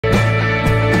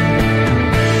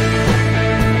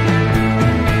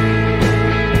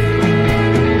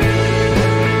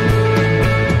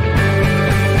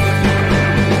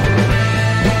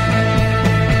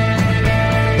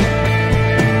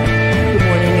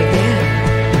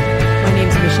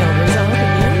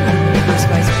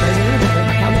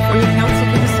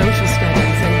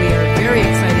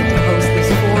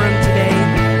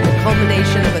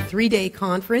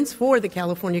conference for the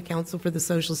California Council for the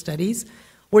Social Studies.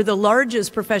 We're the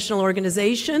largest professional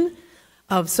organization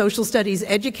of social studies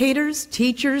educators,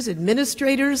 teachers,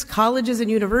 administrators, colleges and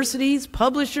universities,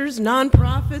 publishers,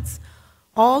 nonprofits,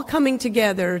 all coming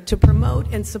together to promote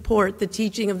and support the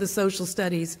teaching of the social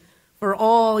studies for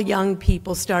all young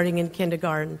people starting in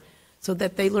kindergarten, so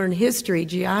that they learn history,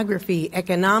 geography,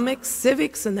 economics,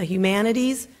 civics, and the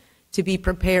humanities to be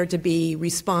prepared to be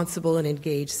responsible and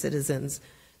engaged citizens.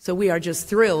 So we are just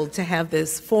thrilled to have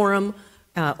this forum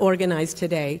organized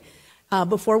today.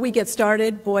 Before we get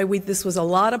started, boy, this was a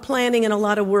lot of planning and a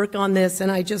lot of work on this,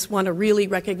 and I just want to really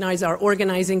recognize our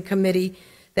organizing committee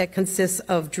that consists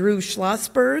of Drew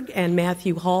Schlossberg and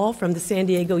Matthew Hall from the San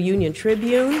Diego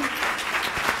Union-Tribune.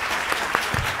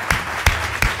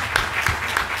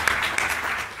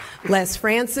 Les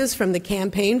Francis from the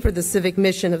Campaign for the Civic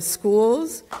Mission of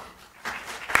Schools.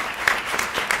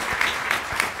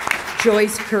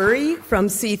 Joyce Curry from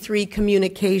C3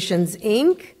 Communications,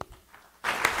 Inc.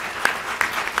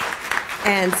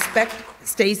 And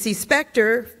Stacy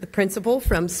Spector, the principal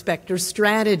from Spector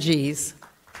Strategies.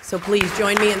 So please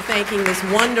join me in thanking this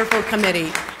wonderful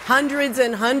committee. Hundreds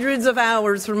and hundreds of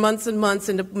hours for months and months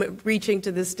into reaching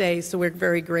to this day, so we're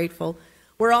very grateful.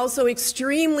 We're also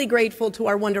extremely grateful to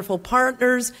our wonderful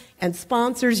partners and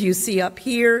sponsors you see up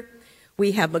here.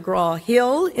 We have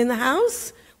McGraw-Hill in the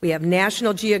house. We have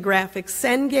National Geographic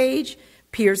Cengage,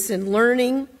 Pearson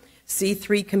Learning,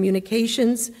 C3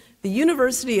 Communications, the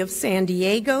University of San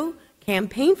Diego,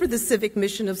 Campaign for the Civic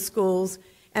Mission of Schools,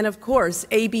 and of course,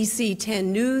 ABC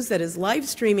 10 News that is live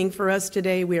streaming for us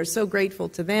today. We are so grateful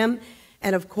to them.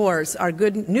 And of course, our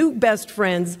good new best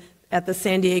friends at the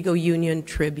San Diego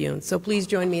Union-Tribune. So please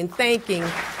join me in thanking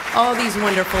all these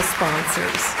wonderful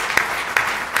sponsors.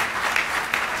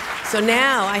 So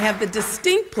now I have the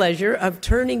distinct pleasure of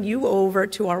turning you over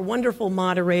to our wonderful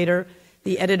moderator,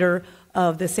 the editor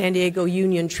of the San Diego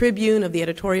Union-Tribune of the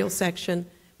editorial section,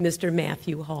 Mr.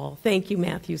 Matthew Hall. Thank you,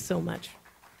 Matthew, so much.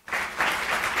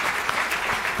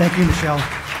 Thank you, Michelle.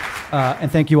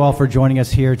 And thank you all for joining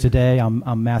us here today.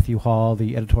 I'm Matthew Hall,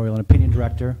 the editorial and opinion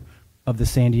director of the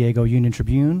San Diego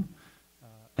Union-Tribune.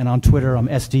 And on Twitter, I'm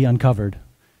SD Uncovered.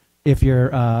 If you're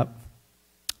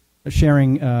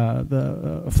following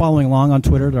along on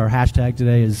Twitter, our hashtag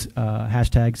today is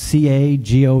hashtag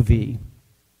CAGOV.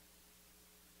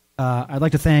 I'd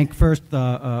like to thank first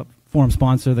the forum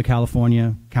sponsor, the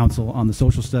California Council on the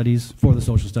Social Studies, for the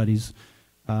Social Studies.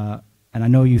 And I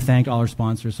know you thanked all our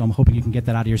sponsors, so I'm hoping you can get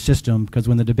that out of your system, because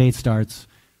when the debate starts,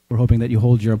 we're hoping that you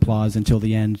hold your applause until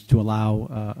the end to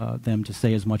allow them to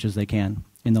say as much as they can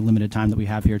in the limited time that we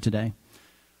have here today.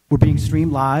 We're being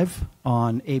streamed live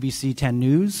on ABC 10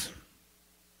 News,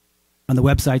 on the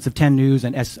websites of 10 News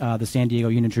and the San Diego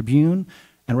Union-Tribune,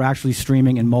 and we're actually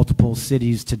streaming in multiple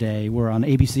cities today. We're on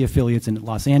ABC affiliates in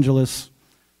Los Angeles,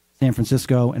 San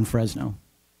Francisco, and Fresno.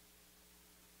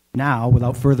 Now,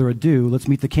 without further ado, let's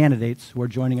meet the candidates who are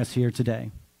joining us here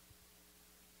today.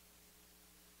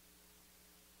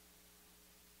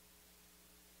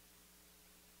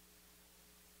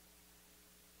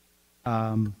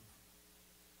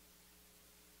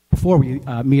 Before we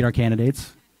meet our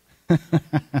candidates,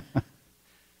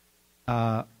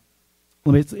 let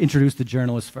me introduce the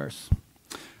journalists first.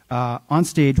 On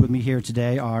stage with me here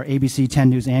today are ABC 10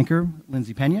 News anchor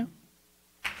Lindsay Pena,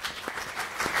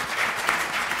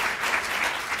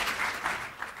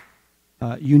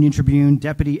 Union-Tribune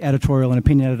deputy editorial and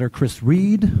opinion editor Chris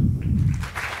Reed,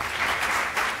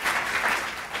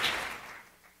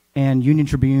 and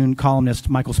Union-Tribune columnist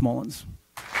Michael Smolens.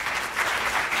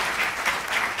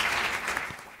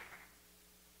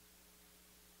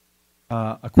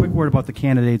 A quick word about the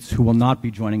candidates who will not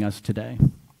be joining us today.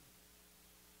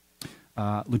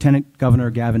 Lieutenant Governor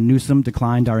Gavin Newsom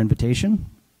declined our invitation.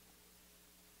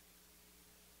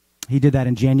 He did that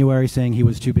in January, saying he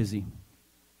was too busy.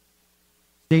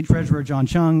 State Treasurer John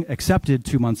Chung accepted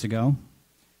 2 months ago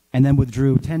and then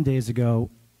withdrew 10 days ago,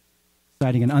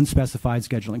 citing an unspecified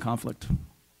scheduling conflict.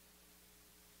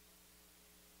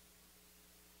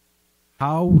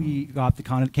 How we got the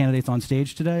candidates on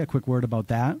stage today, a quick word about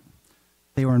that.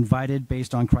 They were invited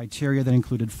based on criteria that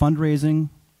included fundraising,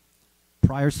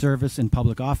 prior service in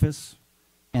public office,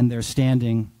 and their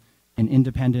standing in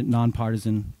independent,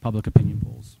 nonpartisan public opinion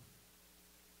polls.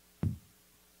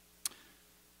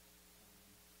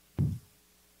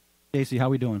 Casey, how are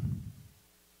we doing?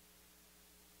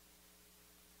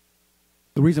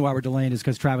 The reason why we're delaying is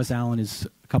because Travis Allen is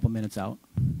a couple minutes out.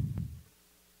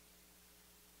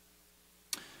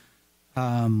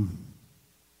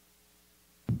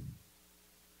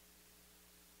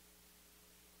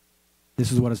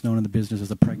 This is what is known in the business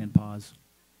as a pregnant pause.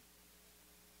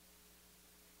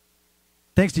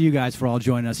 Thanks to you guys for all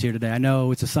joining us here today. I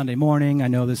know it's a Sunday morning. I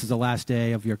know this is the last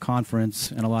day of your conference,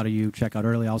 and a lot of you check out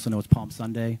early. I also know it's Palm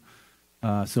Sunday,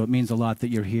 so it means a lot that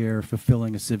you're here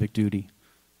fulfilling a civic duty.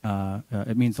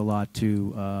 It means a lot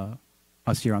to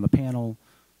us here on the panel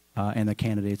and the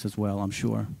candidates as well, I'm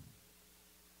sure.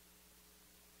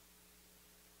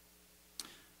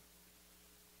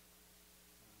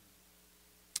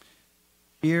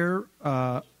 Here,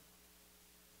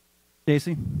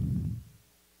 Stacy?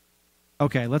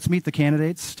 Okay, let's meet the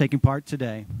candidates taking part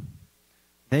today.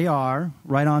 They are,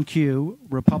 right on cue,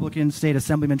 Republican State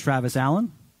Assemblyman Travis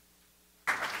Allen,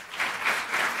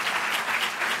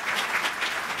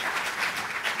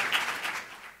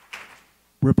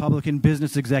 Republican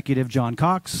Business Executive John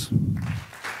Cox,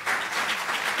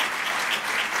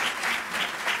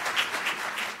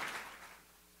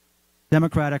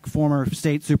 Democratic former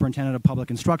State Superintendent of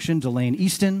Public Instruction Delaine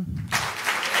Eastin,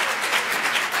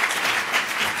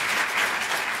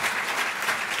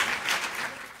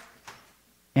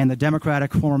 and the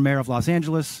Democratic former Mayor of Los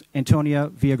Angeles Antonia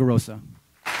Villaraigosa.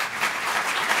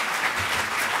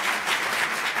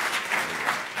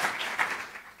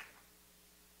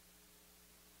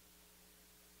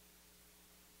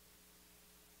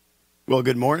 Well,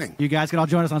 good morning. You guys can all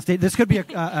join us on stage. This could be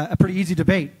a pretty easy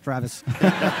debate, Travis.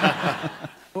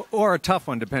 Or a tough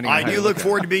one, depending on how I do look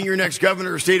forward to being your next governor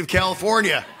of the state of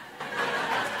California.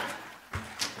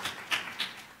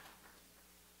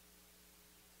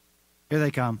 Here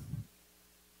they come.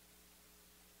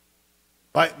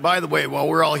 By the way, while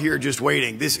we're all here just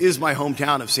waiting, this is my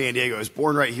hometown of San Diego. I was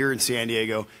born right here in San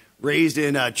Diego, raised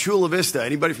in Chula Vista.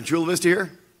 Anybody from Chula Vista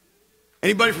here?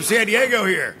 Anybody from San Diego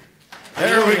here?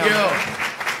 There we go.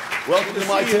 Welcome to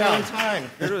my town.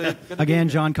 Again,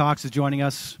 John Cox is joining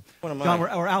us. John, we're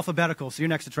alphabetical, so you're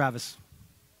next to Travis.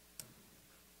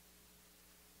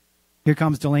 Here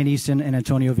comes Delaine Eastin and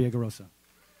Antonio Villaraigosa.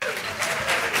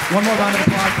 One more round of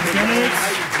applause for the candidates.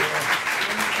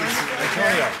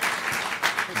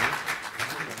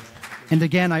 And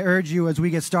again, I urge you as we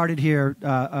get started here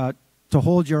to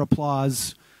hold your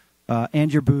applause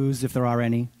and your boos, if there are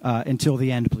any, until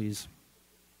the end, please.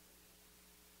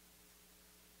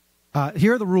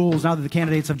 Here are the rules now that the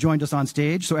candidates have joined us on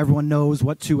stage, so everyone knows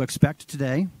what to expect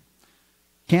today.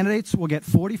 Candidates will get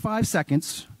 45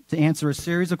 seconds to answer a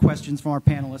series of questions from our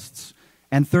panelists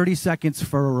and 30 seconds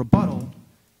for a rebuttal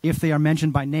if they are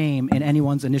mentioned by name in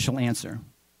anyone's initial answer.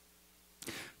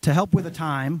 To help with the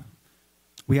time,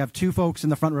 we have two folks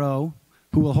in the front row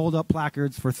who will hold up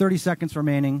placards for 30 seconds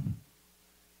remaining,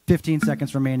 15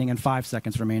 seconds remaining, and 5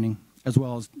 seconds remaining, as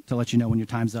well as to let you know when your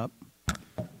time's up.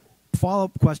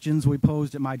 Follow-up questions will be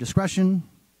posed at my discretion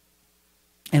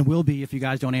and will be if you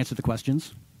guys don't answer the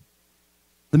questions.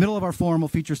 The middle of our forum will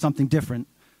feature something different.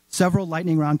 Several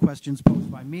lightning round questions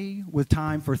posed by me with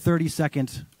time for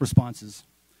 30-second responses.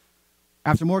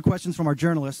 After more questions from our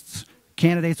journalists,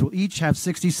 candidates will each have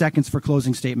 60 seconds for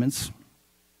closing statements.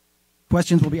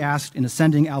 Questions will be asked in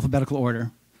ascending alphabetical order.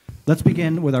 Let's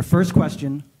begin with our first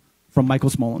question from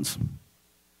Michael Smolens.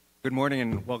 Good morning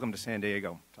and welcome to San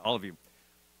Diego, to all of you.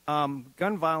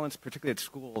 Gun violence, particularly at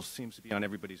schools, seems to be on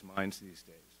everybody's minds these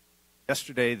days.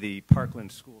 Yesterday, the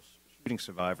Parkland school shooting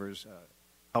survivors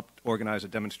helped organize a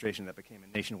demonstration that became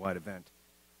a nationwide event.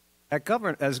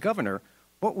 As governor,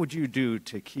 what would you do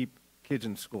to keep kids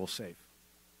in school safe?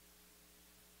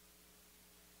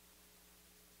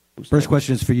 First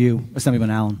question is for you, Assemblyman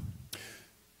Allen.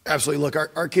 Absolutely. Look,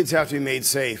 our kids have to be made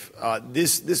safe.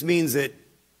 This means that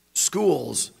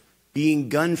schools being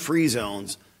gun-free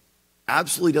zones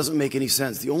absolutely doesn't make any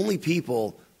sense. The only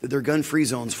people that they're gun-free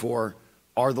zones for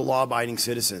are the law-abiding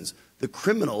citizens. The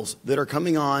criminals that are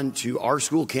coming on to our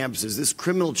school campuses, this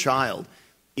criminal child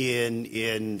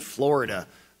in Florida,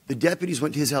 the deputies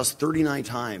went to his house 39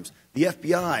 times. The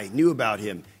FBI knew about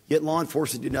him, yet law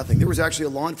enforcement did nothing. There was actually a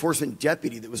law enforcement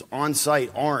deputy that was on site,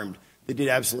 armed, that did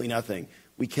absolutely nothing.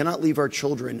 We cannot leave our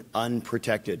children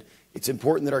unprotected. It's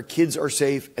important that our kids are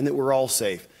safe and that we're all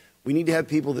safe. We need to have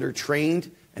people that are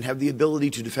trained and have the ability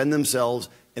to defend themselves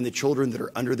and the children that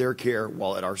are under their care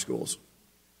while at our schools.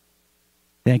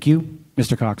 Thank you.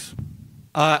 Mr. Cox.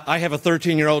 I have a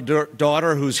 13-year-old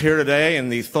daughter who's here today,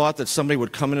 and the thought that somebody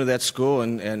would come into that school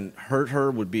and hurt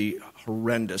her would be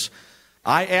horrendous.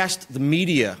 I asked the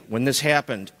media when this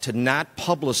happened to not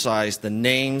publicize the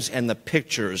names and the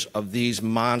pictures of these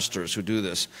monsters who do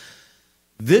this.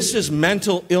 This is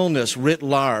mental illness writ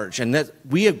large, and that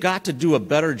we have got to do a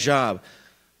better job.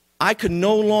 I could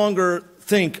no longer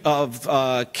think of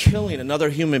killing another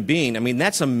human being. I mean,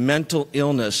 that's a mental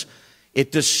illness.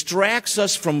 It distracts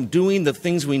us from doing the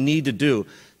things we need to do.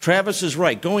 Travis is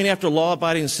right. Going after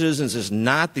law-abiding citizens is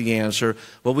not the answer.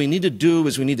 What we need to do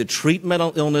is we need to treat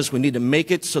mental illness. We need to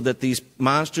make it so that these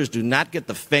monsters do not get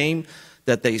the fame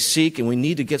that they seek, and we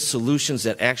need to get solutions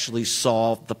that actually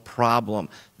solve the problem.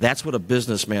 That's what a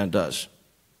businessman does.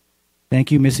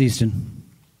 Thank you, Ms. Eastin.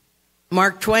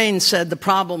 Mark Twain said the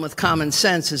problem with common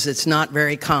sense is it's not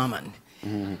very common.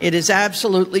 It is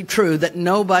absolutely true that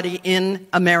nobody in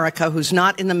America who's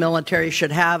not in the military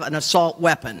should have an assault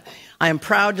weapon. I am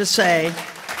proud to say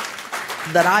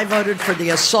that I voted for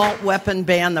the assault weapon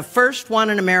ban. The first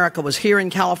one in America was here in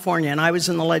California, and I was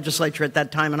in the legislature at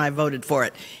that time, and I voted for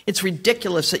it. It's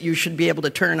ridiculous that you should be able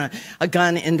to turn a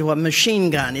gun into a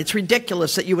machine gun. It's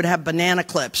ridiculous that you would have banana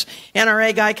clips.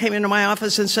 NRA guy came into my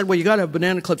office and said, well, you got to have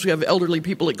banana clips. We have elderly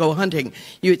people that go hunting.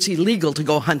 It's illegal to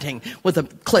go hunting with a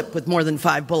clip with more than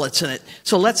 5 bullets in it.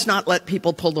 So let's not let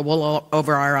people pull the wool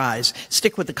over our eyes.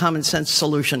 Stick with the common sense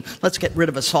solution. Let's get rid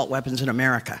of assault weapons in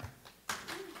America.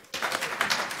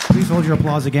 Please hold your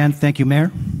applause again. Thank you,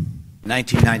 Mayor. In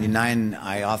 1999,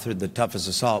 I authored the toughest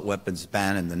assault weapons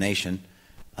ban in the nation.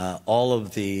 All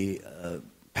of the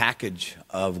package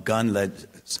of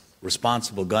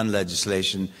responsible gun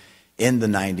legislation in the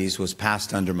 90s was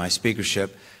passed under my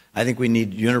speakership. I think we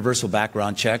need universal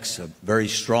background checks, a very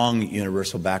strong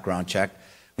universal background check.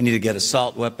 We need to get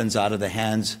assault weapons out of the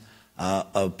hands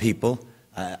of people.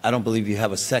 I don't believe you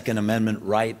have a Second Amendment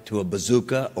right to a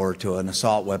bazooka or to an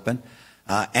assault weapon.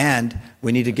 And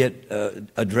we need to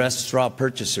address straw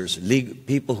purchasers,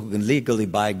 people who can legally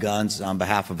buy guns on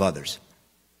behalf of others.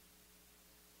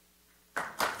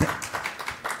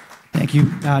 Thank you.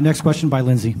 Next question by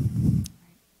Lindsay.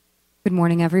 Good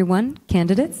morning, everyone.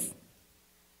 Candidates.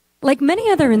 Like many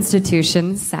other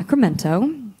institutions, Sacramento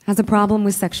has a problem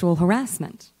with sexual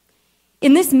harassment.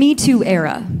 In this Me Too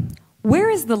era, where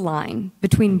is the line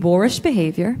between boorish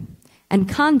behavior and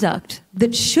conduct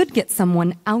that should get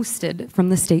someone ousted from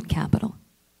the state capitol?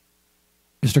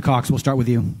 Mr. Cox, we'll start with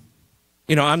you.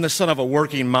 You know, I'm the son of a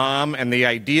working mom, and the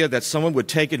idea that someone would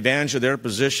take advantage of their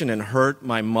position and hurt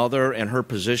my mother and her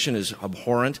position is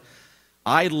abhorrent.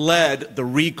 I led the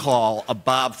recall of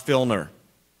Bob Filner,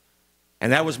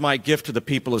 and that was my gift to the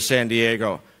people of San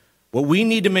Diego. What we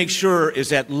need to make sure is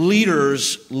that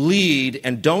leaders lead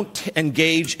and don't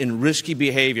engage in risky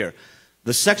behavior.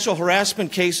 The sexual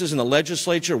harassment cases in the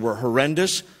legislature were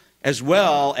horrendous, as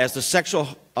well as the sexual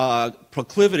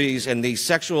proclivities and the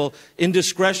sexual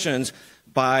indiscretions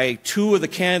by 2 of the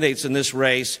candidates in this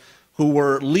race who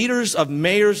were leaders of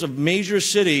mayors of major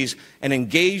cities and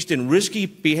engaged in risky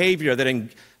behavior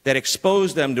that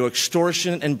exposed them to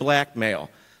extortion and blackmail.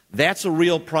 That's a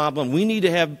real problem. We need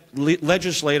to have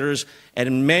legislators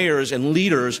and mayors and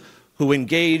leaders who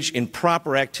engage in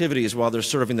proper activities while they're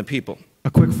serving the people. A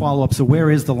quick follow-up. So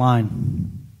where is the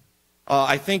line?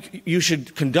 I think you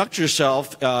should conduct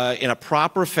yourself in a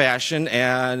proper fashion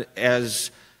and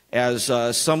as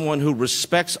someone who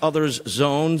respects others'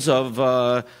 zones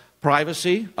of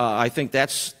privacy. I think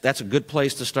that's a good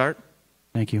place to start.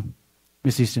 Thank you.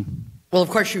 Ms. Eastin. Well, of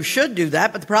course you should do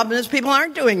that, but the problem is people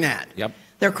aren't doing that. Yep.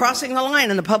 They're crossing the line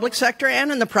in the public sector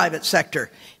and in the private sector.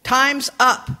 Time's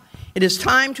up. It is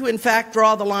time to, in fact,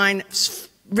 draw the line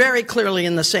very clearly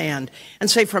in the sand and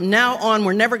say from now on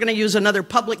we're never going to use another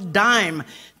public dime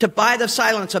to buy the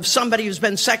silence of somebody who's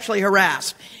been sexually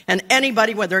harassed. And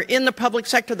anybody, whether in the public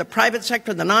sector, the private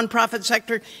sector, the nonprofit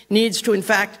sector, needs to in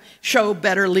fact show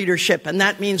better leadership. And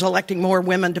that means electing more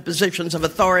women to positions of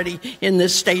authority in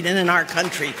this state and in our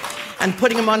country, and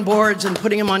putting them on boards and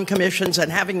putting them on commissions and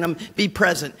having them be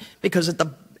present, because at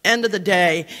the end of the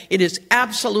day, it is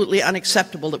absolutely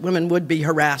unacceptable that women would be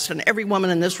harassed. And every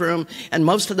woman in this room and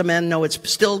most of the men know it's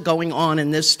still going on in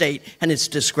this state, and it's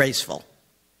disgraceful.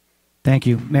 Thank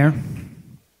you. Mayor?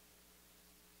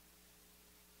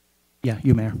 Yeah,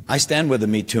 you, Mayor. I stand with the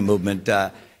Me Too movement.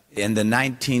 In the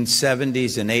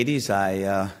 1970s and 80s,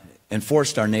 I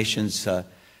enforced our nation's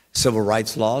civil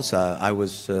rights laws. I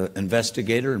was an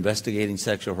investigator investigating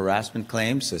sexual harassment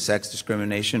claims, sex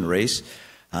discrimination, race.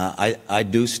 I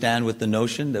do stand with the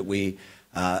notion that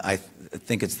I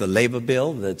think it's the labor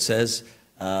bill that says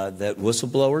that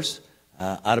whistleblowers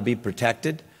ought to be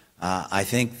protected. I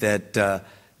think that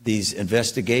these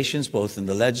investigations, both in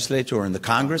the legislature or in the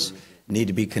Congress, need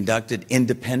to be conducted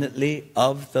independently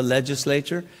of the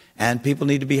legislature, and people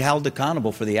need to be held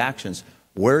accountable for the actions.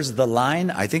 Where's the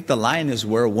line? I think the line is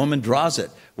where a woman draws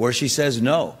it, where she says,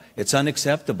 no, it's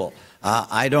unacceptable.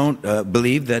 I don't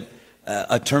believe that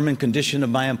a term and condition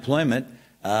of my employment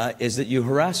is that you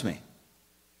harass me.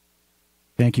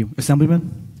 Thank you.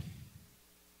 Assemblyman?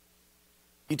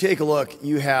 You take a look,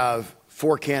 you have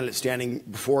 4 candidates standing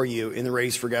before you in the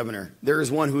race for governor. There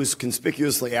is one who is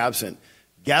conspicuously absent.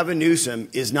 Gavin Newsom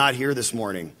is not here this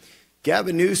morning.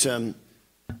 Gavin Newsom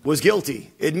was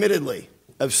guilty, admittedly,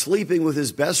 of sleeping with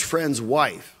his best friend's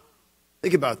wife.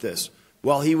 Think about this.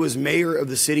 While he was mayor of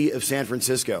the city of San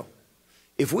Francisco.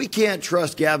 If we can't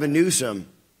trust Gavin Newsom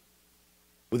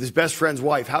with his best friend's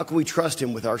wife, how can we trust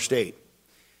him with our state?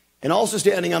 And also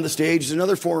standing on the stage is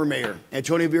another former mayor,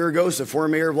 Antonio Villaraigosa, former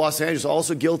mayor of Los Angeles,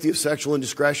 also guilty of sexual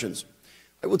indiscretions.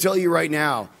 I will tell you right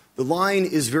now, the line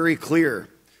is very clear.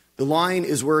 The line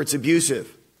is where it's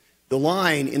abusive. The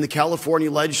line in the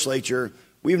California legislature,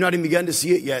 we have not even begun to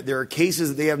see it yet. There are cases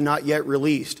that they have not yet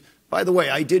released. By the way,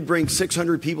 I did bring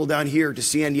 600 people down here to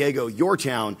San Diego, your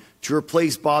town, to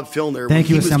replace Bob Filner when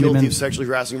he was guilty of sexually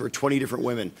harassing over 20 different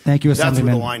women. Thank you, Assemblyman.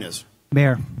 That's where the line is.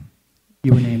 Mayor,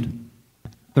 you were named.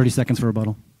 30 seconds for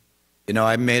rebuttal. You know,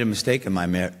 I made a mistake in my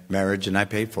marriage, and I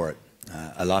paid for it.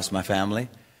 I lost my family,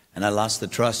 and I lost the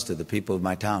trust of the people of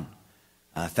my town.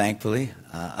 Thankfully,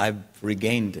 I've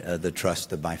regained the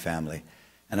trust of my family.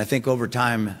 And I think over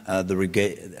time, I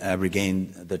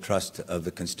regained the trust of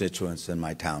the constituents in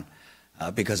my town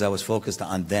because I was focused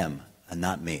on them and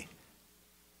not me.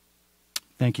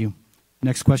 Thank you.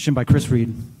 Next question by Chris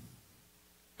Reed.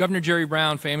 Governor Jerry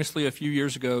Brown famously a few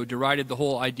years ago derided the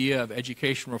whole idea of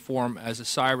education reform as a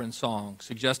siren song,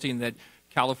 suggesting that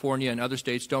California and other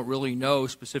states don't really know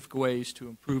specific ways to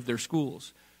improve their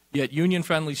schools. Yet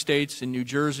union-friendly states in New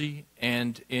Jersey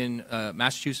and in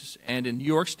Massachusetts and in New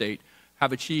York State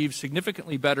have achieved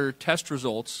significantly better test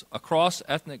results across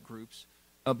ethnic groups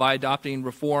by adopting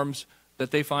reforms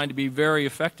that they find to be very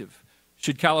effective.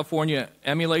 Should California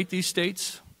emulate these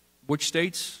states? Which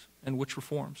states and which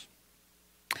reforms?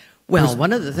 Well,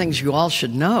 one of the things you all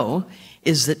should know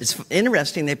is that it's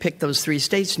interesting they picked those 3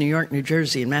 states, New York, New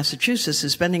Jersey, and Massachusetts,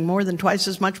 is spending more than twice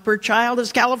as much per child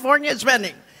as California is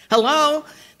spending. Hello?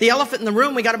 The elephant in the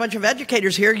room, we got a bunch of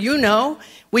educators here. You know,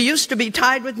 we used to be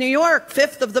tied with New York,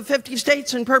 5th of the 50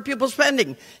 states in per pupil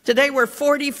spending. Today we're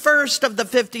 41st of the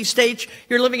 50 states.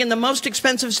 You're living in the most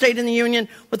expensive state in the union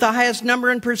with the highest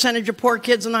number and percentage of poor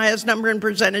kids and the highest number and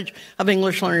percentage of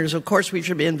English learners. Of course, we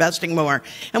should be investing more.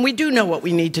 And we do know what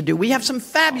we need to do. We have some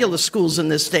fabulous schools in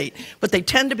this state, but they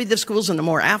tend to be the schools in the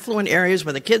more affluent areas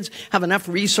where the kids have enough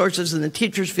resources and the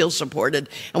teachers feel supported,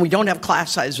 and we don't have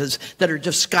class sizes that are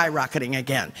just skyrocketing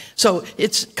again. So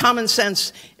it's common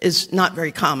sense is not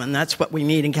very common. That's what we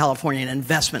need in California, an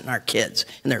investment in our kids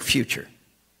and their future.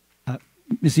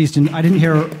 Ms. Eastin, I didn't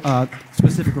hear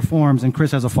specific reforms, and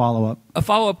Chris has a follow-up. A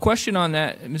follow-up question on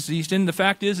that, Ms. Eastin. The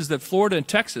fact is that Florida and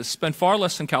Texas spend far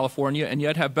less than California and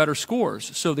yet have better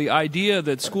scores. So the idea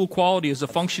that school quality is a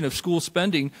function of school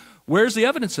spending, where's the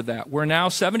evidence of that? We're now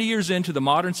 70 years into the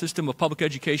modern system of public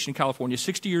education in California,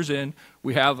 60 years in.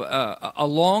 We have a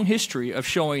long history of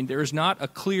showing there is not a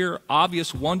clear,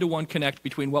 obvious one-to-one connect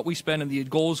between what we spend and the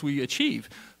goals we achieve.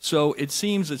 So it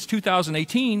seems it's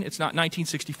 2018, it's not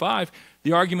 1965.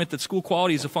 The argument that school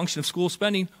quality is a function of school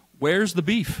spending, where's the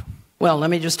beef? Well, let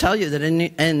me just tell you that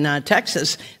in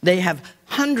Texas, they have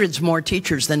hundreds more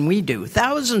teachers than we do,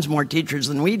 thousands more teachers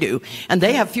than we do, and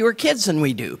they have fewer kids than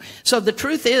we do. So the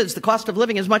truth is the cost of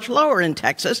living is much lower in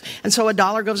Texas, and so a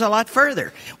dollar goes a lot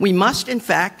further. We must, in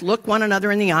fact, look one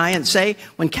another in the eye and say,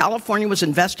 when California was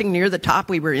investing near the top,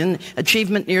 we were in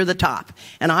achievement near the top.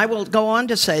 And I will go on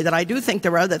to say that I do think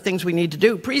there are other things we need to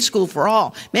do. Preschool for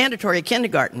all, mandatory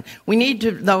kindergarten. We need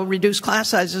to, though, reduce class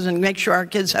sizes and make sure our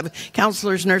kids have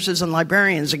counselors, nurses, and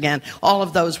librarians again. All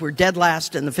of those were dead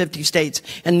last in the 50 states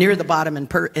and near the bottom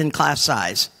in class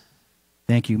size.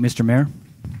 Thank you. Mr. Mayor?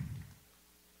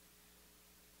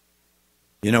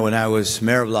 You know, when I was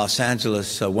mayor of Los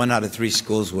Angeles, 1 out of 3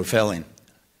 schools were failing.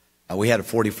 We had a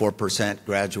 44%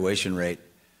 graduation rate.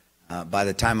 By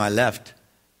the time I left,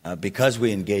 because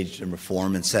we engaged in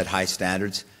reform and set high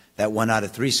standards, that 1 out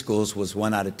of 3 schools was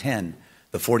 1 out of 10.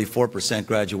 The 44%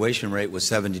 graduation rate was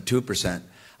 72%.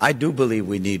 I do believe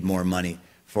we need more money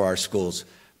for our schools.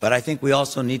 But I think we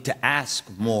also need to ask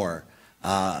more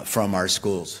from our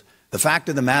schools. The fact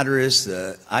of the matter is,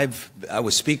 I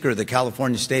was Speaker of the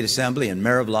California State Assembly and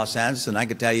Mayor of Los Angeles, and I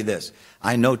can tell you this.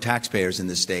 I know taxpayers in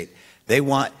the state. They're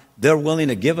willing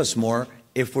to give us more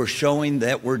if we're showing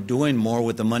that we're doing more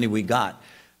with the money we got.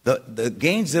 The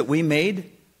gains that we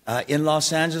made in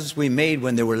Los Angeles, we made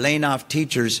when they were laying off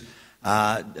teachers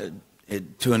to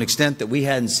an extent that we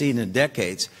hadn't seen in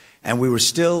decades. And we were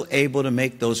still able to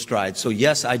make those strides. So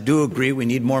yes, I do agree we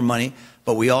need more money,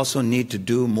 but we also need to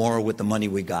do more with the money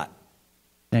we got.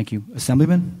 Thank you.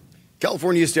 Assemblyman?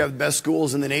 California used to have the best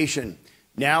schools in the nation.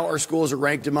 Now our schools are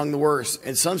ranked among the worst,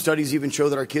 and some studies even show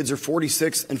that our kids are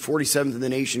 46th and 47th in the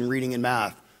nation in reading and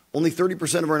math. Only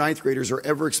 30% of our ninth graders are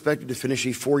ever expected to finish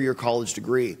a four-year college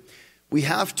degree. We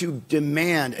have to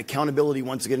demand accountability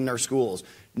once again in our schools.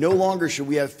 No longer should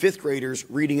we have fifth graders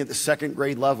reading at the second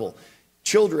grade level.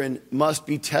 Children must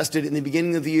be tested in the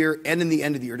beginning of the year and in the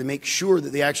end of the year to make sure that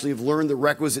they actually have learned the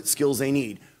requisite skills they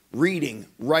need. Reading,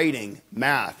 writing,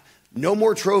 math. No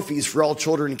more trophies for all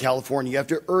children in California. You have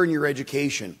to earn your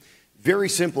education. Very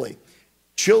simply,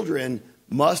 children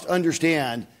must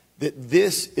understand that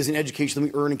this is an education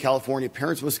that we earn in California.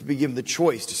 Parents must be given the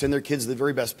choice to send their kids to the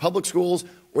very best public schools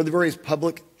or the various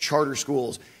public charter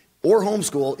schools, or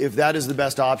homeschool if that is the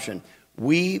best option.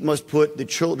 We must put the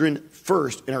children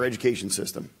first in our education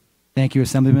system. Thank you,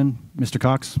 Assemblyman. Mr.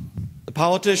 Cox. The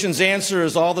politician's answer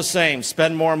is all the same: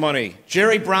 spend more money.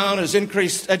 Jerry Brown has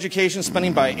increased education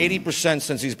spending by 80%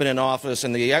 since he's been in office,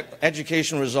 and the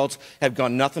education results have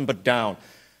gone nothing but down.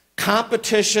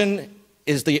 Competition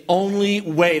is the only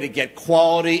way to get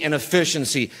quality and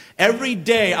efficiency. Every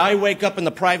day I wake up in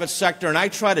the private sector and I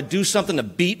try to do something to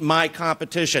beat my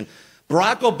competition.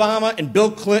 Barack Obama and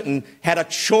Bill Clinton had a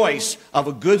choice of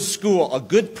a good school, a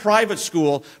good private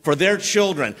school for their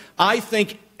children. I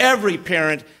think every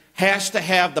parent has to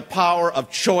have the power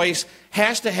of choice,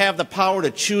 has to have the power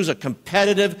to choose a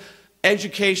competitive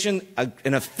education, an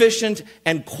efficient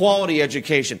and quality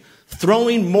education.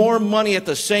 Throwing more money at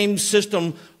the same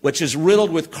system, which is riddled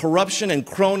with corruption and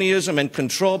cronyism and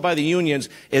controlled by the unions,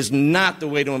 is not the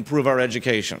way to improve our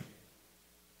education.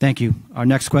 Thank you. Our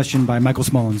next question by Michael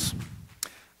Smullins.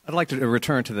 I'd like to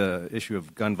return to the issue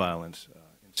of gun violence.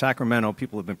 In Sacramento,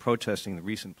 people have been protesting the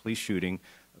recent police shooting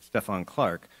of Stephon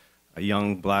Clark, a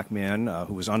young black man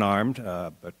who was unarmed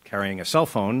but carrying a cell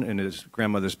phone in his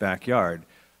grandmother's backyard.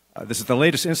 This is the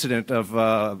latest incident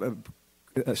of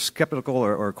skeptical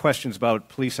or questions about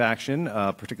police action,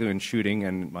 particularly in shooting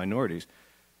and minorities.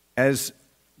 As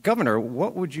governor,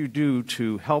 what would you do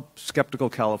to help skeptical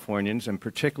Californians, and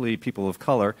particularly people of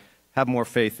color, have more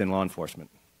faith in law enforcement?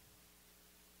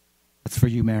 That's for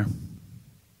you, Mayor.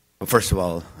 Well, first of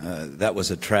all, that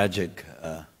was a tragic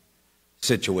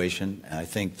situation. I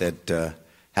think that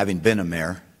having been a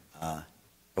mayor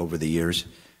over the years,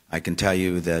 I can tell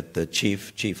you that the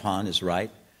Chief Hahn is right.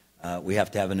 We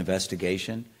have to have an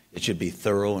investigation. It should be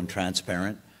thorough and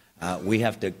transparent. We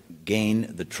have to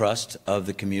gain the trust of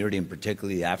the community, and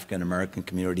particularly the African American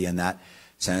community in that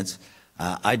sense.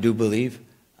 I do believe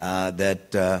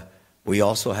that we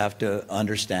also have to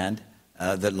understand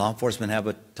that law enforcement have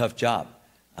a tough job.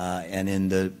 And in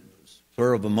the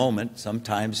spur of a moment,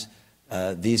 sometimes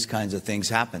these kinds of things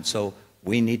happen. So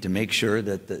we need to make sure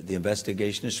that the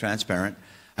investigation is transparent.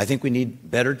 I think we need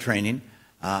better training.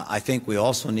 I think we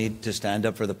also need to stand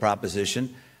up for the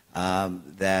proposition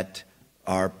that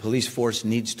our police force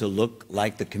needs to look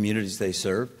like the communities they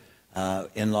serve.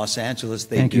 In Los Angeles,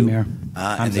 they Thank do. you, Mayor.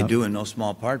 And they do in no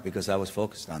small part because I was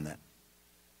focused on that.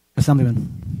 Assemblyman.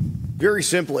 Very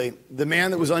simply, the man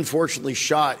that was unfortunately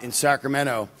shot in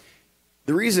Sacramento,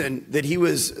 the reason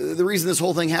this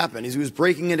whole thing happened is he was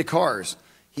breaking into cars.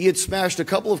 He had smashed a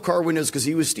couple of car windows because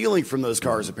he was stealing from those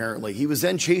cars, apparently. He was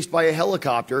then chased by a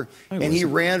helicopter, and he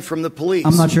ran from the police.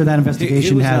 I'm not sure that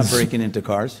investigation he was has... not breaking into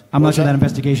cars. I'm not sure that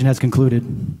investigation has concluded.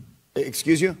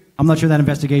 Excuse you? I'm not sure that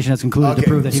investigation has concluded to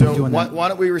prove that he was doing that. Why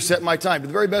don't we reset my time? To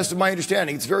the very best of my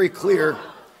understanding, it's very clear...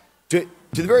 To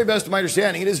the very best of my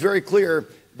understanding, it is very clear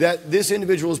that this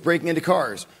individual was breaking into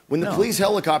cars. When the police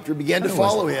helicopter began to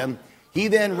follow him, he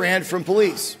then ran from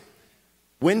police.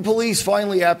 When police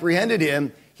finally apprehended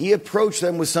him, he approached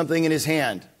them with something in his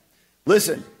hand.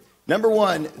 Listen, number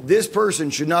one, this person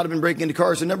should not have been breaking into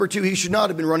cars. And number two, he should not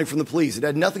have been running from the police. It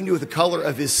had nothing to do with the color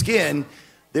of his skin.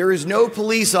 There is no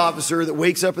police officer that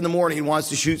wakes up in the morning and wants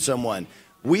to shoot someone.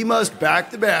 We must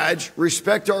back the badge,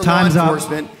 respect our law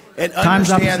enforcement, and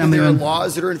understand that there are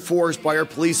laws that are enforced by our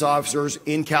police officers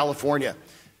in California.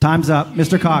 Time's up.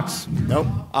 Mr. Cox. Nope.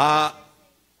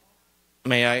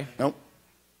 May I? Nope.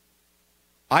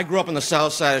 I grew up on the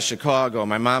south side of Chicago.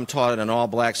 My mom taught at an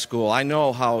all-black school. I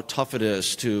know how tough it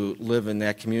is to live in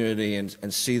that community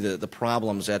and see the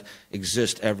problems that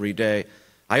exist every day.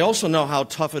 I also know how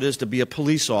tough it is to be a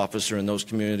police officer in those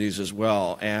communities as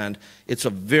well, and it's a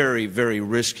very, very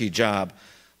risky job.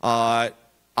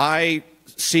 I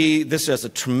see this as a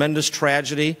tremendous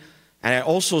tragedy, and I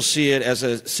also see it as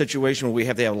a situation where we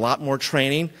have to have a lot more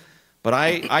training. But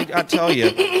I tell you,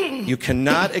 you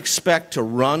cannot expect to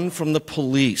run from the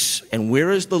police. And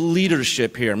where is the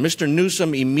leadership here? Mr.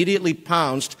 Newsom immediately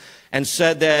pounced and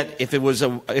said that if it was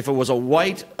a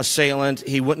white assailant,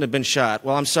 he wouldn't have been shot.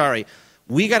 Well, I'm sorry.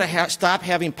 We got to stop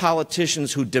having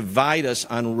politicians who divide us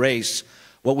on race.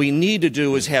 What we need to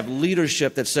do is have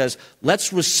leadership that says,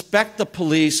 let's respect the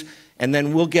police, and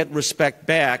then we'll get respect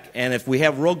back. And if we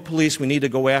have rogue police, we need to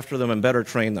go after them and better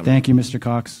train them. Thank you, Mr.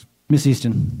 Cox. Ms.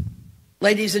 Eastin.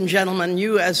 Ladies and gentlemen,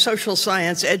 you as social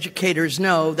science educators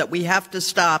know that we have to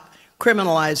stop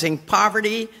criminalizing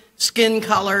poverty, skin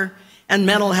color, and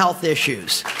mental health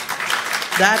issues.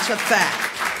 That's a fact.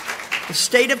 The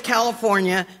state of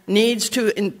California needs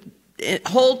to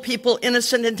hold people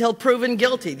innocent until proven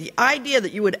guilty. The idea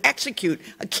that you would execute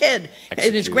a kid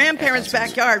in his grandparents'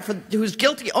 backyard who's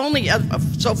guilty only,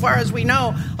 so far as we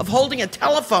know, of holding a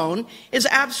telephone is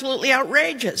absolutely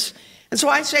outrageous. And so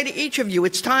I say to each of you,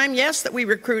 it's time, yes, that we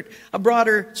recruit a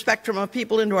broader spectrum of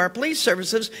people into our police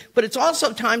services, but it's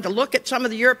also time to look at some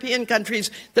of the European countries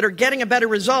that are getting a better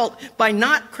result by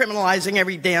not criminalizing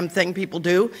every damn thing people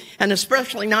do, and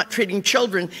especially not treating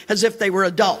children as if they were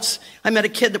adults. I met a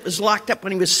kid that was locked up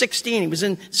when he was 16. He was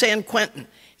in San Quentin.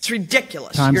 It's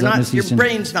ridiculous. Time's up, Ms. Your Eastin.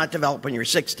 brain's not developed when you're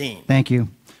 16. Thank you.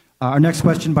 Our next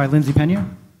question by Lindsay Pena.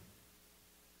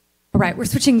 All right, we're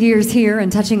switching gears here and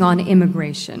touching on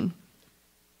immigration.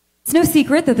 It's no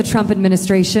secret that the Trump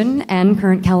administration and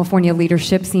current California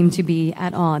leadership seem to be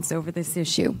at odds over this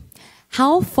issue.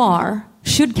 How far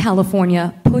should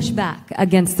California push back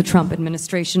against the Trump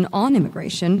administration on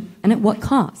immigration, and at what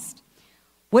cost?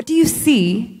 What do you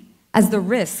see as the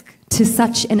risk to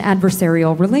such an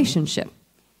adversarial relationship?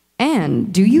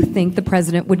 And do you think the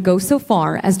president would go so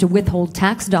far as to withhold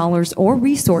tax dollars or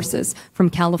resources from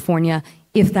California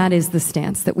if that is the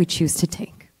stance that we choose to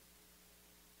take?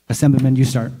 Assemblyman, you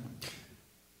start.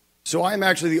 So I'm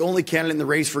actually the only candidate in the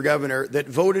race for governor that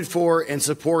voted for and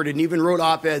supported and even wrote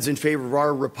op-eds in favor of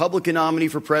our Republican nominee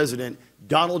for president,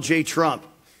 Donald J. Trump.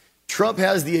 Trump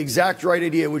has the exact right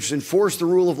idea, which is enforce the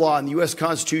rule of law in the U.S.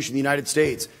 Constitution of the United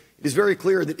States. It is very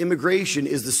clear that immigration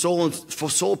is the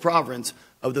sole province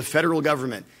of the federal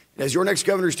government. And as your next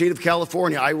governor of the state of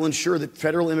California, I will ensure that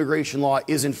federal immigration law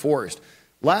is enforced.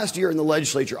 Last year in the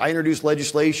legislature, I introduced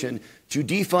legislation to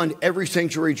defund every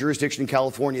sanctuary jurisdiction in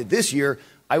California. This year,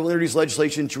 I will introduce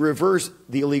legislation to reverse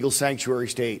the illegal sanctuary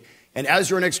state. And as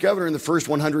your next governor in the first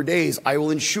 100 days, I will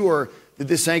ensure that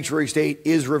this sanctuary state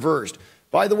is reversed.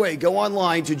 By the way, go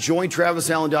online to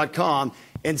jointravisallen.com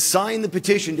and sign the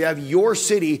petition to have your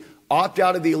city opt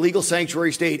out of the illegal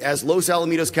sanctuary state, as Los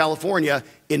Alamitos, California,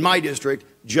 in my district,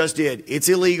 just did. It's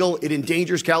illegal. It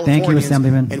endangers Californians. Thank you,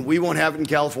 Assemblyman. And we won't have it in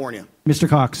California. Mr.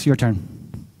 Cox, your turn.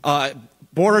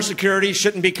 Border security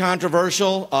shouldn't be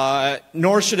controversial,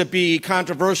 nor should it be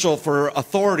controversial for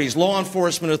authorities, law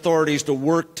enforcement authorities, to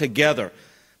work together.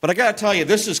 But I got to tell you,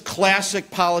 this is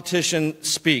classic politician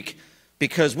speak,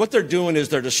 because what they're doing is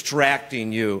they're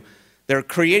distracting you. They're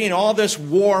creating all this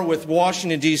war with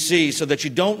Washington, D.C., so that you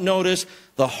don't notice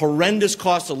the horrendous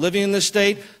cost of living in this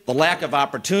state, the lack of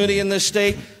opportunity in this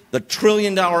state, the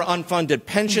trillion-dollar unfunded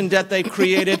pension debt they've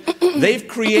created. They've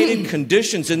created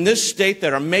conditions in this state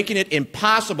that are making it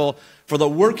impossible for the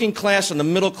working class and the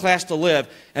middle class to live.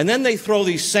 And then they throw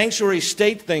these sanctuary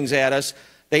state things at us.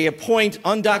 They appoint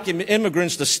undocumented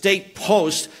immigrants to state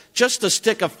posts just to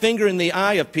stick a finger in the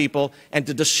eye of people and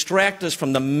to distract us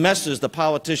from the messes the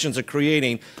politicians are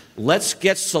creating. Let's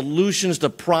get solutions to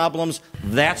problems.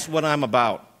 That's what I'm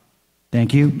about.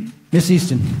 Thank you. Ms.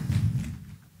 Eastin.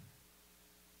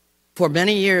 For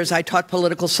many years, I taught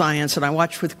political science, and I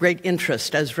watched with great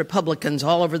interest as Republicans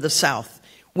all over the South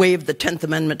waved the 10th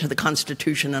Amendment to the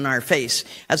Constitution in our face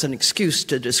as an excuse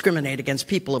to discriminate against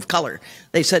people of color.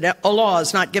 They said, a law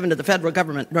is not given to the federal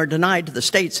government nor denied to the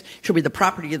states, should be the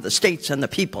property of the states and the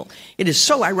people. It is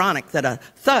so ironic that a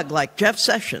thug like Jeff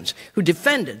Sessions, who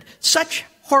defended such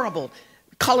horrible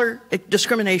color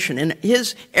discrimination in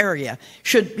his area,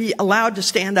 should be allowed to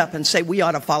stand up and say we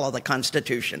ought to follow the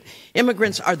Constitution.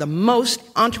 Immigrants are the most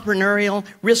entrepreneurial,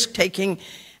 risk-taking,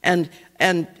 and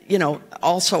you know,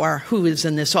 also are who is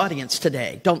in this audience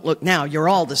today. Don't look now, you're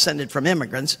all descended from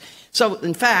immigrants. So,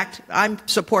 in fact, I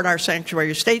support our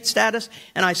sanctuary state status,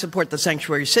 and I support the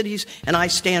sanctuary cities, and I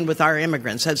stand with our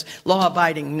immigrants as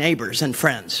law-abiding neighbors and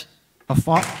friends. A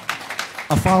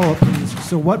follow-up, please.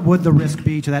 So what would the risk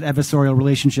be to that adversarial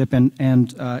relationship,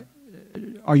 and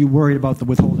are you worried about the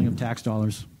withholding of tax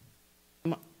dollars?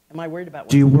 Am I worried about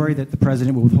what? Do you worry that the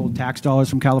president will withhold tax dollars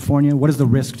from California? What is the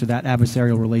risk to that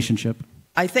adversarial relationship?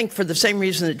 I think for the same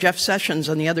reason that Jeff Sessions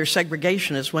and the other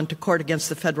segregationists went to court against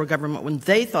the federal government when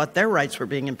they thought their rights were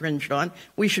being infringed on,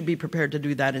 we should be prepared to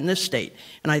do that in this state.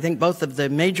 And I think both of the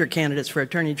major candidates for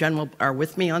Attorney General are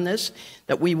with me on this,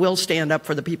 that we will stand up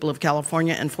for the people of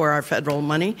California and for our federal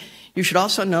money. You should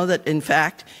also know that, in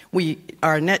fact, we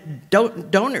are a net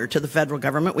donor to the federal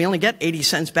government. We only get 80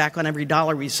 cents back on every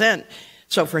dollar we send.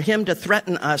 So for him to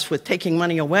threaten us with taking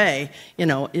money away, you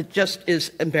know, it just is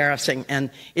embarrassing. And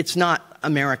it's not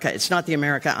America. It's not the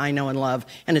America I know and love.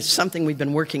 And it's something we've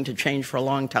been working to change for a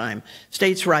long time.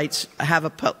 States' rights have a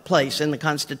place in the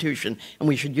Constitution, and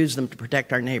we should use them to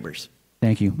protect our neighbors.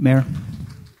 Thank you. Mayor?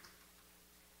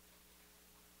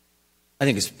 I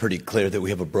think it's pretty clear that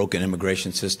we have a broken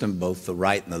immigration system. Both the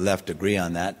right and the left agree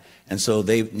on that. And so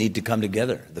they need to come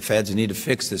together. The feds need to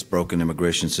fix this broken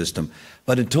immigration system.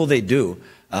 But until they do,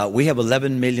 we have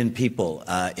 11 million people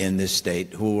in this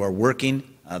state who are working,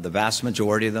 the vast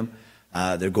majority of them.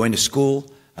 They're going to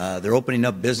school. They're opening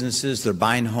up businesses. They're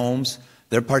buying homes.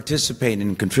 They're participating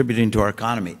and contributing to our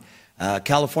economy.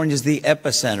 California is the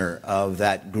epicenter of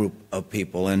that group of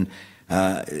people. And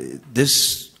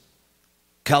this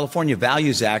California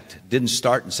Values Act didn't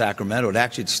start in Sacramento. It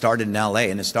actually started in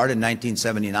L.A., and it started in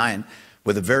 1979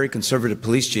 with a very conservative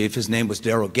police chief. His name was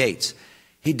Daryl Gates.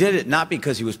 He did it not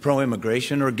because he was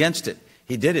pro-immigration or against it.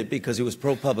 He did it because he was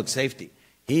pro-public safety.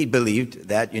 He believed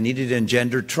that you needed to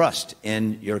engender trust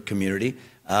in your community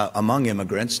among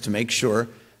immigrants to make sure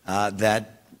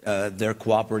that they're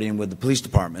cooperating with the police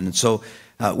department. And so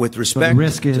with respect... So the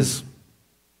risk is...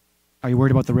 Are you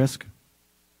worried about the risk?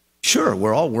 Sure,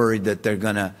 we're all worried that they're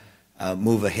going to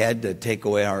move ahead to take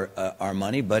away our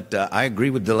money, but I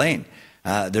agree with Delaine.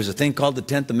 There's a thing called the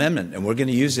 10th Amendment, and we're going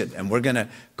to use it, and we're going to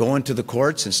go into the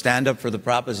courts and stand up for the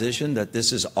proposition that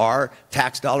this is our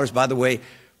tax dollars. By the way,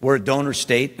 we're a donor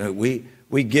state.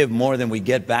 We give more than we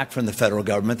get back from the federal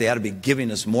government. They ought to be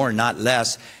giving us more, not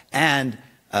less. And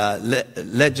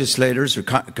legislators or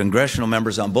congressional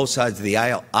members on both sides of the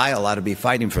aisle ought to be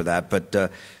fighting for that.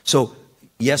 But so...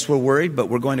 Yes, we're worried, but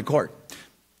we're going to court.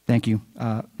 Thank you.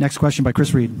 Next question by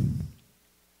Chris Reed.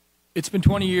 It's been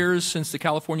 20 years since the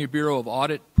California Bureau of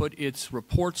Audit put its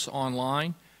reports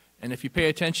online. And if you pay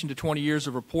attention to 20 years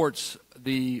of reports,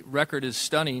 the record is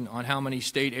stunning on how many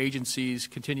state agencies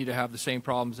continue to have the same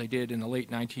problems they did in the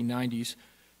late 1990s.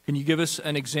 Can you give us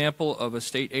an example of a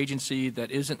state agency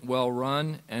that isn't well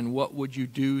run, and what would you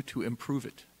do to improve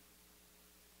it?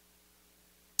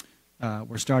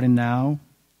 We're starting now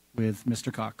with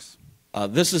Mr. Cox.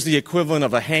 This is the equivalent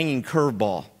of a hanging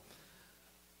curveball.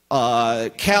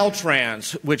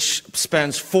 Caltrans, which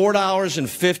spends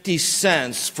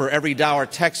 $4.50 for every dollar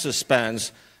Texas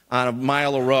spends on a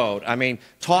mile of road. I mean,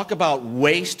 talk about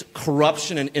waste,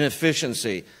 corruption, and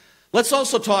inefficiency. Let's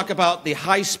also talk about the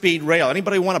high-speed rail.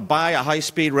 Anybody want to buy a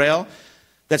high-speed rail?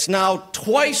 That's now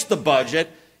twice the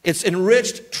budget. It's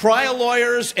enriched trial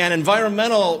lawyers and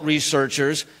environmental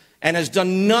researchers, and has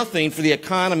done nothing for the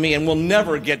economy and will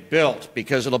never get built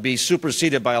because it'll be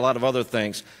superseded by a lot of other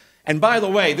things. And by the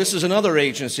way, this is another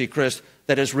agency, Chris,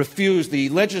 that has refused, the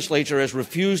legislature has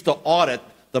refused to audit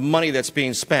the money that's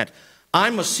being spent.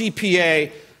 I'm a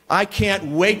CPA. I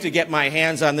can't wait to get my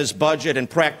hands on this budget and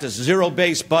practice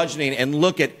zero-based budgeting and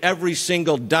look at every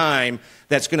single dime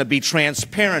that's going to be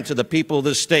transparent to the people of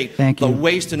this state. Thank you. The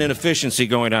waste and inefficiency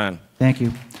going on. Thank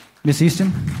you. Ms.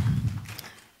 Eastin?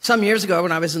 Some years ago,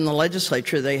 when I was in the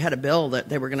legislature, they had a bill that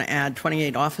they were going to add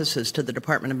 28 offices to the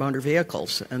Department of Motor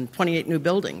Vehicles and 28 new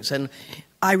buildings. And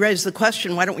I raised the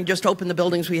question, why don't we just open the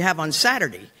buildings we have on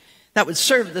Saturday? That would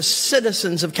serve the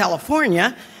citizens of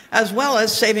California, as well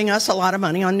as saving us a lot of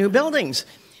money on new buildings.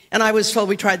 And I was told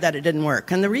we tried that, it didn't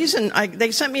work. And the reason, they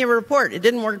sent me a report, it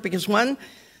didn't work because, one,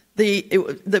 the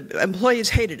employees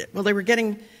hated it. Well, they were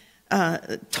getting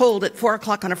told at 4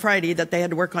 o'clock on a Friday that they had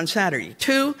to work on Saturday.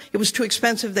 2, it was too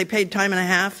expensive. They paid time and a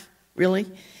half,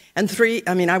 really. And 3,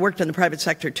 I mean, I worked in the private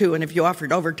sector too, and if you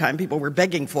offered overtime, people were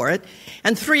begging for it.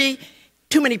 And 3,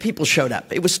 too many people showed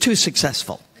up. It was too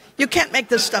successful. You can't make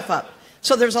this stuff up.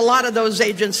 So there's a lot of those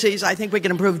agencies. I think we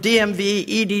can improve DMV,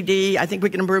 EDD. I think we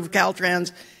can improve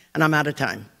Caltrans, and I'm out of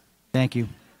time. Thank you.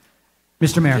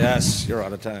 Mr. Mayor. Yes, you're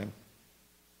out of time.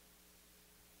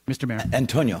 Mr. Mayor.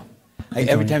 Antonio.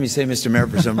 Every time you say Mr. Mayor,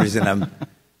 for some reason,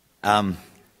 I'm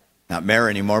not mayor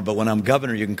anymore, but when I'm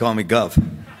governor, you can call me Gov.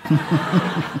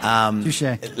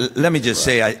 Touché. Let me just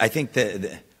say, I think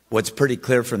that what's pretty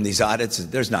clear from these audits is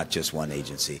there's not just one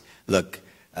agency. Look,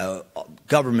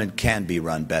 government can be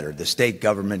run better. The state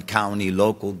government, county,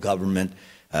 local government,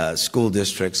 school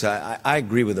districts. I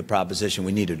agree with the proposition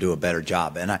we need to do a better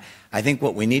job. And I think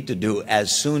what we need to do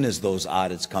as soon as those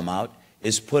audits come out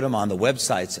is put them on the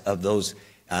websites of those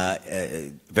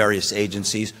various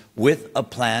agencies with a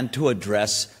plan to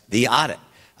address the audit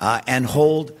and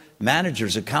hold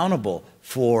managers accountable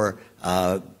for,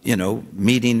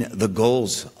 meeting the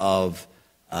goals of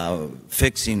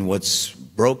fixing what's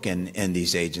broken in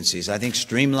these agencies. I think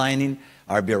streamlining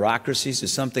our bureaucracies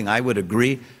is something I would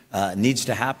agree needs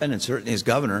to happen, and certainly as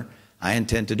governor, I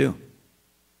intend to do.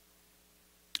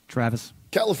 Travis.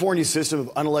 California's system of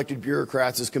unelected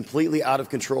bureaucrats is completely out of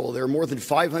control. There are more than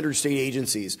 500 state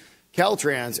agencies.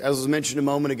 Caltrans, as was mentioned a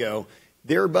moment ago,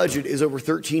 their budget is over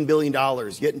 $13 billion.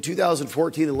 Yet in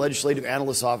 2014, the Legislative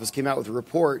Analyst's Office came out with a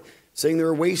report saying they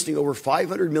were wasting over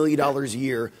 $500 million a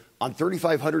year on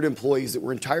 3,500 employees that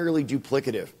were entirely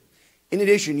duplicative. In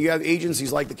addition, you have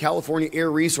agencies like the California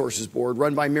Air Resources Board,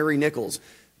 run by Mary Nichols.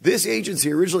 This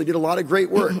agency originally did a lot of great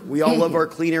work. We all love our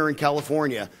clean air in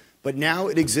California. But now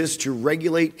it exists to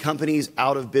regulate companies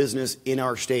out of business in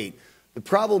our state. The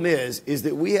problem is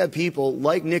that we have people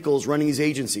like Nichols running these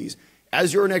agencies.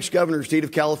 As your next governor of the state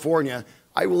of California,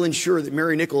 I will ensure that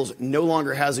Mary Nichols no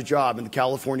longer has a job in the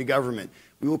California government.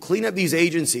 We will clean up these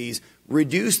agencies,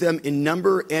 reduce them in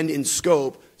number and in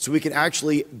scope, so we can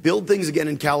actually build things again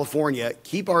in California,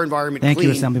 keep our environment clean,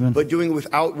 Assemblyman, but doing it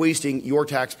without wasting your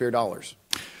taxpayer dollars.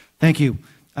 Thank you.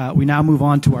 We now move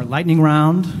on to our lightning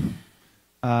round.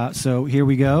 So here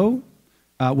we go.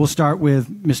 We'll start with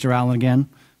Mr. Allen again.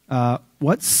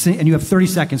 And you have 30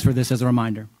 seconds for this as a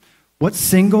reminder. What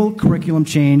single curriculum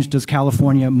change does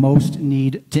California most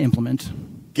need to implement?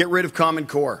 Get rid of Common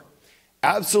Core.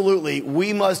 Absolutely.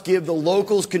 We must give the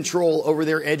locals control over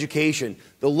their education.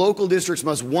 The local districts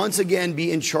must once again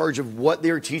be in charge of what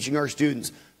they're teaching our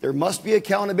students. There must be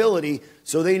accountability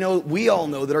so we all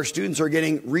know that our students are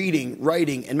getting reading,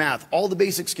 writing, and math, all the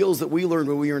basic skills that we learned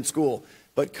when we were in school.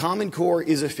 But Common Core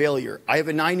is a failure. I have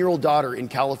a 9-year-old daughter in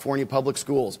California public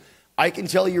schools. I can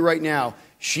tell you right now,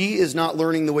 she is not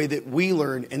learning the way that we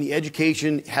learn, and the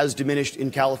education has diminished in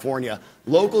California.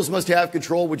 Locals must have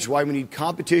control, which is why we need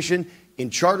competition in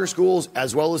charter schools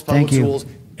as well as public schools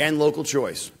and local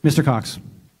choice. Mr. Cox.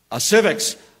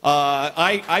 Civics.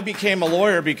 I became a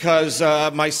lawyer because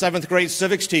my 7th grade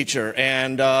civics teacher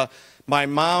and my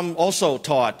mom also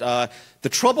taught. The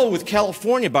trouble with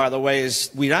California, by the way, is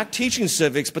we're not teaching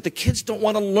civics, but the kids don't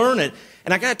want to learn it.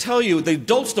 And I got to tell you, the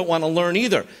adults don't want to learn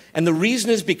either. And the reason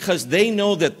is because they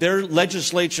know that their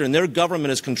legislature and their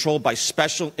government is controlled by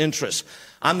special interests.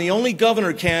 I'm the only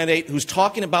governor candidate who's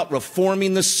talking about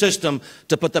reforming the system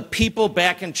to put the people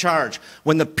back in charge.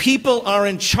 When the people are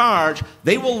in charge,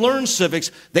 they will learn civics,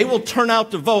 they will turn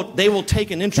out to vote, they will take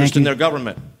an interest in their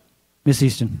government. Ms.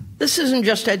 Eastin. This isn't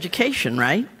just education,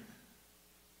 right?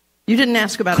 You didn't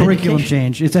ask about curriculum education.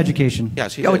 change. It's education.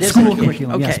 Yes, it is school education.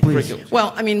 curriculum. Okay. Yes, please.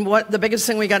 Well, I mean, the biggest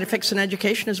thing we got to fix in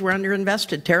education is we're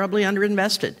underinvested, terribly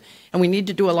underinvested, and we need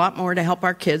to do a lot more to help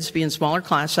our kids be in smaller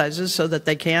class sizes so that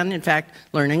they can, in fact,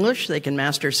 learn English, they can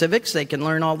master civics, they can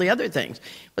learn all the other things.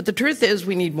 But the truth is,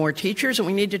 we need more teachers, and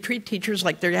we need to treat teachers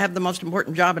like they have the most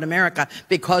important job in America,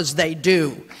 because they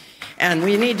do, and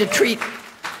we need to treat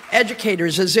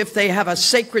educators as if they have a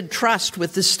sacred trust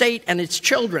with the state and its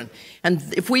children. And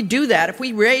if we do that, if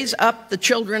we raise up the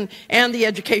children and the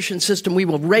education system, we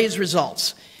will raise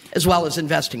results as well as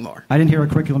investing more. I didn't hear a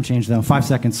curriculum change, though. 5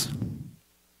 seconds.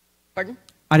 Pardon?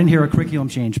 I didn't hear a curriculum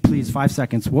change. Please, 5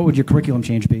 seconds. What would your curriculum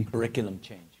change be? Curriculum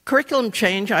change. Curriculum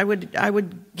change, I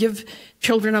would give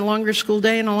children a longer school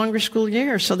day and a longer school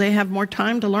year so they have more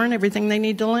time to learn everything they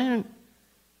need to learn.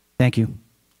 Thank you.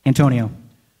 Antonio.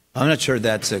 I'm not sure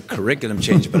that's a curriculum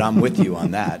change, but I'm with you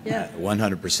on that, yeah.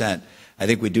 100%. I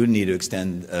think we do need to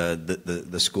extend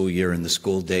the school year and the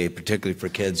school day, particularly for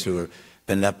kids who have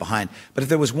been left behind. But if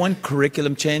there was one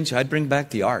curriculum change, I'd bring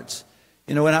back the arts.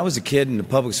 You know, when I was a kid in the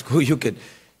public school, you could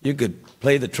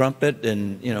play the trumpet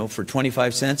and, for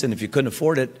 25 cents, and if you couldn't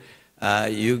afford it,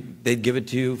 they'd give it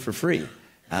to you for free.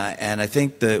 And I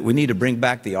think that we need to bring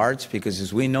back the arts because,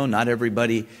 as we know, not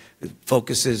everybody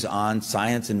focuses on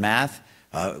science and math.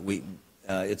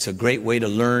 It's a great way to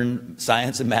learn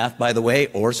science and math, by the way,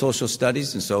 or social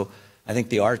studies. And so I think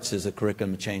the arts is a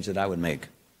curriculum change that I would make.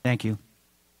 Thank you.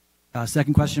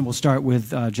 Second question, we'll start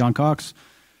with John Cox.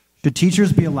 Should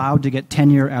teachers be allowed to get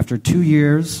tenure after 2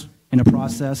 years in a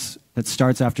process that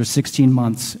starts after 16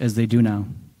 months, as they do now?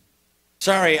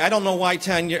 Sorry, I don't know why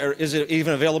tenure is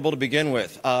even available to begin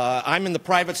with. I'm in the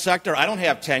private sector. I don't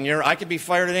have tenure. I could be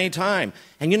fired at any time.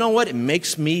 And you know what? It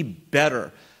makes me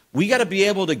better. We got to be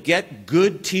able to get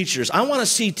good teachers. I want to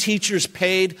see teachers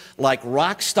paid like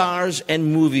rock stars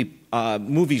and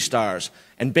movie stars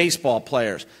and baseball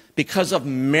players because of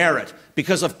merit,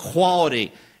 because of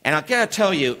quality. And I've got to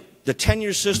tell you, the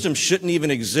tenure system shouldn't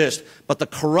even exist, but the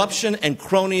corruption and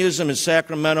cronyism in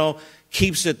Sacramento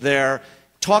keeps it there.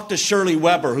 Talk to Shirley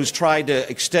Weber, who's tried to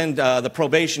extend the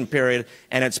probation period,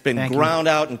 and it's been ground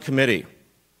out in committee.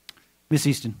 Ms.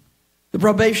 Eastin. The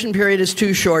probation period is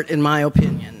too short, in my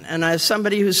opinion. And as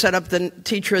somebody who set up the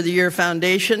Teacher of the Year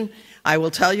Foundation, I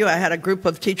will tell you I had a group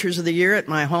of Teachers of the Year at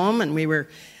my home, and we were,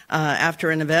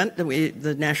 after an event, the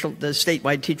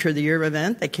statewide Teacher of the Year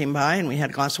event, they came by and we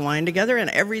had a glass of wine together, and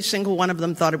every single one of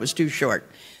them thought it was too short.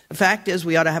 The fact is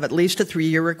we ought to have at least a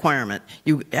 3-year requirement.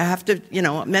 You have to,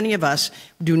 many of us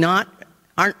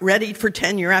aren't ready for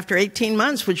tenure after 18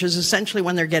 months, which is essentially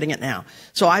when they're getting it now.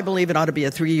 So I believe it ought to be a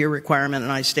 3-year requirement,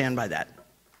 and I stand by that.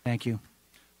 Thank you.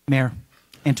 Mayor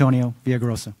Antonio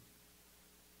Villaraigosa.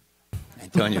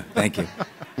 Antonio, thank you.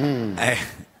 I'm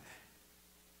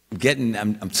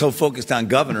so focused on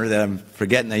governor that I'm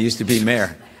forgetting I used to be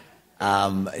mayor.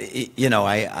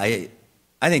 I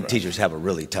think teachers have a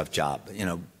really tough job.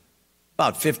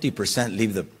 About 50%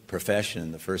 leave the profession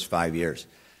in the first 5 years.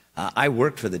 I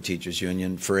worked for the teachers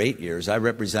union for 8 years. I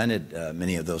represented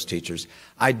many of those teachers.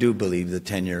 I do believe the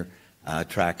tenure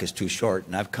track is too short,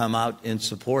 and I've come out in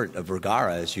support of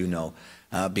Vergara, as you know,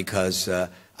 because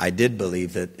I did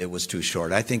believe that it was too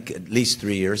short. I think at least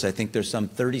 3 years. I think there's some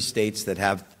 30 states that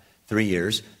have 3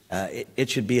 years. It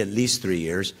should be at least 3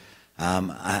 years.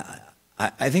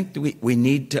 I think we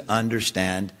need to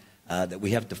understand that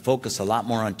we have to focus a lot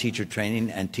more on teacher training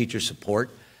and teacher support.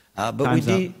 But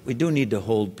we do need to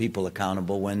hold people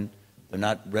accountable when they're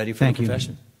not ready for the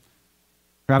profession.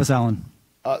 Travis Allen.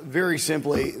 Very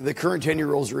simply, the current tenure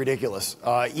rules are ridiculous.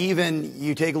 Even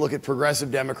you take a look at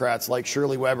progressive Democrats like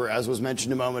Shirley Weber, as was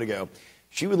mentioned a moment ago.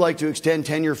 She would like to extend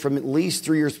tenure from at least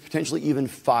 3 years, potentially even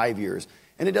 5 years.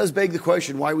 And it does beg the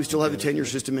question why we still have a tenure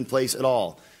system in place at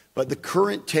all. But the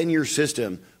current tenure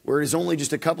system, where it is only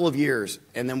just a couple of years,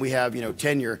 and then we have,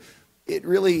 tenure,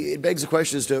 it begs the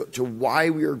question as to why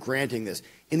we are granting this.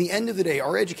 In the end of the day,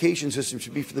 our education system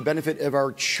should be for the benefit of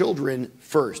our children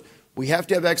first. We have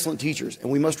to have excellent teachers, and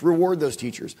we must reward those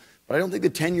teachers. But I don't think the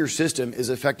tenure system is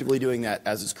effectively doing that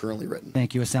as it's currently written.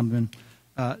 Thank you, Assemblyman.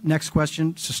 Next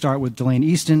question, to start with Delaine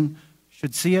Eastin.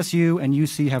 Should CSU and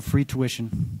UC have free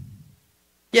tuition?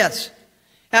 Yes.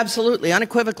 Absolutely,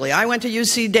 unequivocally. I went to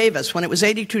UC Davis when it was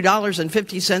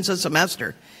 $82.50 a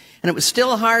semester. And it was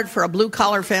still hard for a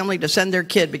blue-collar family to send their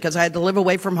kid because I had to live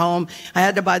away from home. I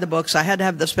had to buy the books. I had to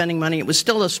have the spending money. It was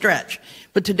still a stretch.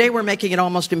 But today we're making it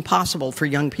almost impossible for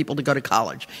young people to go to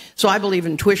college. So I believe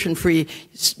in tuition-free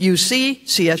UC,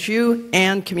 CSU,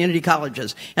 and community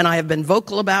colleges. And I have been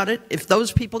vocal about it. If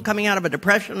those people coming out of a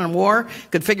depression and war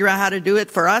could figure out how to do it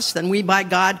for us, then we, by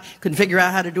God, could figure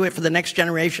out how to do it for the next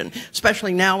generation,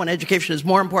 especially now when education is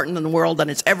more important in the world than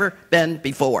it's ever been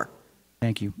before.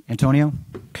 Thank you. Antonio?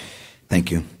 Thank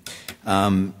you.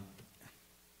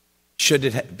 Should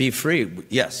it be free?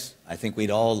 Yes. I think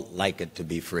we'd all like it to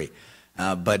be free.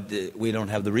 But we don't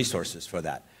have the resources for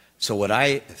that. So what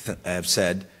I have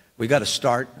said, we got to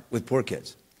start with poor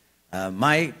kids.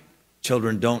 My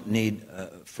children don't need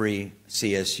free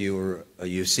CSU or a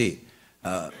UC.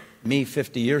 Me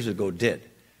 50 years ago did.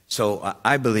 So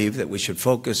I believe that we should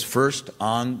focus first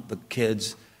on the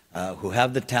kids who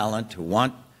have the talent, who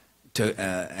want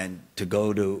to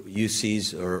go to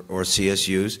UCs or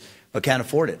CSUs, but can't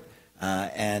afford it.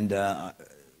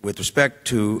 With respect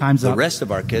to the rest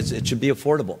of our kids, it should be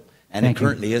affordable, and it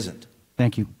currently isn't.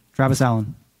 Thank you. Travis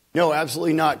Allen. No,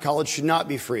 absolutely not. College should not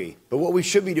be free. But what we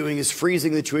should be doing is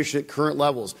freezing the tuition at current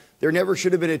levels. There never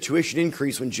should have been a tuition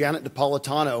increase when Janet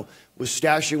Napolitano was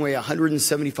stashing away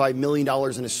 $175 million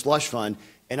in a slush fund,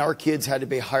 and our kids had to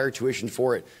pay higher tuition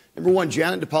for it. Number one,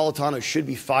 Janet Napolitano should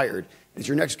be fired. As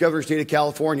your next governor of the state of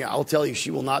California, I'll tell you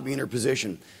she will not be in her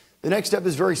position. The next step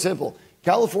is very simple.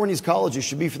 California's colleges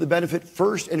should be for the benefit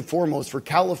first and foremost for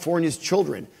California's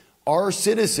children. Our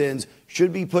citizens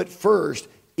should be put first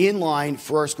in line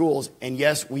for our schools. And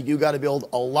yes, we do got to build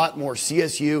a lot more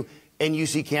CSU and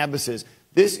UC campuses.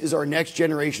 This is our next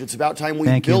generation. It's about time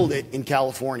we build it in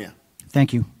California.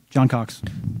 Thank you. John Cox.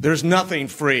 There's nothing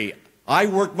free. I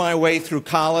worked my way through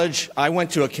college. I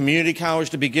went to a community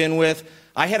college to begin with.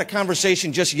 I had a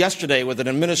conversation just yesterday with an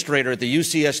administrator at the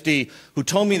UCSD who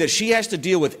told me that she has to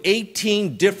deal with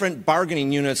 18 different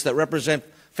bargaining units that represent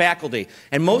faculty.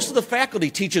 And most of the faculty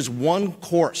teaches one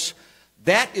course.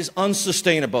 That is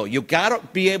unsustainable. You've got to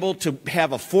be able to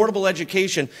have affordable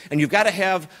education, and you've got to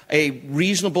have a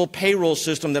reasonable payroll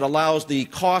system that allows the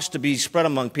cost to be spread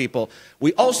among people.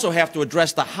 We also have to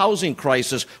address the housing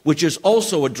crisis, which is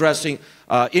also addressing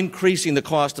increasing the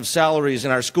cost of salaries in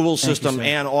our school system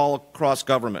and all across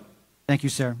government. Thank you,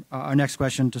 sir. Our next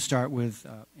question to start with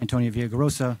Antonio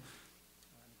Villaraigosa.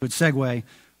 Good segue.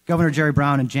 Governor Jerry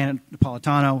Brown and Janet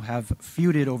Napolitano have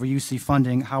feuded over UC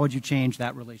funding. How would you change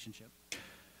that relationship?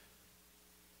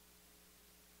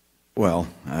 Well,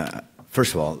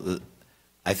 first of all,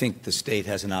 I think the state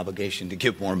has an obligation to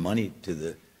give more money to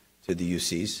the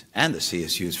UCs and the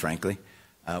CSUs, frankly.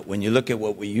 When you look at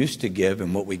what we used to give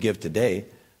and what we give today,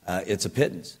 it's a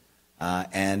pittance.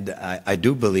 And I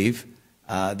do believe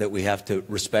that we have to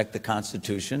respect the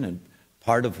Constitution, and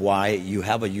part of why you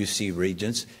have a UC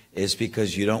Regents is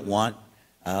because you don't want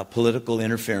political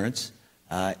interference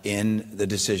in the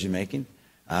decision making.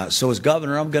 So as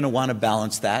governor, I'm going to want to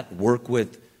balance that, work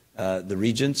with the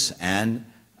Regents and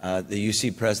the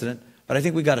UC president. But I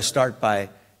think we've got to start by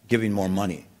giving more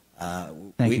money.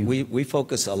 We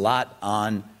focus a lot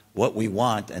on what we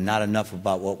want and not enough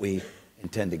about what we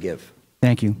intend to give.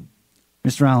 Thank you.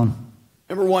 Mr. Allen.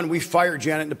 Number one, we fired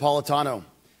Janet Napolitano.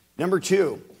 Number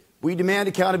two, we demand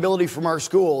accountability from our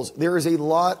schools. There is a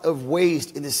lot of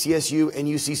waste in the CSU and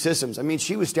UC systems. I mean,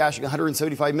 she was stashing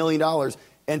 $175 million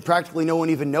and practically no one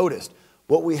even noticed.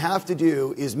 What we have to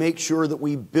do is make sure that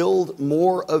we build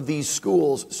more of these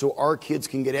schools so our kids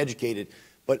can get educated.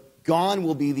 But gone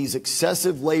will be these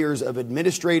excessive layers of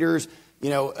administrators,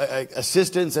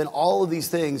 assistants, and all of these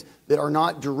things that are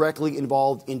not directly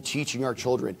involved in teaching our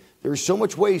children. There's so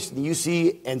much waste in the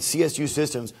UC and CSU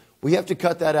systems. We have to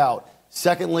cut that out.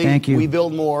 Secondly, we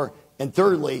build more. And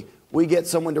thirdly, we get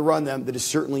someone to run them that is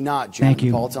certainly not Janet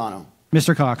Napolitano.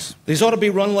 Mr. Cox. These ought to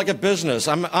be run like a business.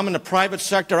 I'm in the private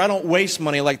sector. I don't waste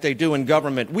money like they do in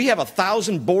government. We have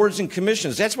 1,000 boards and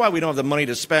commissions. That's why we don't have the money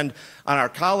to spend on our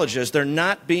colleges. They're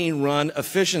not being run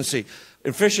efficiently.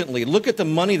 Look at the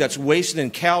money that's wasted in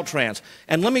Caltrans.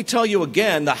 And let me tell you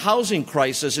again, the housing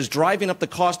crisis is driving up the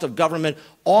cost of government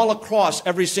all across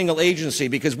every single agency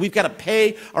because we've got to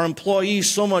pay our employees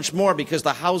so much more because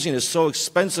the housing is so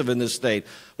expensive in this state.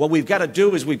 What we've got to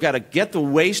do is we've got to get the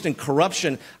waste and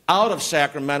corruption out of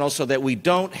Sacramento so that we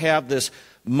don't have this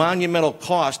monumental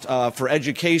cost for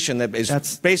education that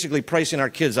is basically pricing our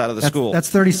kids out of the school.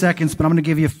 That's 30 seconds, but I'm going to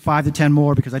give you 5 to 10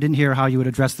 more because I didn't hear how you would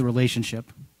address the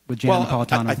relationship with Janet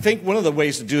Napolitano. I think one of the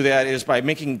ways to do that is by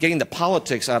getting the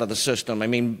politics out of the system. I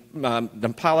mean,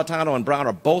 Napolitano and Brown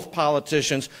are both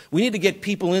politicians. We need to get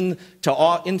people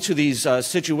into these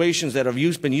situations that have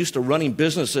been used to running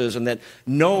businesses and that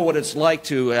know what it's like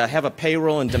to have a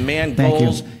payroll and demand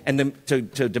goals and to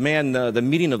demand the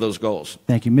meeting of those goals.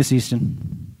 Thank you. Ms. Eastin.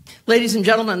 Ladies and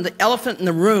gentlemen, the elephant in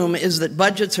the room is that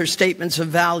budgets are statements of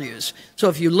values. So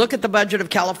if you look at the budget of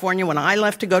California, when I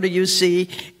left to go to UC,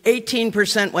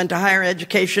 18% went to higher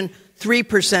education,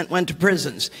 3% went to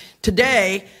prisons.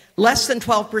 Today, less than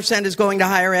 12% is going to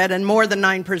higher ed and more than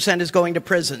 9% is going to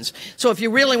prisons. So if you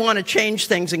really want to change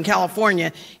things in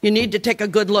California, you need to take a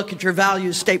good look at your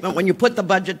values statement when you put the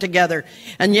budget together.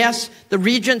 And yes, the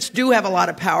regents do have a lot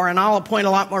of power, and I'll appoint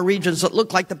a lot more regents that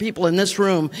look like the people in this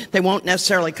room. They won't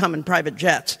necessarily come in private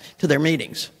jets to their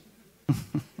meetings.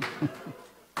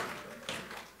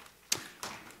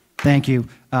 Thank you.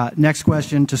 Next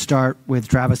question to start with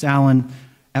Travis Allen.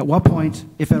 At what point,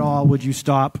 if at all, would you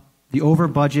stop the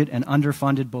over-budget and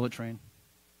underfunded bullet train?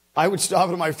 I would stop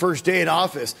it on my first day in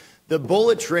office. The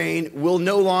bullet train will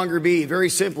no longer be, very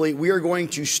simply, we are going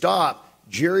to stop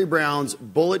Jerry Brown's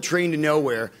bullet train to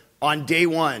nowhere on day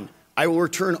one. I will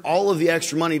return all of the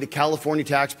extra money to California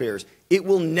taxpayers. It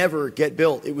will never get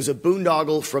built. It was a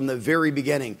boondoggle from the very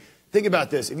beginning. Think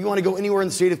about this. If you want to go anywhere in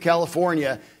the state of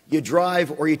California, you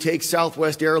drive or you take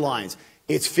Southwest Airlines.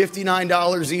 It's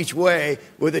 $59 each way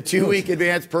with a 2-week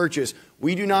advance purchase.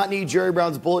 We do not need Jerry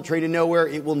Brown's bullet train to nowhere.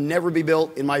 It will never be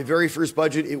built. In my very first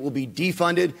budget, it will be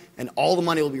defunded, and all the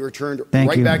money will be returned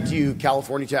back to you,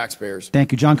 California taxpayers.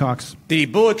 Thank you. John Cox. The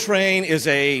bullet train is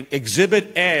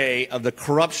Exhibit A of the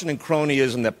corruption and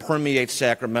cronyism that permeates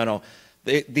Sacramento.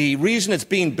 The reason it's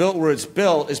being built where it's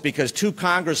built is because 2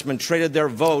 congressmen traded their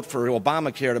vote for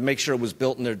Obamacare to make sure it was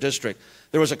built in their district.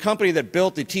 There was a company that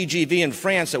built the TGV in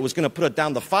France that was going to put it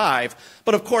down to 5.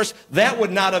 But, of course, that would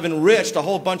not have enriched a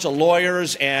whole bunch of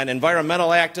lawyers and environmental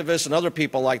activists and other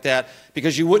people like that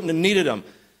because you wouldn't have needed them.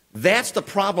 That's the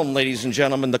problem, ladies and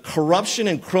gentlemen. The corruption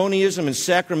and cronyism in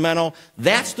Sacramento,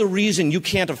 that's the reason you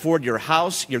can't afford your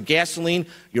house, your gasoline,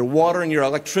 your water, and your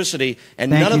electricity.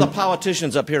 And none of the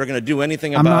politicians up here are going to do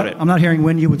anything about it. I'm not hearing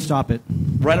when you would stop it.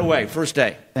 Right away, first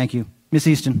day. Thank you. Ms.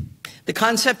 Eastin. The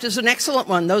concept is an excellent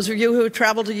one. Those of you who have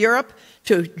traveled to Europe,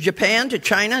 to Japan, to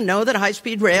China, know that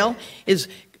high-speed rail is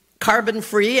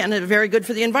carbon-free and very good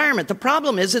for the environment. The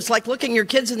problem is it's like looking your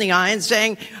kids in the eye and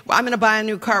saying, well, I'm going to buy a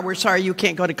new car. We're sorry you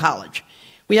can't go to college.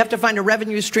 We have to find a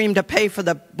revenue stream to pay for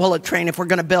the bullet train if we're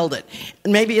going to build it.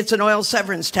 And maybe it's an oil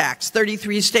severance tax.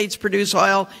 33 states produce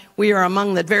oil. We are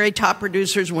among the very top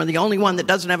producers, and we're the only one that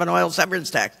doesn't have an oil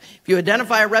severance tax. If you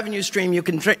identify a revenue stream, you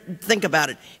can think about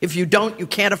it. If you don't, you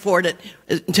can't afford it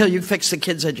until you fix the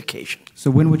kids' education. So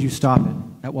when would you stop it?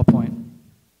 At what point?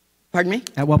 Pardon me?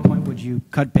 At what point would you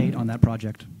cut bait on that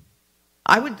project?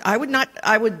 I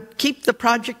would keep the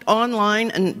project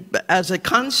online and as a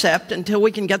concept until we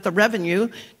can get the revenue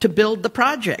to build the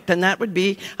project. And that would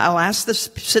be, I'll ask the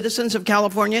citizens of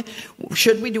California,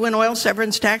 should we do an oil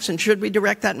severance tax and should we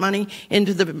direct that money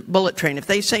into the bullet train? If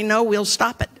they say no, we'll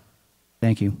stop it.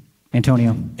 Thank you.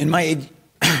 Antonio. In my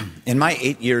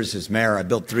 8 years as mayor, I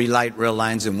built 3 light rail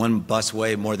lines and 1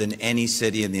 busway, more than any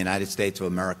city in the United States of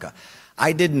America.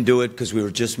 I didn't do it because we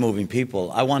were just moving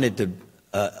people. I wanted to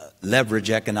leverage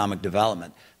economic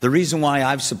development. The reason why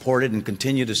I've supported and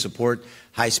continue to support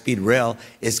high-speed rail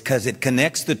is because it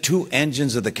connects the 2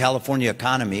 engines of the California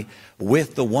economy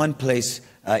with the one place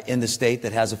in the state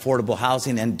that has affordable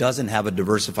housing and doesn't have a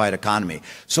diversified economy.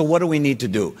 So what do we need to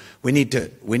do? We need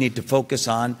to focus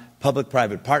on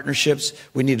public-private partnerships.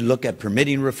 We need to look at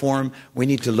permitting reform. We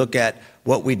need to look at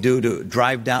what we do to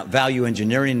drive down value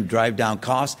engineering and drive down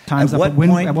costs. Time's up.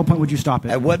 At what point would you stop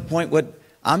it? At what point would...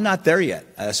 I'm not there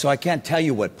yet, so I can't tell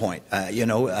you what point.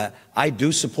 I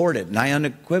do support it, and I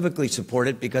unequivocally support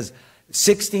it because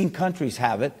 16 countries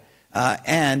have it,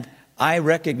 and I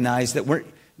recognize that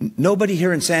nobody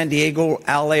here in San Diego,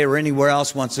 LA, or anywhere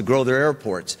else wants to grow their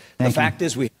airports. The fact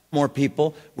is we have more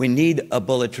people, we need a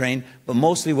bullet train, but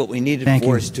mostly what we need it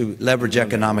for is to leverage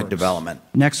economic development.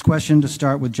 Next question to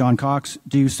start with John Cox.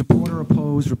 Do you support or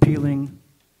oppose repealing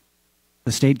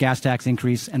the state gas tax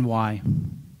increase, and why?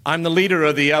 I'm the leader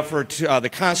of the effort, the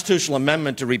constitutional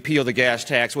amendment to repeal the gas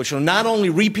tax, which will not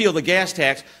only repeal the gas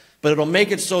tax, but it'll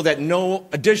make it so that no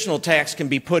additional tax can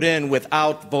be put in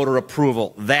without voter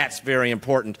approval. That's very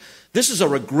important. This is a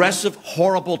regressive,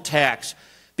 horrible tax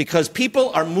because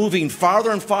people are moving farther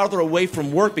and farther away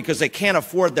from work because they can't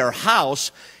afford their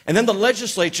house, and then the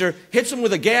legislature hits them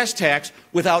with a gas tax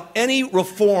without any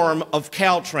reform of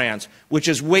Caltrans, which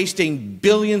is wasting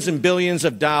billions and billions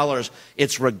of dollars.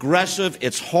 It's regressive,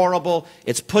 it's horrible,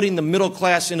 it's putting the middle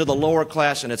class into the lower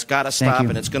class, and it's got to stop,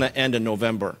 and it's going to end in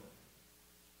November.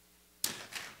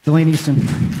 Delaine Eastin.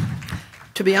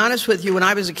 To be honest with you, when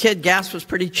I was a kid, gas was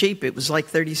pretty cheap. It was like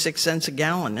 36 cents a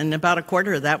gallon, and about a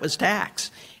quarter of that was tax.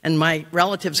 And my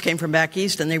relatives came from back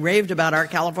east, and they raved about our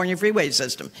California freeway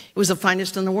system. It was the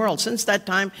finest in the world. Since that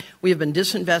time, we have been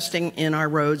disinvesting in our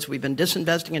roads. We've been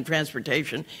disinvesting in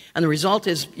transportation. And the result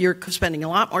is you're spending a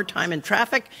lot more time in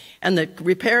traffic, and the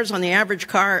repairs on the average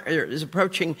car is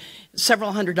approaching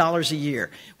several $100s a year.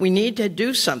 We need to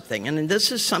do something, and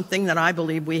this is something that I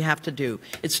believe we have to do.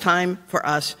 It's time for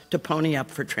us to pony up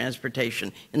for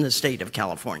transportation in the state of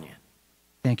California.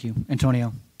 Thank you.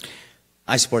 Antonio.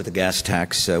 I support the gas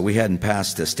tax. We hadn't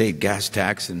passed a state gas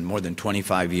tax in more than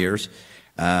 25 years.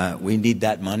 We need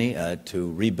that money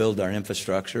to rebuild our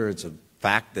infrastructure. It's a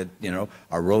fact that,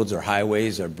 our roads, our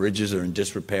highways, our bridges are in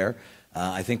disrepair.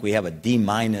 I think we have a D-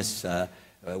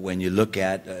 when you look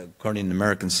at, according to the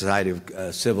American Society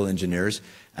of Civil Engineers,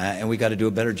 and we got to do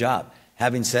a better job.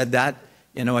 Having said that,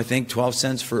 I think 12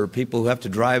 cents for people who have to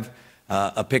drive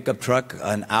a pickup truck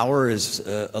an hour is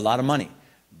a lot of money.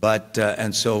 But,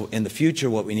 and so in the future,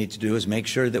 what we need to do is make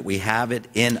sure that we have it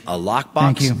in a lockbox.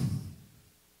 Thank you.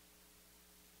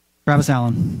 Travis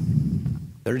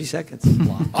Allen. 30 seconds.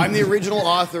 I'm the original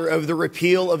author of the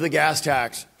repeal of the gas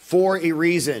tax for a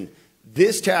reason.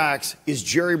 This tax is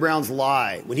Jerry Brown's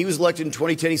lie. When he was elected in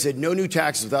 2010, he said no new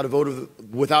taxes without a vote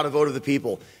of the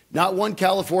people. Not one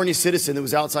California citizen that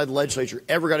was outside the legislature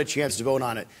ever got a chance to vote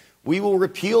on it. We will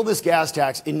repeal this gas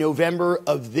tax in November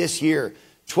of this year.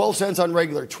 12 cents on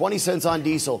regular, 20 cents on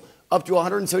diesel, up to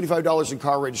 $175 in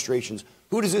car registrations.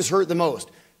 Who does this hurt the most?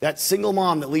 That single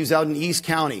mom that lives out in East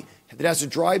County that has to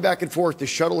drive back and forth to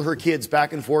shuttle her kids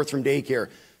back and forth from daycare.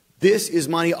 This is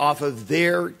money off of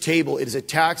their table. It is a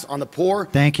tax on the poor.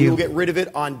 Thank you. We will get rid of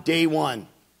it on day one.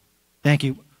 Thank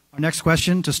you. Our next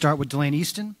question, to start with Delaine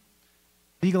Eastin.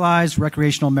 Legalized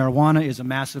recreational marijuana is a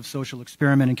massive social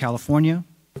experiment in California.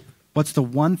 What's the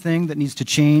one thing that needs to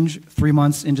change 3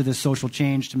 months into this social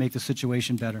change to make the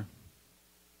situation better?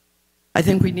 I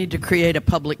think we need to create a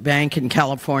public bank in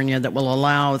California that will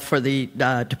allow for the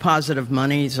deposit of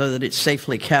money so that it's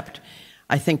safely kept.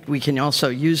 I think we can also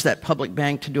use that public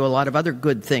bank to do a lot of other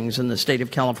good things in the state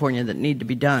of California that need to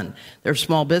be done. There are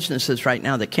small businesses right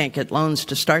now that can't get loans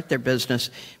to start their business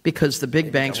because the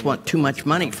big banks want too much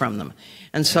money from them.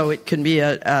 And so it can be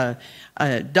a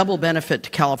double benefit to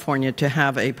California to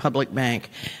have a public bank.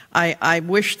 I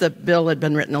wish the bill had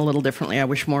been written a little differently. I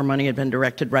wish more money had been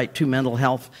directed right to mental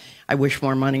health. I wish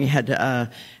more money had,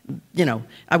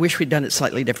 I wish we'd done it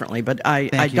slightly differently. But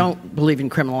I don't believe in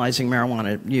criminalizing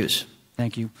marijuana use.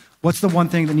 Thank you. What's the one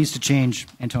thing that needs to change,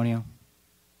 Antonio?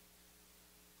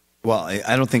 Well,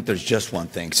 I don't think there's just one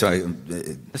thing. So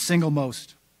The single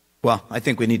most. well, I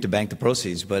think we need to bank the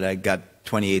proceeds, but I got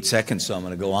 28 seconds, so I'm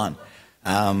going to go on.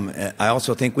 I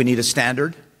also think we need a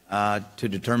standard to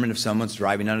determine if someone's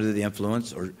driving under the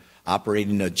influence or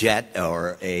operating a jet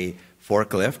or a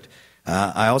forklift.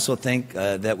 I also think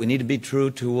that we need to be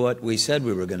true to what we said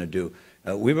we were going to do.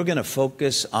 We were going to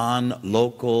focus on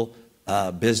local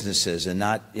businesses and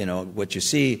not, what you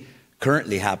see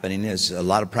currently happening is a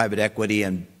lot of private equity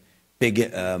and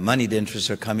big moneyed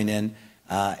interests are coming in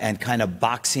and kind of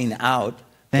boxing out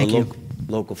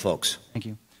local folks. Thank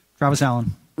you. Travis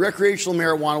Allen. Recreational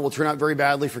marijuana will turn out very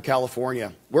badly for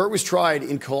California. Where it was tried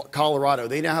in Colorado,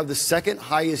 they now have the second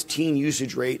highest teen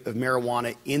usage rate of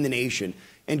marijuana in the nation.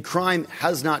 And crime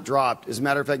has not dropped. As a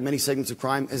matter of fact, many segments of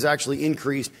crime has actually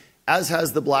increased, as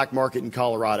has the black market in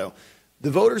Colorado.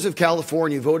 The voters of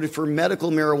California voted for medical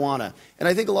marijuana. And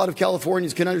I think a lot of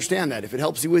Californians can understand that. If it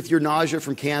helps you with your nausea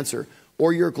from cancer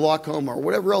or your glaucoma or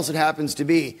whatever else it happens to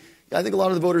be, I think a lot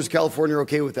of the voters of California are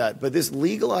okay with that. But this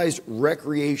legalized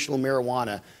recreational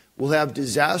marijuana will have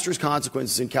disastrous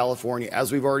consequences in California,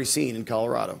 as we've already seen in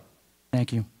Colorado.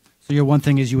 Thank you. So your one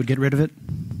thing is you would get rid of it?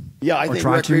 Yeah, I think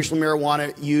recreational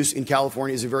marijuana use in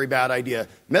California is a very bad idea.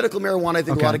 Medical marijuana, I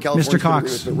think a lot of Californians Mr. Cox,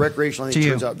 agree with, but recreational, I think,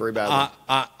 turns out very badly.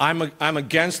 I'm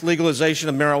against legalization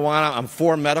of marijuana. I'm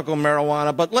for medical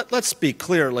marijuana. But let's be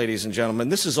clear, ladies and gentlemen,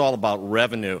 this is all about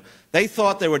revenue. They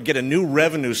thought they would get a new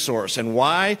revenue source. And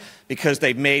why? Because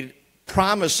they made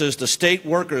promises to state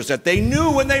workers that they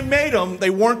knew when they made them they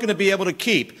weren't going to be able to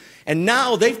keep. And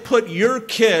now they've put your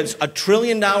kids $1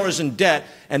 trillion in debt,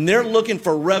 and they're looking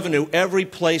for revenue every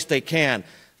place they can.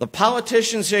 The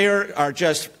politicians here are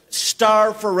just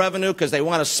starved for revenue because they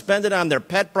want to spend it on their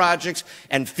pet projects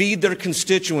and feed their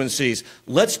constituencies.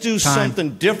 Let's do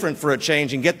something different for a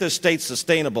change and get this state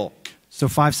sustainable. So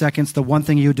 5 seconds. The one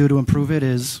thing you do to improve it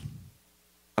is?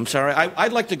 I'm sorry.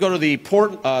 I'd like to go to the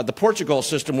Portugal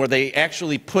system where they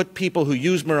actually put people who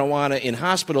use marijuana in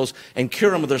hospitals and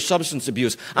cure them of their substance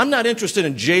abuse. I'm not interested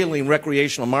in jailing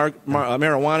recreational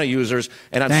marijuana users,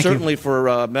 and I'm certainly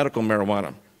for medical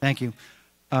marijuana. Thank you.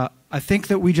 I think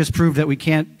that we just proved that we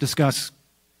can't discuss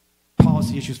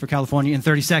policy issues for California in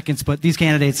 30 seconds, but these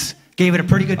candidates gave it a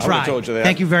pretty good try. I would have told you that.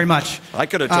 Thank you very much. I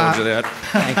could have told you that.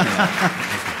 Thank you.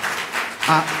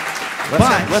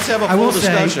 Let's have a full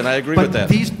discussion. I agree with that.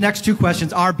 These next two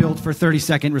questions are built for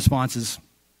 30-second responses.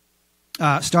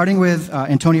 Starting with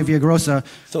Antonio Villaraigosa.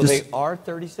 So they are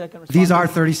 30-second responses? These are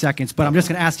 30 seconds, but I'm just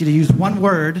going to ask you to use one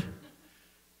word.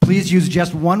 Please use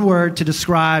just one word to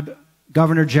describe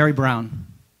Governor Jerry Brown.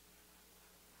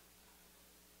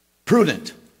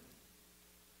 Prudent.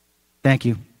 Thank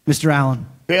you. Mr. Allen.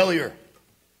 Failure.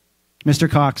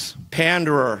 Mr. Cox.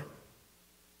 Panderer.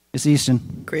 Ms.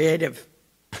 Eastin. Creative.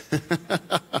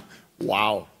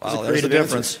 Wow. Wow, there's the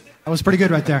difference. That was pretty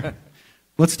good right there.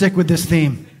 Let's stick with this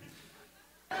theme.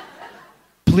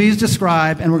 Please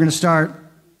describe, and we're going to start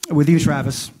with you,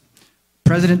 Travis,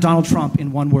 President Donald Trump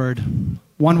in one word.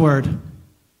 One word.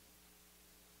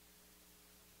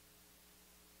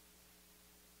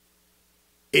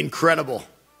 Incredible.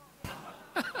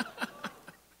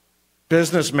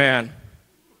 Businessman.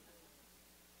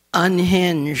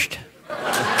 Unhinged.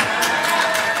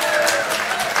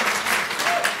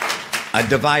 A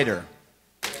divider.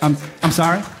 I'm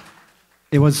sorry?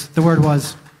 The word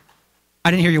was,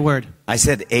 I didn't hear your word. I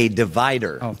said a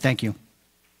divider. Oh, thank you.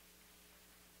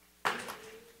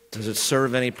 Does it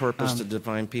serve any purpose to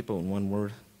define people in one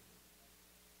word?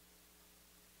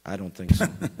 I don't think so.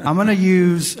 I'm going to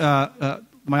use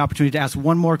my opportunity to ask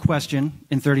one more question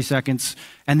in 30 seconds.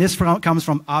 And this comes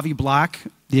from Avi Black,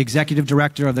 the Executive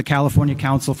Director of the California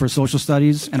Council for Social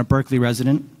Studies and a Berkeley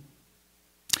resident.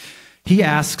 He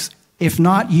asks, if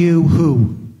not you,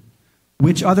 who?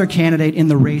 Which other candidate in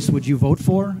the race would you vote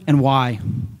for and why?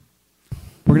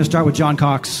 We're going to start with John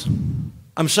Cox.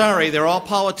 I'm sorry, they're all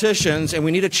politicians, and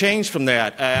we need a change from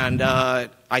that. And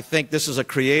I think this is a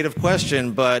creative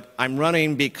question, but I'm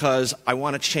running because I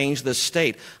want to change this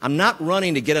state. I'm not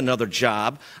running to get another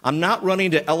job. I'm not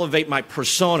running to elevate my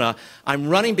persona. I'm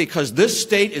running because this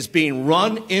state is being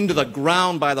run into the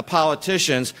ground by the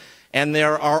politicians, and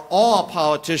there are all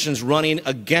politicians running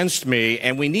against me,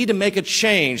 and we need to make a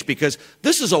change because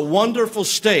this is a wonderful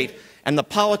state, and the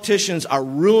politicians are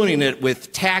ruining it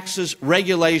with taxes,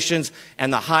 regulations,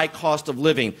 and the high cost of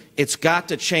living. It's got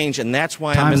to change, and that's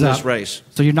why I'm in this race.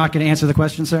 So you're not going to answer the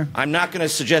question, sir? I'm not going to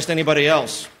suggest anybody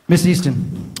else. Ms.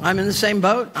 Eastin. I'm in the same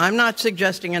boat. I'm not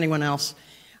suggesting anyone else.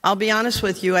 I'll be honest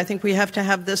with you. I think we have to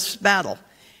have this battle.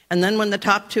 And then when the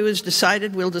top two is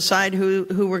decided, we'll decide who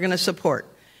we're going to support.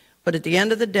 But at the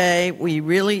end of the day, we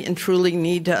really and truly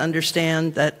need to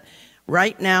understand that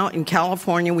right now in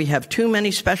California, we have too many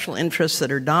special interests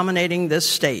that are dominating this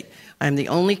state. I'm the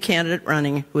only candidate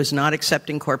running who is not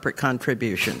accepting corporate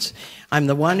contributions. I'm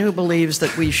the one who believes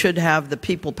that we should have the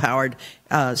people-powered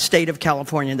state of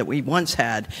California that we once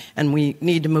had, and we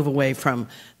need to move away from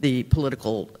the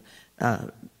political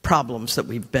problems that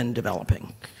we've been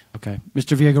developing. Okay.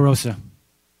 Mr. Villaraigosa.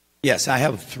 Yes, I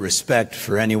have respect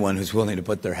for anyone who's willing to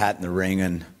put their hat in the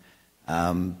ring,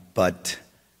 but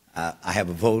I have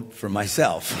a vote for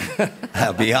myself.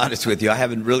 I'll be honest with you. I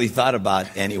haven't really thought about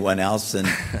anyone else, and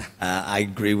I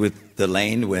agree with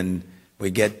Delaine. When we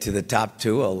get to the top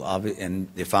two, and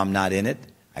if I'm not in it,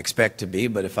 I expect to be,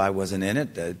 but if I wasn't in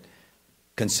it,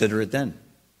 consider it then.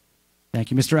 Thank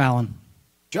you. Mr. Allen.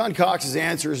 John Cox's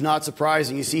answer is not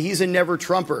surprising. You see, he's a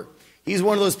never-Trumper. He's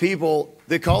one of those people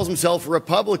that calls himself a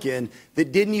Republican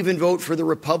that didn't even vote for the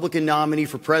Republican nominee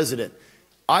for president.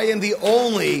 I am the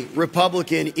only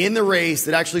Republican in the race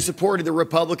that actually supported the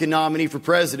Republican nominee for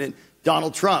president,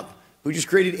 Donald Trump, who just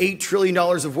created $8 trillion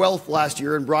of wealth last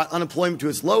year and brought unemployment to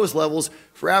its lowest levels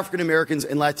for African Americans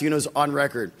and Latinos on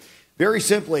record. Very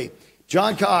simply,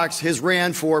 John Cox has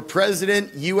ran for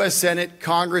president, U.S. Senate,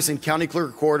 Congress, and county clerk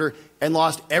recorder and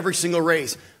lost every single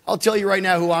race. I'll tell you right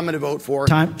now who I'm going to vote for.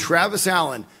 Travis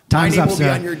Allen. Time's My name up, will sir. be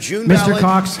on your June Mr. ballot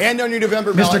Cox, and on your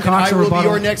November Mr. ballot. Cox, I will be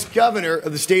rebuttal. your next governor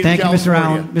of the state Thank of you, Mr.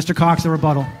 California. Allen. Mr. Cox, the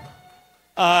rebuttal.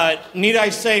 Need I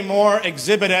say more?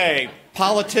 Exhibit A,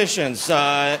 politicians.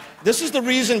 This is the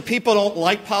reason people don't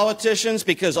like politicians,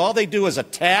 because all they do is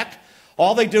attack.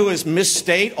 All they do is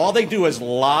misstate. All they do is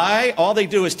lie. All they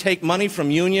do is take money from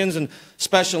unions and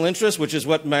special interests, which is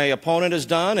what my opponent has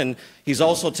done. And he's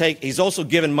also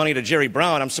given money to Jerry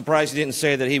Brown. I'm surprised he didn't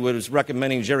say that he was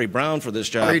recommending Jerry Brown for this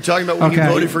job. Are you talking about when you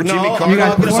voted for Jimmy Carter? You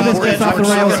guys, before this gets off the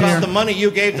rails here. The money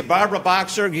you gave to Barbara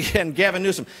Boxer and Gavin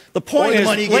Newsom. The point is,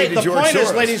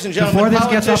 ladies and gentlemen, before this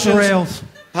gets off the rails.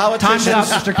 Time's up,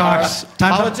 Mr. Cox.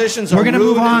 Politicians are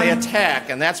rude and they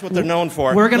attack, and that's what they're known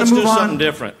for. Let's do something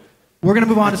different. We're going to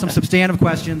move on to some substantive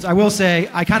questions. I will say,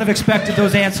 I kind of expected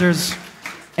those answers,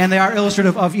 and they are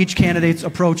illustrative of each candidate's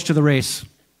approach to the race.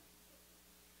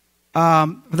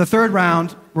 For the third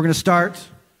round, we're going to start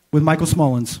with Michael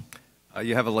Smollins.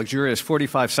 You have a luxurious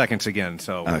 45 seconds again,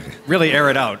 so really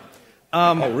air it out.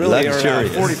 Really air it out.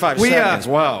 45 seconds,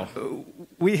 wow.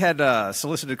 We had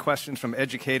solicited questions from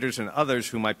educators and others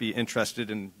who might be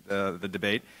interested in the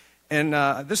debate.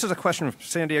 And this is a question from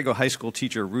San Diego high school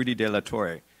teacher Rudy De La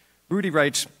Torre. Rudy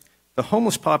writes, the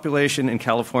homeless population in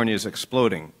California is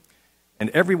exploding, and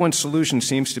everyone's solution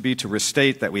seems to be to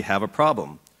restate that we have a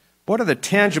problem. What are the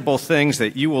tangible things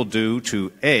that you will do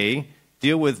to A,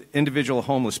 deal with individual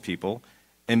homeless people,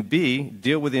 and B,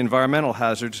 deal with the environmental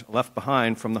hazards left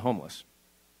behind from the homeless?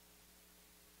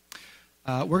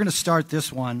 We're going to start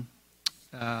this one.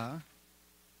 Go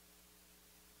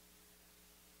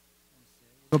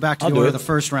back to the order of the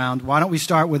first round. Why don't we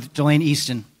start with Delaine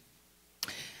Eastin?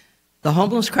 The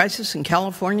homeless crisis in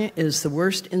California is the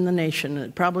worst in the nation,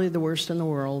 and probably the worst in the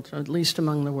world, or at least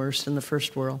among the worst in the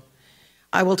first world.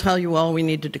 I will tell you all, we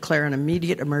need to declare an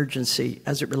immediate emergency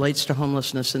as it relates to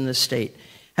homelessness in this state.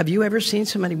 Have you ever seen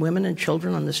so many women and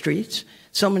children on the streets?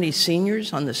 So many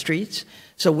seniors on the streets?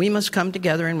 So we must come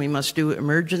together and we must do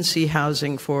emergency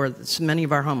housing for many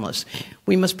of our homeless.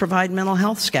 We must provide mental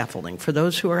health scaffolding for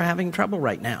those who are having trouble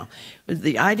right now.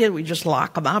 The idea that we just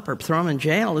lock them up or throw them in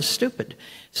jail is stupid.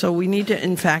 So we need to,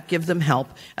 in fact, give them help,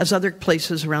 as other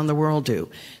places around the world do.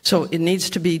 So it needs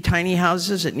to be tiny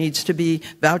houses. It needs to be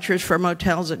vouchers for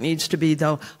motels. It needs to be,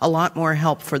 though, a lot more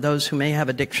help for those who may have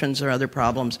addictions or other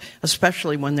problems,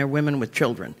 especially when they're women with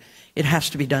children. It has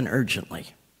to be done urgently.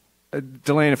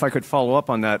 Delaine, if I could follow up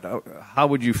on that, how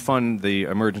would you fund the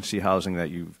emergency housing that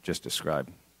you've just described?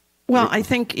 Well, I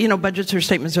think, budgets are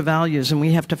statements of values, and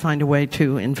we have to find a way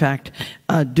to, in fact,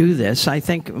 do this. I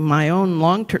think my own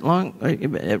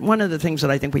one of the things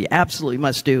that I think we absolutely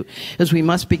must do is we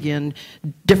must begin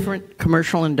different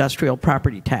commercial industrial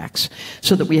property tax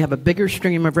so that we have a bigger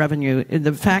stream of revenue.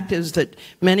 The fact is that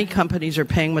many companies are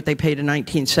paying what they paid in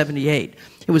 1978.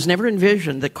 It was never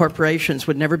envisioned that corporations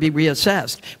would never be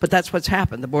reassessed, but that's what's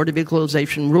happened. The Board of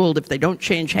Equalization ruled if they don't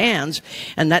change hands,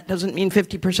 and that doesn't mean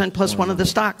 50% plus one of the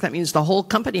stock, that means the whole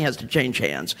company has to change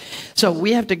hands. So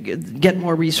we have to get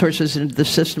more resources into the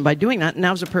system by doing that, and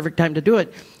now's the perfect time to do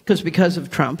it, because of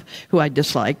Trump, who I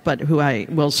dislike, but who I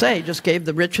will say just gave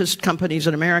the richest companies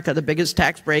in America the biggest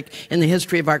tax break in the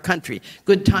history of our country.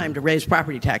 Good time to raise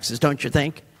property taxes, don't you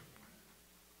think?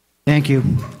 Thank you.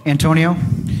 Antonio?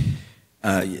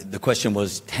 The question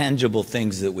was tangible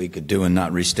things that we could do and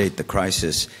not restate the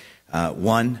crisis.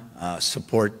 One,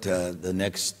 support the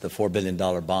 $4 billion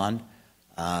bond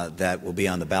that will be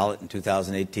on the ballot in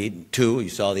 2018. Two, you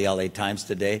saw the LA Times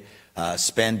today,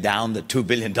 spend down the $2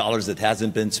 billion that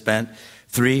hasn't been spent.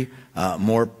 Three,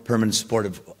 more permanent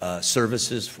supportive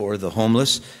services for the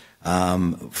homeless.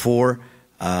 Four,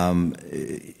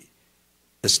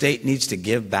 the state needs to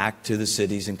give back to the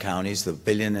cities and counties the $1.5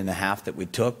 billion that we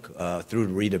took through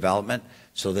redevelopment,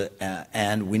 so that,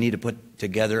 and we need to put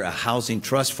together a housing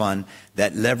trust fund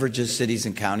that leverages cities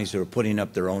and counties who are putting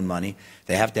up their own money.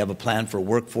 They have to have a plan for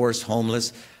workforce,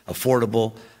 homeless,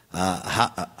 affordable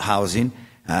housing,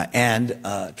 and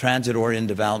transit-oriented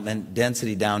development,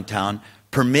 density downtown,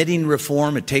 permitting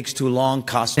reform. It takes too long,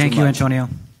 costs too much. Thank you, Antonio.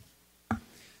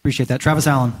 Appreciate that. Travis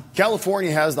Allen.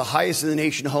 California has the highest in the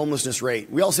nation homelessness rate.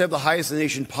 We also have the highest in the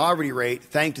nation poverty rate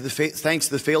thanks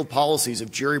to the failed policies of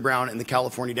Jerry Brown and the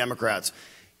California Democrats.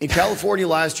 In California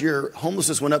last year,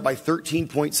 homelessness went up by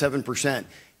 13.7%.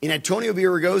 In Antonio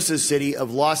Villaraigosa's city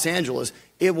of Los Angeles,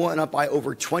 it went up by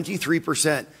over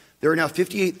 23%. There are now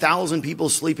 58,000 people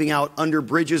sleeping out under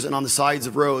bridges and on the sides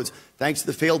of roads thanks to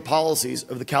the failed policies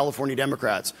of the California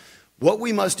Democrats. What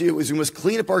we must do is we must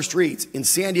clean up our streets in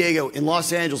San Diego, in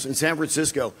Los Angeles, in San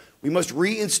Francisco. We must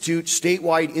reinstitute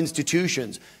statewide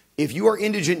institutions. If you are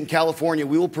indigent in California,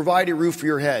 we will provide a roof for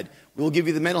your head. We will give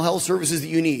you the mental health services that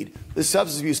you need, the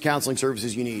substance abuse counseling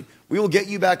services you need. We will get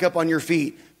you back up on your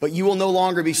feet, but you will no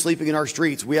longer be sleeping in our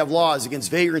streets. We have laws against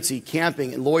vagrancy,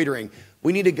 camping, and loitering.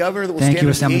 We need a governor that will stand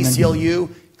up to the ACLU,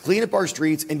 clean up our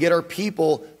streets, and get our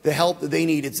people the help that they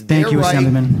need. It's their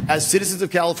right as citizens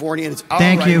of California, and it's our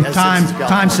right as citizens of California.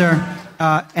 Time, sir.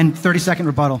 And 30-second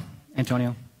rebuttal,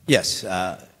 Antonio. Yes.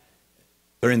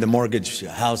 During the mortgage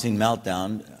housing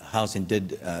meltdown,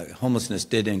 homelessness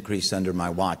did increase under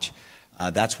my watch.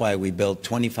 That's why we built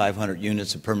 2,500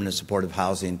 units of permanent supportive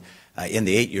housing in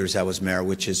the 8 years I was mayor,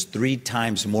 which is 3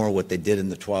 times more what they did in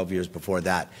the 12 years before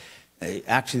that.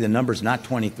 Actually, the number's not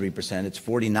 23%, it's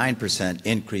 49%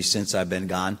 increase since I've been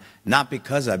gone, not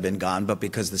because I've been gone, but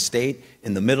because the state,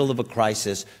 in the middle of a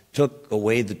crisis, took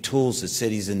away the tools that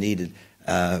cities needed,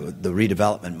 the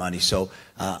redevelopment money. So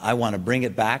I want to bring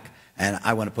it back, and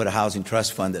I want to put a housing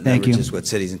trust fund that leverages what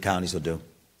cities and counties will do.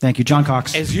 Thank you. John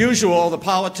Cox. As usual, the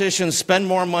politicians spend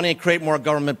more money and create more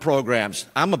government programs.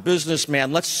 I'm a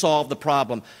businessman. Let's solve the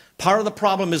problem. Part of the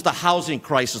problem is the housing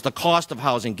crisis, the cost of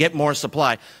housing, get more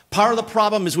supply. Part of the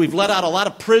problem is we've let out a lot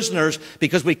of prisoners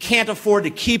because we can't afford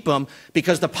to keep them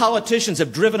because the politicians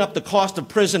have driven up the cost of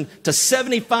prison to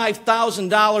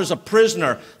 $75,000 a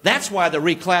prisoner. That's why they're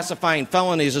reclassifying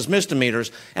felonies as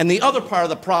misdemeanors. And the other part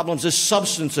of the problems is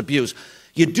substance abuse.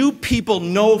 You do people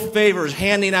no favors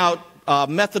handing out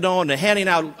methadone and handing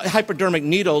out hypodermic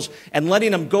needles and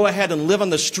letting them go ahead and live on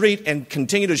the street and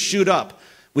continue to shoot up.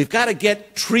 We've got to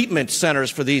get treatment centers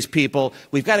for these people.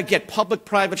 We've got to get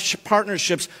public-private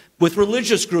partnerships with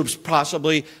religious groups,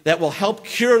 possibly, that will help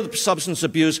cure the substance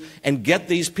abuse and get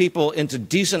these people into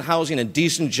decent housing and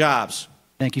decent jobs.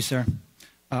 Thank you, sir.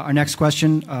 Our next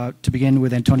question, to begin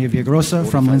with Antonio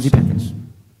Villaraigosa from Lindsay Pickens.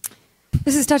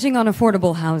 This is touching on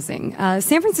affordable housing.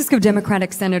 San Francisco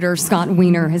Democratic Senator Scott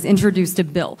Wiener has introduced a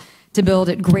bill to build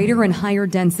at greater and higher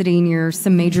density near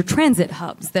some major transit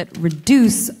hubs that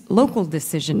reduce local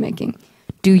decision-making.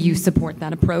 Do you support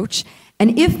that approach?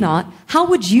 And if not, how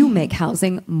would you make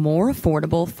housing more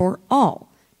affordable for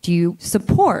all? Do you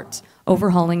support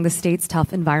overhauling the state's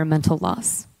tough environmental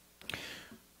laws?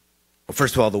 Well,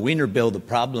 first of all, the Wiener bill, the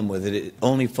problem with it, it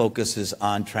only focuses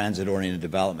on transit-oriented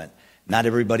development. Not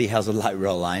everybody has a light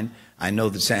rail line. I know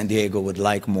that San Diego would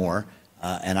like more,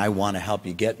 and I want to help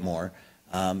you get more.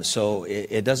 So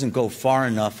it doesn't go far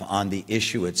enough on the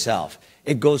issue itself.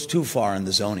 It goes too far in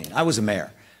the zoning. I was a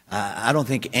mayor. I don't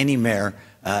think any mayor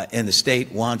in the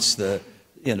state wants the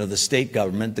the state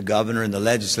government, the governor and the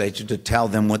legislature, to tell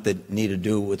them what they need to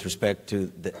do with respect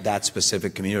to that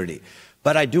specific community.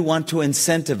 But I do want to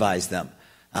incentivize them.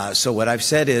 So what I've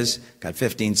said is, got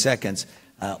 15 seconds,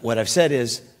 what I've said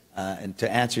is, and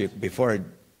to answer you before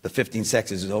the 15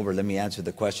 seconds is over, let me answer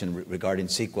the question regarding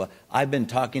CEQA. I've been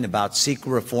talking about CEQA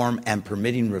reform and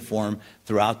permitting reform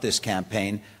throughout this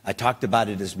campaign. I talked about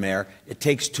it as mayor. It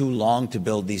takes too long to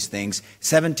build these things.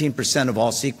 17% of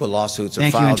all CEQA lawsuits are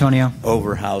filed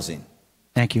over housing.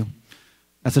 Thank you.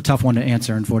 That's a tough one to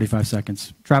answer in 45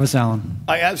 seconds. Travis Allen.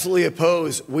 I absolutely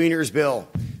oppose Wiener's bill.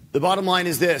 The bottom line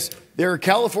is this. There are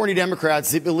California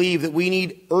Democrats that believe that we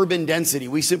need urban density.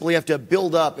 We simply have to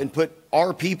build up and put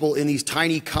our people in these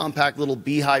tiny, compact little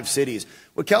beehive cities.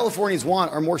 What Californians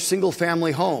want are more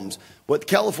single-family homes. What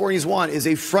Californians want is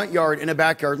a front yard and a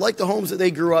backyard, like the homes that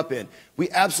they grew up in. We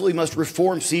absolutely must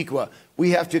reform CEQA.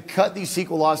 We have to cut these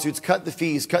CEQA lawsuits, cut the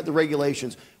fees, cut the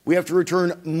regulations. We have to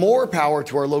return more power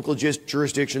to our local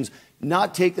jurisdictions,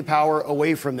 not take the power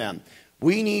away from them.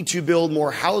 We need to build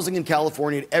more housing in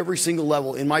California at every single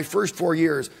level. In my first 4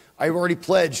 years, I've already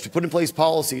pledged to put in place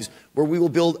policies where we will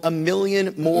build 1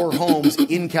 million more homes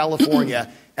in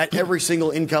California at every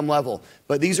single income level.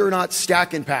 But these are not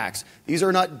stack and packs. These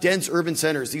are not dense urban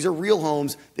centers. These are real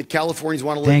homes that Californians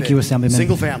want to live in. Thank you, Assemblyman.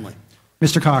 Single family.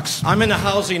 Mr. Cox. I'm in the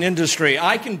housing industry.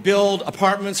 I can build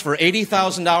apartments for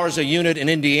 $80,000 a unit in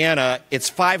Indiana. It's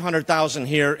 $500,000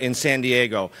 here in San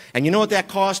Diego. And you know what that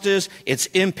cost is? It's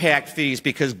impact fees,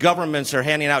 because governments are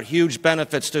handing out huge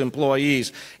benefits to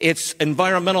employees. It's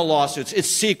environmental lawsuits. It's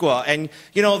CEQA. And,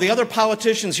 the other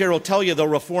politicians here will tell you they'll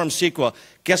reform CEQA.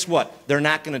 Guess what? They're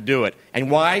not going to do it.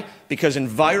 And why? Because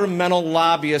environmental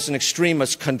lobbyists and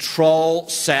extremists control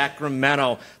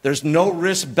Sacramento. There's no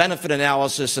risk-benefit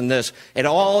analysis in this. It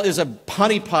all is a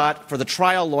honeypot for the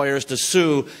trial lawyers to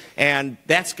sue, and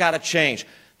that's got to change.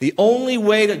 The only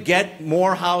way to get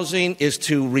more housing is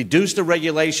to reduce the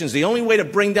regulations. The only way to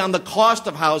bring down the cost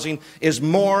of housing is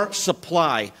more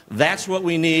supply. That's what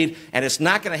we need, and it's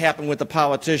not going to happen with the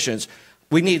politicians.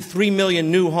 We need 3 million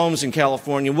new homes in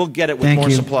California. We'll get it with more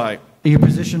supply. Your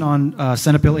position on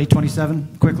Senate Bill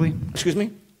 827, quickly? Excuse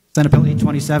me? Senate Bill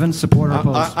 827, support or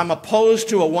oppose? I'm opposed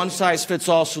to a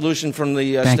one-size-fits-all solution from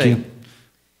the state. Thank you.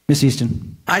 Ms.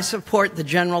 Eastin. I support the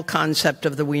general concept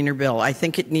of the Wiener Bill. I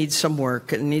think it needs some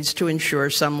work. It needs to ensure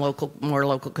some more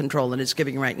local control than it's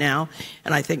giving right now.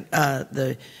 And I think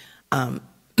the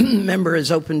member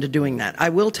is open to doing that. I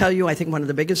will tell you, I think one of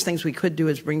the biggest things we could do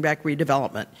is bring back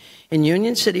redevelopment. In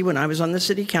Union City, when I was on the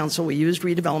city council, we used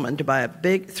redevelopment to buy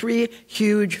 3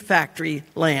 huge factory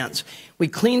lands. We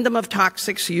cleaned them of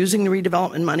toxics using the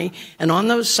redevelopment money, and on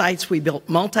those sites we built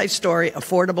multi-story,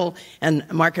 affordable, and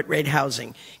market-rate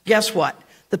housing. Guess what?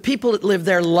 The people that live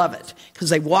there love it because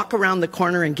they walk around the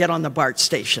corner and get on the BART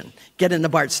station, get in the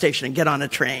BART station and get on a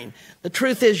train. The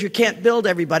truth is you can't build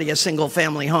everybody a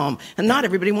single-family home, and not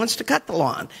everybody wants to cut the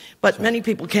lawn, but many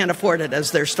people can't afford it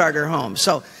as their starter home.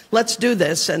 So let's do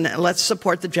this, and let's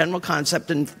support the general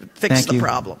concept and fix the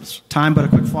problems. Time, but a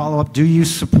quick follow-up. Do you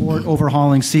support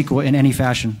overhauling CEQA in any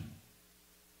fashion?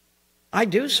 I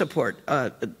do support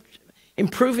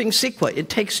improving CEQA. It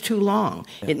takes too long.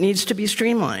 It needs to be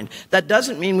streamlined. That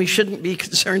doesn't mean we shouldn't be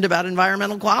concerned about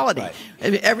environmental quality. Right.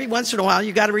 Every once in a while,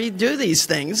 you got to redo these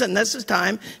things, and this is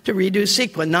time to redo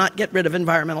CEQA, not get rid of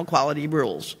environmental quality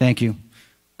rules. Thank you.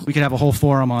 We could have a whole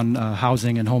forum on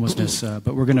housing and homelessness,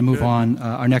 but we're going to move on.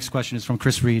 Our next question is from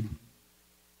Chris Reed.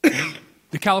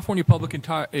 The California Public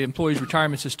Employees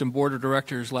Retirement System Board of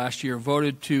Directors last year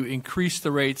voted to increase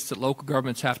the rates that local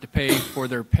governments have to pay for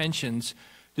their pensions,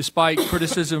 despite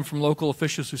criticism from local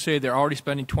officials who say they're already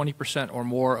spending 20% or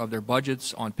more of their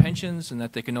budgets on pensions and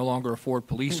that they can no longer afford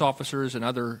police officers and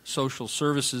other social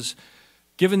services.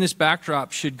 Given this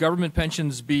backdrop, should government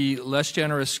pensions be less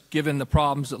generous given the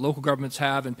problems that local governments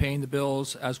have in paying the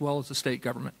bills as well as the state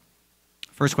government?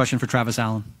 First question for Travis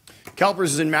Allen.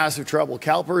 CalPERS is in massive trouble.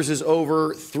 CalPERS is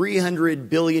over $300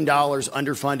 billion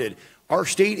underfunded. Our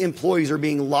state employees are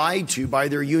being lied to by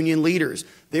their union leaders.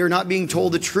 They are not being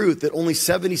told the truth that only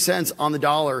 70 cents on the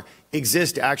dollar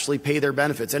exist to actually pay their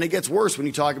benefits. And it gets worse when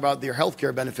you talk about their health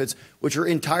care benefits, which are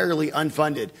entirely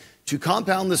unfunded. To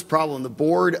compound this problem, the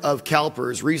board of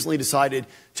CalPERS recently decided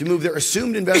to move their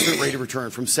assumed investment rate of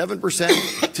return from 7%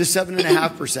 to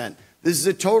 7.5%. This is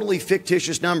a totally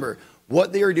fictitious number.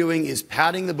 What they are doing is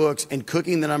padding the books and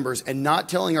cooking the numbers and not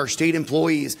telling our state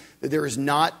employees that there is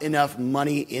not enough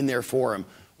money in there for them.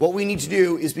 What we need to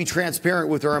do is be transparent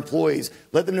with our employees,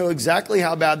 let them know exactly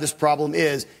how bad this problem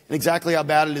is and exactly how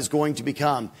bad it is going to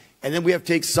become. And then we have to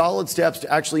take solid steps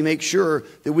to actually make sure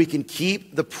that we can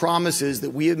keep the promises that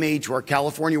we have made to our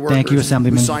California workers Thank you,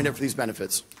 Assemblyman. who signed up for these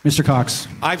benefits. Mr. Cox.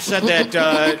 I've said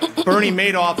that Bernie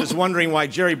Madoff is wondering why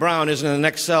Jerry Brown isn't in the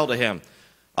next cell to him.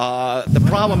 The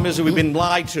problem is that we've been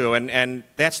lied to, and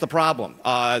that's the problem.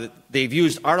 They've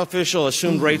used artificial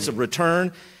assumed rates of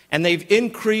return, and they've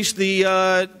increased the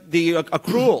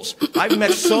accruals. I've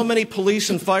met so many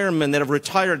police and firemen that have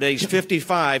retired at age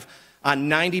 55 on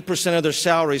 90% of their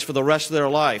salaries for the rest of their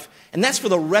life. And that's for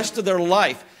the rest of their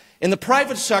life. In the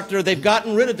private sector, they've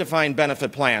gotten rid of defined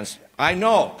benefit plans. I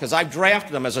know, because I've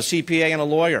drafted them as a CPA and a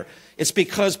lawyer. It's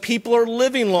because people are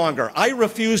living longer. I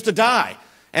refuse to die.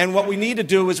 And what we need to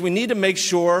do is we need to make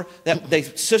sure that the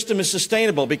system is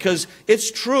sustainable, because it's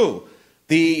true.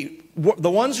 The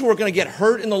ones who are going to get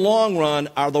hurt in the long run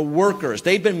are the workers.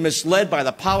 They've been misled by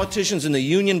the politicians and the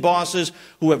union bosses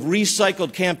who have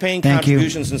recycled campaign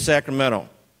contributions in Sacramento.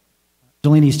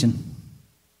 Delaine Eastin.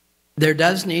 There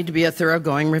does need to be a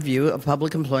thoroughgoing review of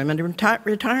public employment and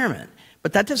retirement.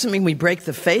 But that doesn't mean we break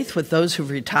the faith with those who've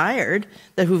retired,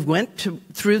 who've went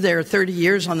through their 30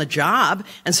 years on the job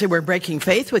and say, we're breaking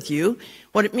faith with you.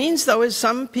 What it means, though, is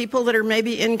some people that are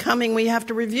maybe incoming, we have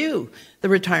to review the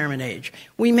retirement age.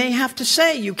 We may have to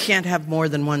say you can't have more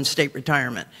than one state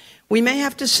retirement. We may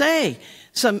have to say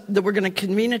that we're going to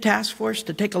convene a task force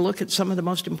to take a look at some of the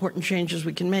most important changes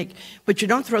we can make. But you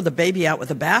don't throw the baby out with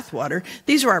the bathwater.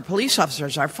 These are our police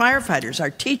officers, our firefighters, our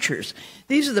teachers.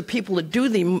 These are the people that do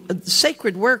the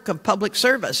sacred work of public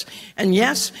service. And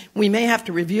yes, we may have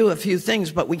to review a few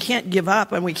things, but we can't give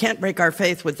up and we can't break our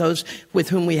faith with those with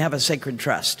whom we have a sacred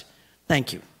trust.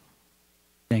 Thank you.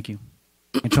 Thank you.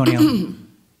 Antonio.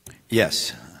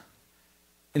 Yes.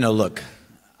 You know, look,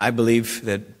 I believe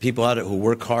that people who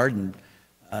work hard and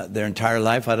their entire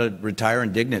life ought to retire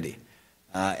in dignity.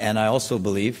 And I also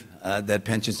believe that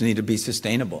pensions need to be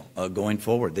sustainable going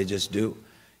forward. They just do.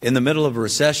 In the middle of a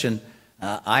recession,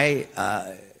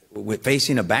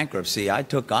 facing a bankruptcy, I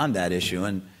took on that issue,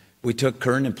 and we took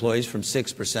current employees from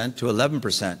 6% to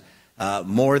 11%,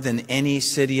 more than any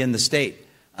city in the state.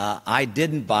 I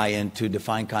didn't buy into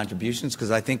defined contributions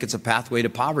because I think it's a pathway to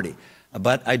poverty.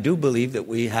 But I do believe that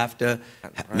we have to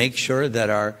make sure that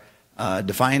our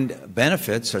defined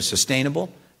benefits are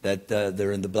sustainable, that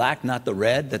they're in the black, not the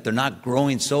red, that they're not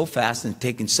growing so fast and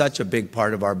taking such a big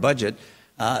part of our budget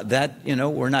that, you know,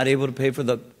 we're not able to pay for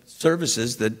the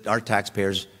services that our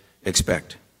taxpayers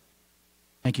expect.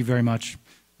 Thank you very much.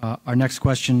 Our next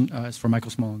question is for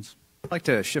Michael Smollins. I'd like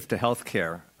to shift to health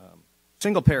care.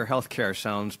 Single-payer health care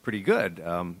sounds pretty good,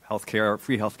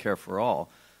 free health care for all.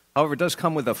 However, it does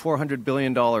come with a $400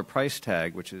 billion price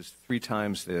tag, which is 3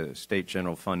 times the state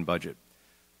general fund budget.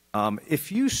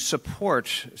 If you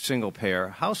support single-payer,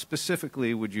 how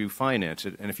specifically would you finance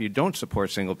it? And if you don't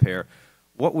support single-payer,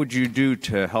 what would you do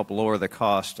to help lower the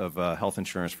cost of health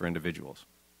insurance for individuals?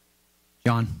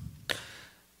 John.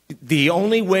 The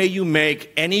only way you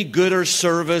make any good or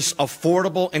service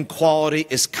affordable and quality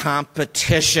is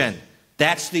competition.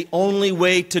 That's the only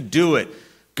way to do it.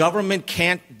 Government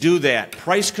can't do that.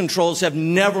 Price controls have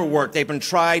never worked. They've been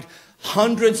tried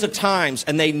hundreds of times,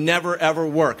 and they never, ever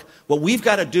work. What we've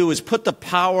got to do is put the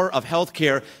power of health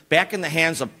care back in the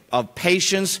hands of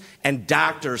patients and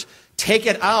doctors. Take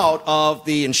it out of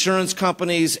the insurance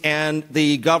companies and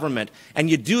the government. And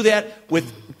you do that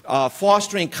with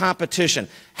fostering competition,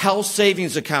 health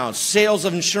savings accounts, sales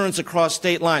of insurance across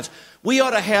state lines. We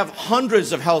ought to have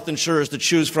hundreds of health insurers to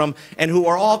choose from and who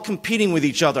are all competing with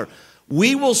each other.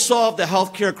 We will solve the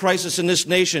health care crisis in this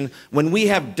nation when we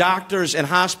have doctors and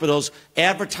hospitals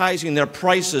advertising their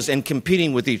prices and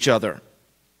competing with each other.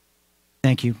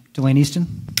 Thank you. Delaine Eastin.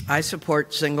 I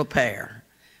support single payer.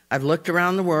 I've looked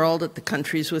around the world at the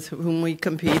countries with whom we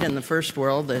compete in the first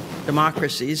world, the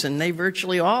democracies, and they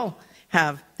virtually all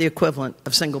have the equivalent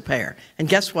of single payer. And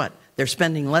guess what? They're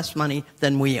spending less money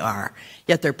than we are.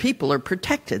 Yet their people are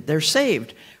protected. They're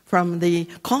saved from the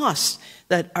costs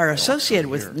that are associated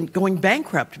with going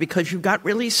bankrupt because you got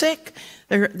really sick.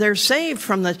 They're saved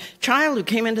from the child who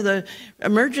came into the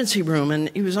emergency room and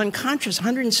he was unconscious,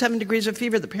 107 degrees of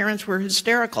fever. The parents were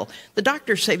hysterical. The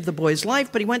doctor saved the boy's life,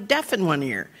 but he went deaf in 1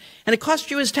 year. And it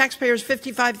cost you as taxpayers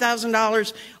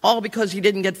 $55,000, all because he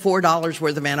didn't get $4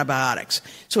 worth of antibiotics.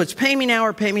 So it's pay me now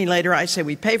or pay me later. I say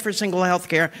we pay for single health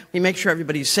care, we make sure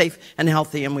everybody's safe and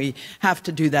healthy, and we have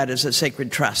to do that as a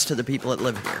sacred trust to the people that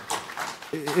live here.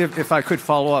 If I could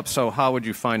follow up, so how would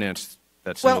you finance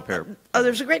that single payer?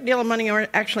 There's a great deal of money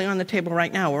actually on the table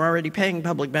right now. We're already paying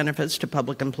public benefits to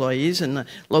public employees in the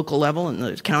local level, and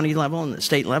the county level, and the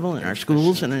state level, in our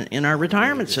schools, and in our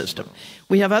retirement system.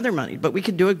 We have other money, but we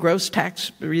could do a gross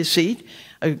tax receipt,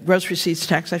 a gross receipts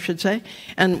tax, I should say,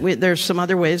 and there's some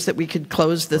other ways that we could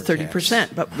close the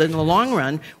 30%. But in the long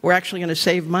run, we're actually going to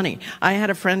save money. I had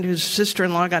a friend whose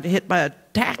sister-in-law got hit by a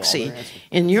taxi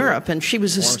in Europe, and she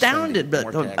was astounded by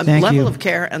the level of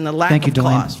care and the lack of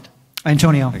cost.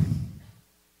 Antonio.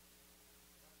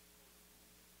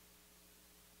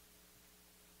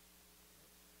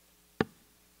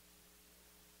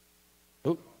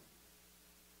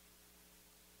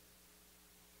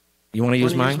 You want to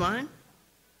use mine?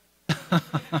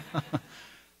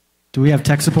 Do we have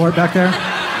tech support back there?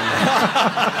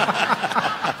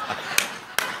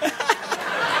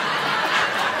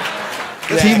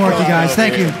 Teamwork, you guys.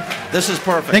 Thank you. This is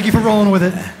perfect. Thank you for rolling with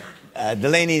it.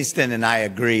 Delaine, Eastin, and I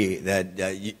agree that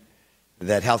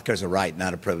that healthcare is a right,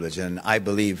 not a privilege, and I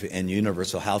believe in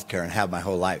universal healthcare and have my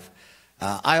whole life.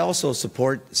 I also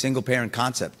support single-parent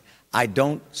concept. I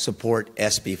don't support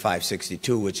SB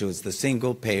 562, which was the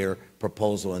single-payer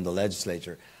proposal in the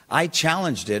legislature. I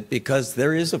challenged it because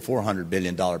there is a $400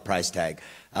 billion price tag.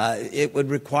 It would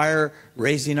require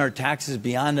raising our taxes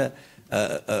beyond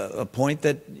a point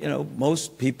that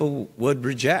most people would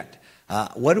reject.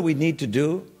 What do we need to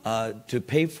do to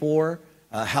pay for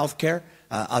health care?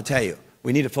 I'll tell you,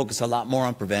 we need to focus a lot more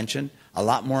on prevention, a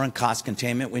lot more on cost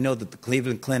containment. We know that the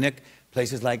Cleveland Clinic,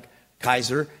 places like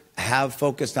Kaiser, have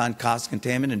focused on cost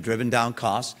containment and driven down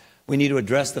costs. We need to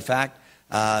address the fact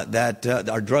that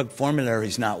our drug formulary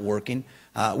is not working.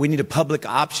 We need a public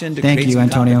option to create some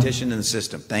competition in the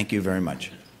system. Thank you very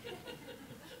much.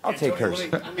 I'll take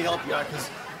hers. Let me help you out, because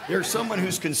there's someone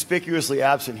who's conspicuously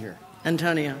absent here.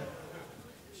 Antonio.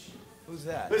 Who's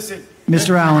that? Listen.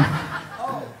 Mr. Allen.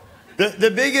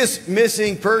 The biggest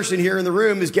missing person here in the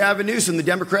room is Gavin Newsom, the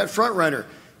Democrat frontrunner.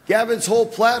 Gavin's whole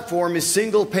platform is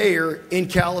single payer in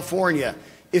California.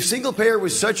 If single payer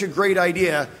was such a great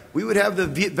idea, we would have the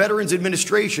Veterans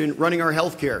Administration running our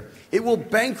health care. It will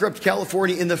bankrupt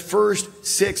California in the first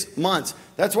 6 months.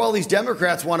 That's why all these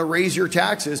Democrats want to raise your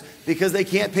taxes, because they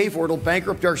can't pay for it. It'll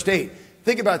bankrupt our state.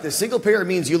 Think about this. Single payer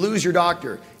means you lose your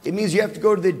doctor. It means you have to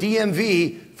go to the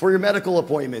DMV for your medical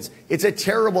appointments. It's a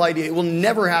terrible idea. It will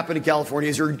never happen in California.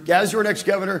 As your next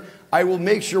governor, I will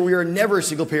make sure we are never a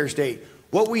single payer state.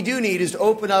 What we do need is to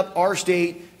open up our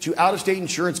state to out-of-state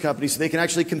insurance companies so they can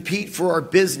actually compete for our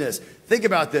business. Think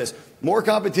about this. More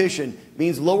competition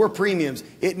means lower premiums.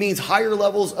 It means higher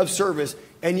levels of service.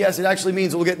 And yes, it actually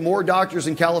means we'll get more doctors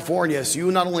in California. So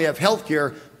you not only have health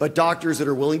care, but doctors that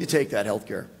are willing to take that health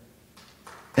care.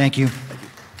 Thank you.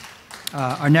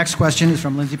 Our next question is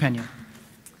from Lindsay Pena.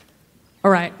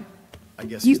 All right. I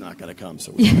guess he's not going to come,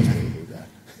 so we can do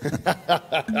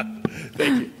that.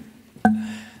 Thank you.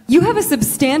 You have a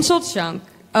substantial chunk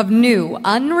of new,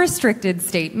 unrestricted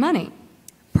state money.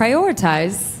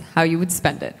 Prioritize how you would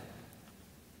spend it.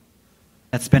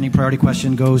 That spending priority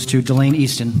question goes to Delaine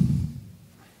Eastin.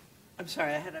 I'm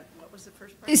sorry, what was the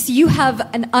first part? So you have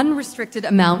an unrestricted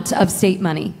amount of state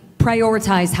money.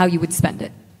 Prioritize how you would spend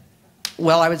it.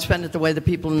 Well, I would spend it the way the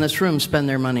people in this room spend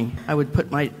their money. I would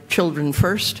put my children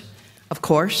first, of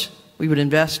course. We would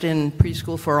invest in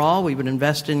preschool for all. We would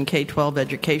invest in K-12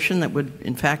 education that would,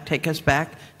 in fact, take us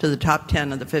back to the top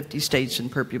 10 of the 50 states in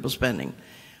per pupil spending.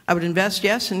 I would invest,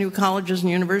 yes, in new colleges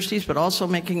and universities, but also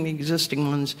making the existing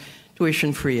ones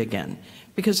tuition free again.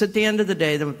 Because at the end of the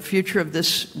day, the future of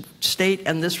this state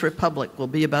and this republic will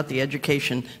be about the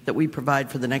education that we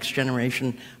provide for the next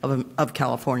generation of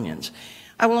Californians.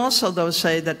 I will also, though,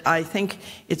 say that I think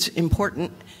it's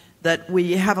important that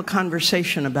we have a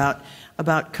conversation about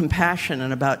compassion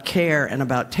and about care and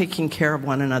about taking care of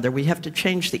one another. We have to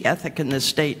change the ethic in this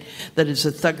state that is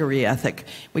a thuggery ethic.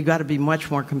 We've got to be much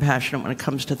more compassionate when it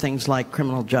comes to things like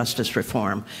criminal justice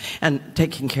reform and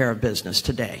taking care of business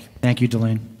today. Thank you,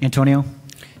 Delaine. Antonio?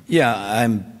 Yeah,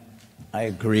 I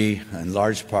agree in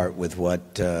large part with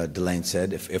what Delaine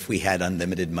said. If we had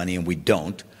unlimited money, and we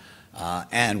don't,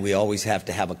 and we always have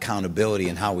to have accountability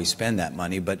in how we spend that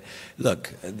money. But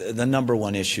look, the number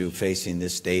one issue facing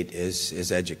this state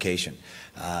is education.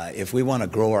 If we want to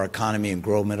grow our economy and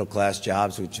grow middle-class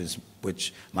jobs,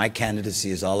 which my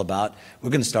candidacy is all about,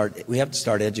 we have to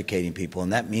start educating people,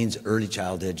 and that means early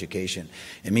child education.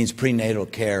 It means prenatal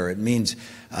care. It means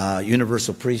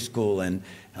universal preschool and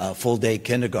full-day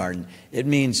kindergarten. It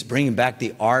means bringing back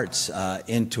the arts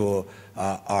into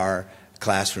our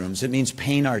classrooms. It means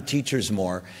paying our teachers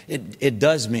more. It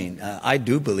does mean, I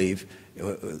do believe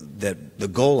that the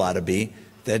goal ought to be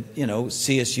that, you know,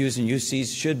 CSUs and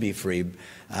UCs should be free.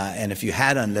 And if you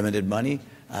had unlimited money,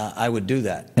 I would do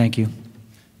that. Thank you.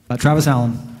 Travis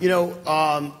Allen. You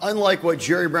know, unlike what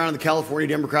Jerry Brown and the California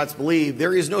Democrats believe,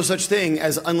 there is no such thing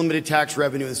as unlimited tax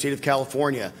revenue in the state of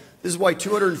California. This is why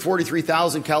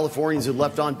 243,000 Californians have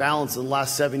left on balance in the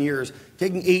last 7 years,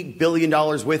 taking $8 billion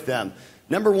with them.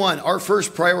 Number one, our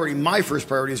first priority, my first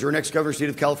priority as your next governor of the state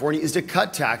of California, is to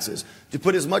cut taxes, to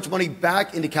put as much money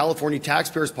back into California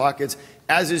taxpayers' pockets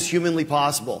as is humanly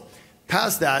possible.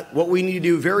 Past that, what we need to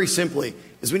do very simply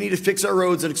is we need to fix our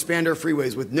roads and expand our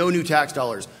freeways with no new tax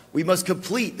dollars. We must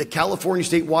complete the California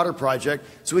State Water Project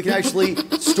so we can actually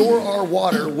store our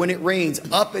water when it rains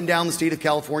up and down the state of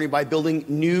California by building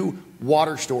new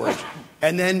water storage.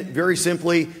 And then, very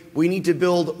simply, we need to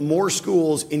build more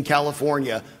schools in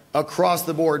California across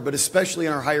the board, but especially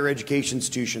in our higher education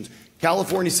institutions.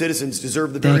 California citizens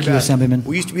deserve the very best. Thank you, Assemblyman.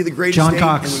 We used to be the greatest John state,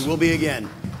 Cox. and we will be again.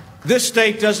 This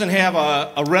state doesn't have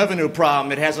a revenue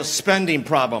problem. It has a spending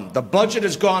problem. The budget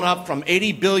has gone up from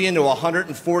 $80 billion to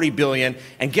 $140 billion.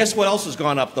 And guess what else has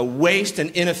gone up? The waste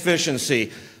and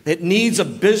inefficiency. It needs a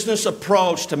business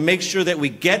approach to make sure that we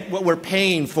get what we're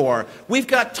paying for. We've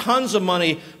got tons of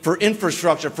money for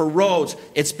infrastructure, for roads.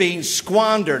 It's being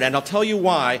squandered, and I'll tell you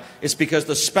why. It's because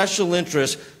the special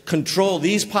interests control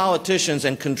these politicians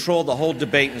and control the whole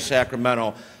debate in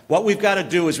Sacramento. What we've got to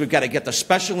do is we've got to get the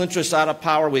special interests out of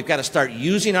power. We've got to start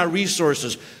using our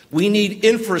resources. We need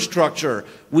infrastructure.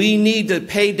 We need to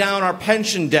pay down our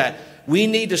pension debt. We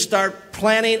need to start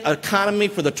planning an economy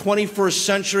for the 21st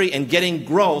century and getting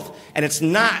growth, and it's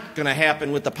not going to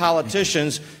happen with the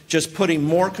politicians just putting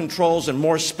more controls and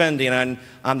more spending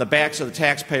on the backs of the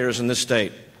taxpayers in this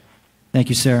state. Thank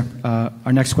you, sir.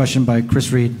 Our next question by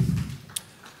Chris Reed.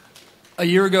 A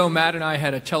year ago, Matt and I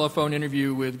had a telephone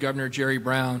interview with Governor Jerry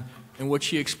Brown in which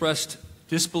he expressed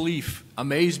disbelief,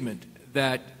 amazement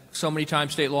that so many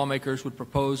times state lawmakers would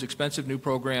propose expensive new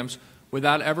programs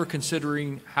without ever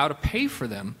considering how to pay for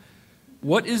them.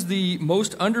 What is the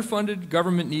most underfunded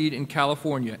government need in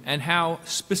California, and how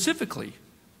specifically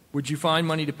would you find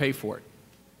money to pay for it?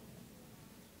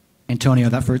 Antonio,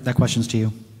 that question's to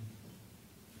you.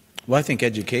 Well, I think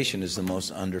education is the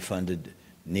most underfunded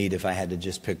need. If I had to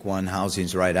just pick one,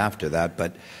 housing's right after that.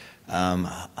 But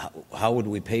how would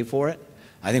we pay for it?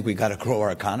 I think we've got to grow our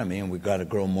economy, and we've got to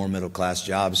grow more middle-class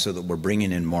jobs so that we're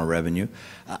bringing in more revenue.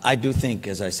 I do think,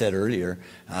 as I said earlier,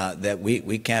 that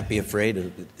we can't be afraid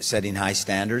of setting high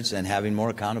standards and having more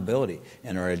accountability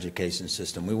in our education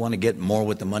system. We want to get more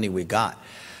with the money we got.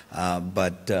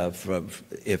 But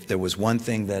if there was one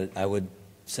thing that I would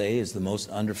say is the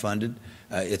most underfunded,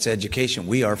 it's education.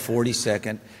 We are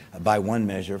 42nd by one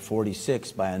measure,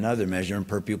 46th by another measure in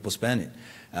per pupil spending.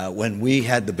 When we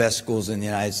had the best schools in the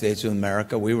United States of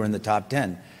America, we were in the top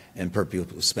 10 in per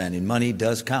pupil spending. Money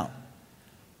does count.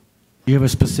 Do you have a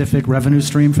specific revenue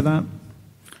stream for that?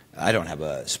 I don't have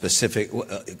a specific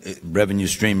revenue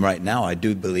stream right now. I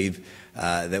do believe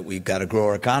that we've got to grow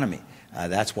our economy.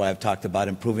 That's why I've talked about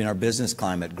improving our business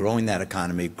climate, growing that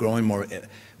economy, growing more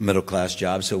middle-class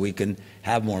jobs so we can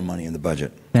have more money in the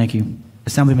budget. Thank you.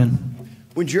 Assemblyman.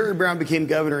 When Jerry Brown became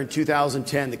governor in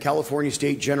 2010, the California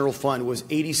State General Fund was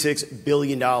 $86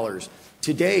 billion.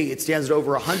 Today, it stands at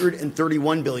over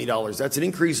 $131 billion. That's an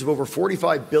increase of over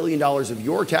 $45 billion of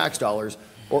your tax dollars,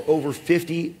 or over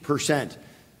 50%.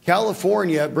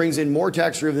 California brings in more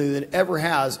tax revenue than it ever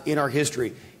has in our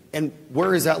history. And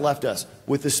where has that left us?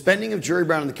 With the spending of Jerry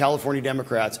Brown and the California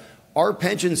Democrats, our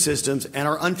pension systems and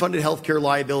our unfunded health care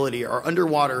liability are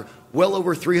underwater well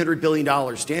over $300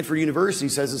 billion. Stanford University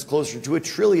says it's closer to $1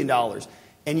 trillion.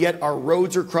 And yet our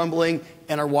roads are crumbling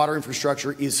and our water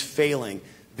infrastructure is failing.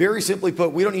 Very simply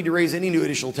put, we don't need to raise any new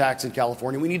additional tax in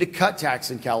California. We need to cut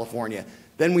tax in California.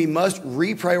 Then we must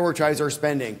reprioritize our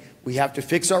spending. We have to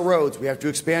fix our roads. We have to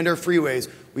expand our freeways.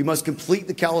 We must complete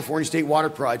the California State Water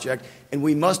Project. And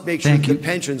we must make sure that the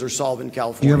pensions are solved in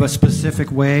California. Do you have a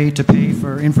specific way to pay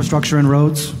for infrastructure and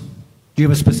roads? Do you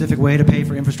have a specific way to pay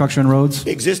for infrastructure and roads?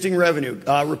 Existing revenue.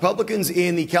 Republicans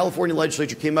in the California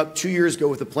legislature came up 2 years ago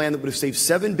with a plan that would have saved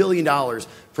 $7 billion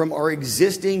from our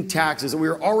existing taxes that we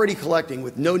were already collecting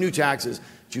with no new taxes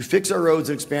to fix our roads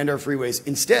and expand our freeways.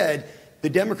 Instead, the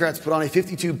Democrats put on a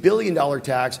 $52 billion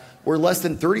tax where less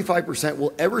than 35%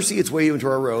 will ever see its way into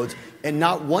our roads, and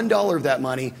not $1 of that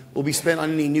money will be spent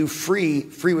on any new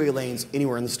freeway lanes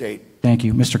anywhere in the state. Thank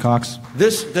you. Mr. Cox.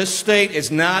 This state is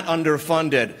not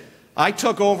underfunded. I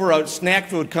took over a snack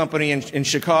food company in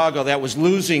Chicago that was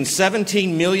losing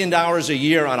 $17 million a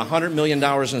year on $100 million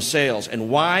in sales. And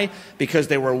why? Because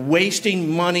they were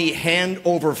wasting money hand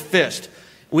over fist.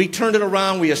 We turned it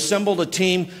around. We assembled a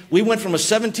team. We went from a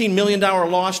 $17 million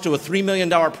loss to a $3 million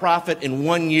profit in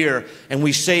 1 year, and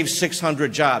we saved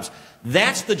 600 jobs.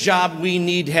 That's the job we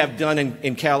need to have done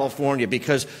in California,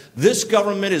 because this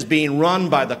government is being run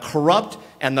by the corrupt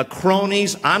and the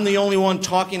cronies. I'm the only one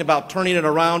talking about turning it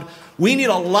around. We need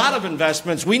a lot of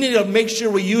investments. We need to make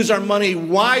sure we use our money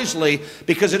wisely,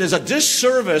 because it is a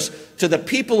disservice to the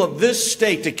people of this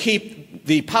state to keep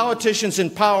the politicians in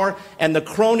power and the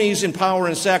cronies in power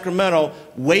in Sacramento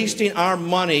wasting our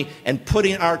money and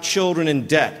putting our children in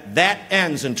debt. That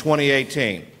ends in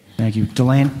 2018. Thank you.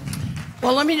 Delaine?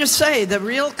 Well, let me just say, the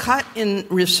real cut in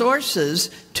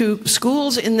resources to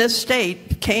schools in this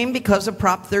state came because of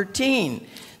Prop 13.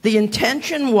 The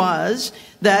intention was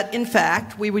that, in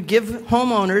fact, we would give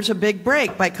homeowners a big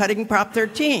break by cutting Prop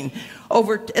 13.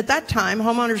 At that time,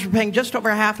 homeowners were paying just over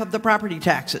half of the property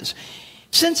taxes.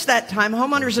 Since that time,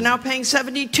 homeowners are now paying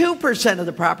 72% of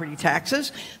the property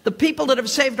taxes. The people that have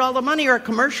saved all the money are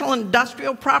commercial and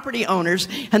industrial property owners,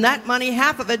 and that money,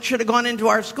 half of it, should have gone into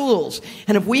our schools.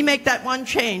 And if we make that one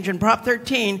change in Prop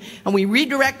 13 and we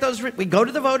redirect those, we go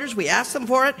to the voters, we ask them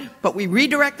for it, but we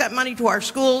redirect that money to our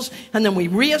schools, and then we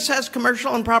reassess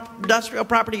commercial and industrial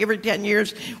property every 10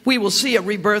 years, we will see a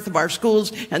rebirth of our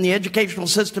schools and the educational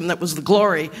system that was the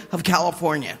glory of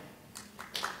California.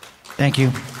 Thank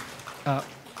you.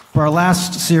 For our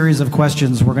last series of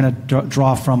questions, we're going to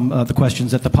draw from the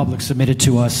questions that the public submitted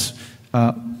to us.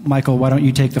 Michael, why don't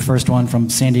you take the first one from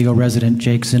San Diego resident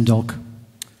Jake Zindulk?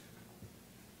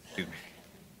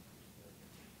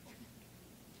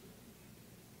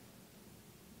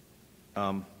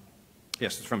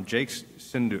 Yes, it's from Jake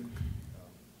Zindulk.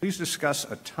 Please discuss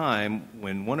a time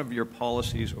when one of your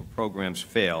policies or programs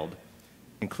failed,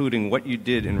 including what you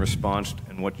did in response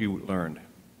and what you learned.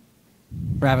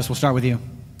 Travis, we'll start with you.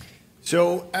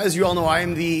 So, as you all know, I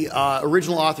am the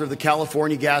original author of the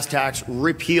California gas tax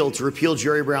repeal, to repeal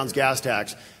Jerry Brown's gas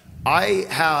tax. I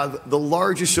have the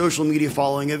largest social media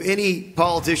following of any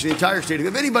politician in the entire state,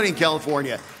 of anybody in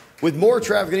California. With more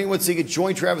traffic than anyone seeing at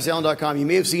jointravisallen.com. You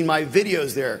may have seen my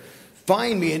videos there.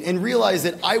 Find me and realize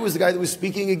that I was the guy that was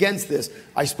speaking against this.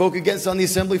 I spoke against it on the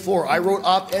assembly floor. I wrote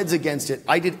op-eds against it.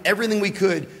 I did everything we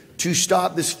could to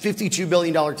stop this $52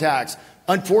 billion tax.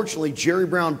 Unfortunately, Jerry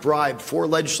Brown bribed 4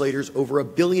 legislators over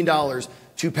 $1 billion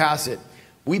to pass it.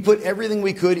 We put everything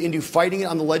we could into fighting it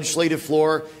on the legislative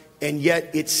floor, and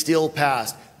yet it still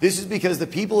passed. This is because the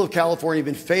people of California have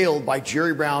been failed by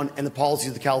Jerry Brown and the policies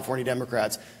of the California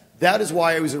Democrats. That is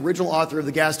why I was the original author of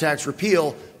the gas tax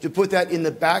repeal, to put that in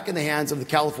the hands of the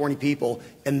California people,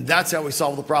 and that's how we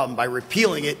solve the problem, by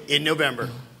repealing it in November.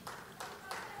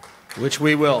 Which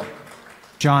we will.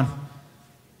 John?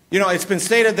 You know, it's been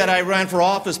stated that I ran for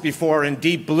office before in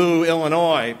deep blue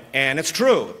Illinois, and it's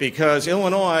true, because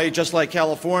Illinois, just like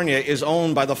California, is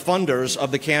owned by the funders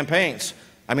of the campaigns.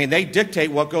 I mean, they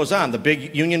dictate what goes on, the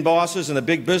big union bosses and the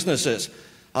big businesses.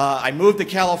 I moved to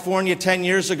California 10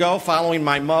 years ago following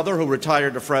my mother, who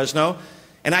retired to Fresno,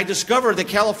 and I discovered that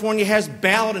California has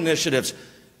ballot initiatives.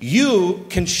 You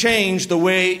can change the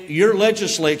way your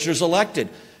legislature is elected.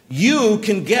 You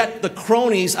can get the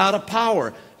cronies out of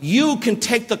power. You can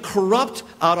take the corrupt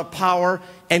out of power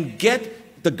and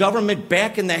get the government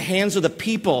back in the hands of the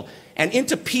people, and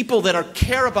into people that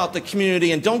care about the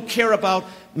community and don't care about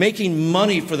making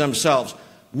money for themselves.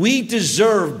 We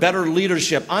deserve better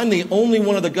leadership. I'm the only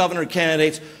one of the governor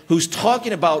candidates who's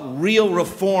talking about real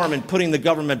reform and putting the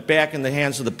government back in the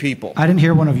hands of the people. I didn't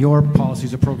hear one of your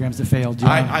policies or programs that failed.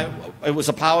 It was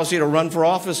a policy to run for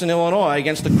office in Illinois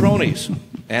against the cronies,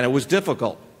 and it was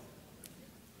difficult.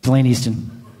 Delaine Eastin.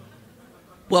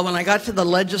 Well, when I got to the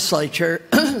legislature,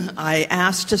 I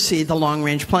asked to see the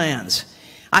long-range plans.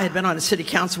 I had been on a city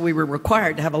council. We were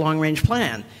required to have a long-range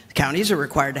plan. The counties are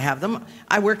required to have them.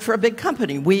 I worked for a big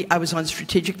company. I was on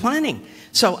strategic planning.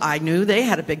 So I knew they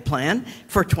had a big plan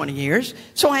for 20 years.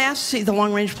 So I asked to see the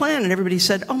long-range plan, and everybody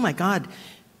said, oh, my God,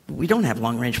 we don't have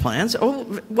long-range plans.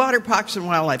 Oh, Water, Parks, and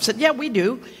Wildlife. I said, yeah, we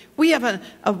do. We have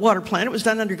a water plan. It was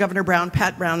done under Governor Brown,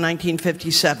 Pat Brown,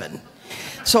 1957.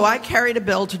 So I carried a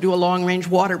bill to do a long-range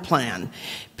water plan.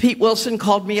 Pete Wilson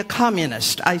called me a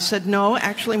communist. I said, no,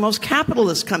 actually most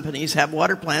capitalist companies have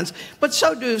water plans, but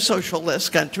so do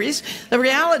socialist countries. The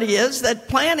reality is that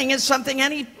planning is something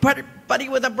anybody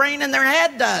with a brain in their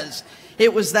head does.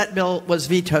 That bill was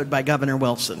vetoed by Governor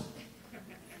Wilson.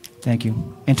 Thank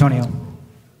you. Antonio.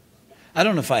 I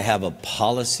don't know if I have a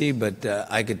policy, but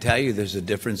I could tell you there's a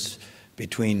difference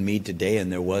between me today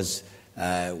and there was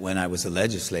when I was a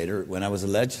legislator. When I was a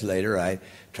legislator, I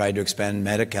tried to expand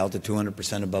Medi-Cal to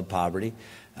 200% above poverty.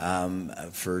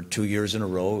 For 2 years in a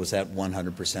row, it was at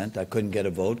 100%. I couldn't get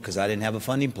a vote because I didn't have a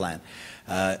funding plan.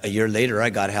 A year later, I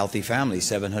got Healthy Families.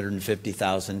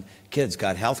 750,000 kids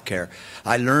got health care.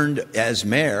 I learned as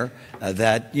mayor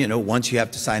that, once you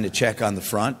have to sign a check on the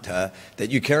front, that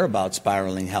you care about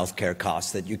spiraling health care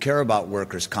costs, that you care about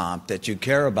workers' comp, that you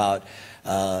care about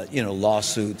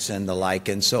lawsuits and the like.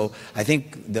 And so I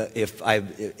think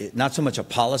not so much a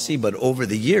policy, but over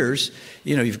the years,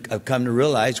 I've come to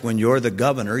realize when you're the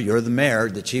governor, you're the mayor,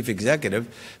 the chief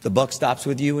executive, the buck stops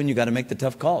with you and you got to make the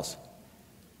tough calls.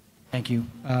 Thank you.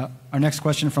 Our next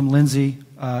question from Lindsay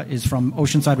is from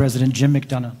Oceanside resident Jim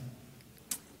McDonough.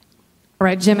 All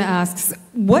right, Jim asks,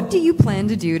 what do you plan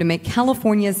to do to make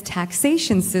California's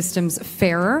taxation systems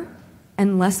fairer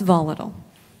and less volatile?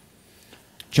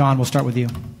 John, we'll start with you.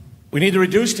 We need to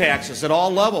reduce taxes at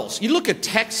all levels. You look at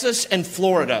Texas and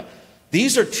Florida.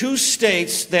 These are two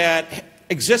states that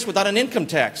exist without an income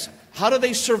tax. How do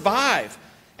they survive?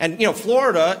 And,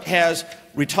 Florida has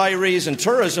retirees and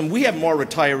tourism. We have more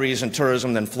retirees and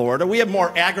tourism than Florida. We have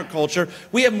more agriculture.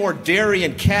 We have more dairy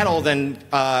and cattle than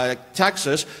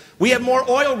Texas. We have more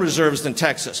oil reserves than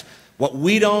Texas. What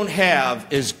we don't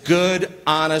have is good,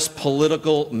 honest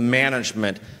political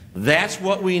management. That's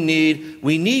what we need.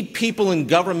 We need people in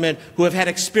government who have had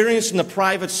experience in the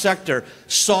private sector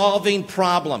solving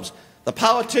problems. The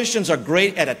politicians are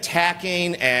great at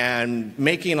attacking and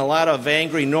making a lot of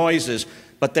angry noises,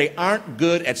 but they aren't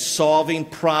good at solving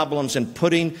problems and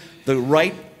putting the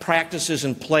right practices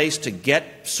in place to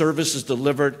get services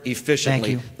delivered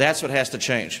efficiently. Thank you. That's what has to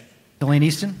change. Delaine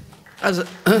Eastin.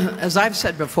 As I've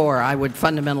said before, I would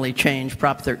fundamentally change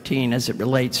Prop 13 as it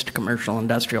relates to commercial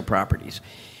industrial properties.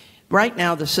 Right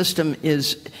now, the system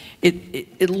is,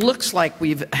 it looks like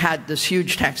we've had this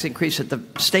huge tax increase at the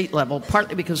state level,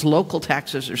 partly because local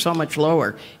taxes are so much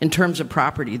lower in terms of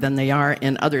property than they are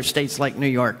in other states like New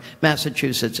York,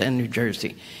 Massachusetts, and New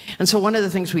Jersey. And so one of the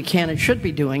things we can and should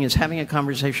be doing is having a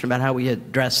conversation about how we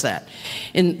address that.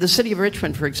 In the city of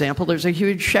Richmond, for example, there's a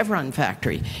huge Chevron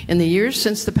factory. In the years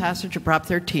since the passage of Prop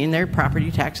 13, their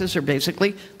property taxes are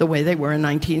basically the way they were in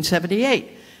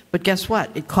 1978. But guess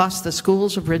what? It cost the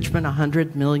schools of Richmond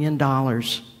 $100 million.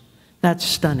 That's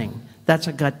stunning. That's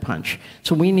a gut punch.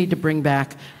 So we need to bring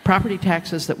back property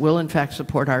taxes that will, in fact,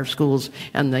 support our schools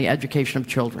and the education of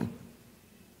children.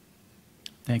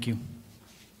 Thank you.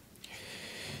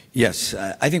 Yes,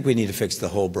 I think we need to fix the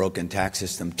whole broken tax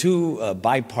system. Two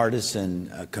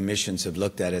bipartisan commissions have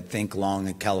looked at it, Think Long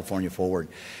and California Forward.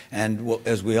 And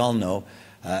as we all know,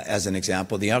 as an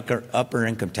example, the upper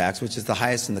income tax, which is the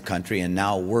highest in the country and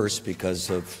now worse because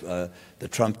of the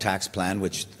Trump tax plan,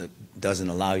 which doesn't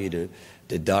allow you to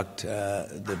deduct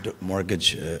the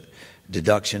mortgage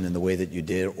deduction in the way that you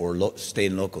did, or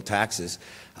state and local taxes,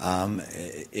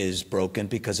 is broken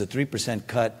because a 3%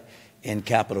 cut in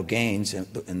capital gains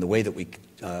and the way that we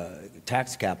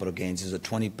tax capital gains is a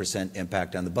 20%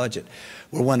 impact on the budget.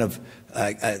 We're one of,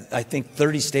 I think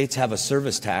 30 states have a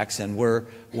service tax, and we're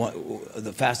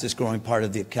the fastest growing part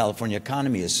of the California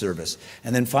economy is service.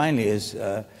 And then finally, as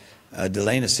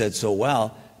Delaine said so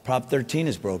well, Prop 13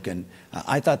 is broken.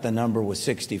 I thought the number was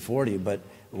 60-40, but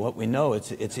what we know,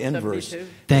 it's inverse.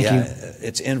 72. Thank you.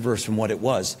 It's inverse from what it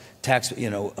was.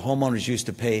 Homeowners used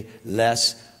to pay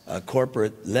less,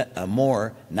 corporate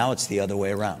more. Now it's the other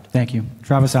way around. Thank you.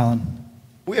 Travis Allen.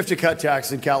 We have to cut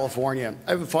taxes in California.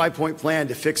 I have a 5-point plan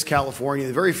to fix California.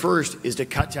 The very first is to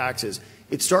cut taxes.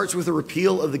 It starts with a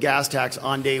repeal of the gas tax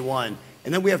on day one,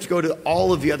 and then we have to go to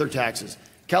all of the other taxes.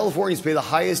 Californians pay the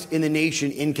highest in the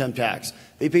nation income tax.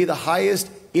 They pay the highest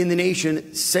in the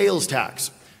nation sales tax.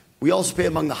 We also pay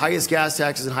among the highest gas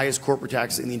taxes and highest corporate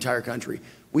taxes in the entire country.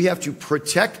 We have to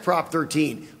protect Prop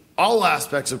 13, all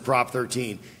aspects of Prop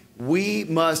 13. We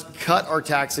must cut our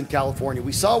tax in California.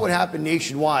 We saw what happened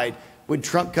nationwide when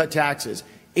Trump cut taxes.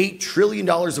 $8 trillion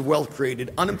of wealth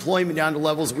created, unemployment down to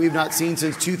levels we've not seen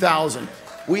since 2000.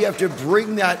 We have to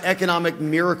bring that economic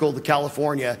miracle to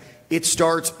California. It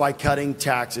starts by cutting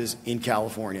taxes in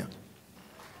California.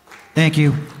 Thank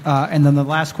you. And then the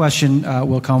last question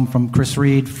will come from Chris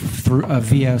Reed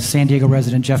via San Diego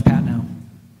resident Jeff Patnow.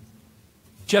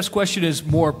 Jeff's question is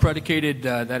more predicated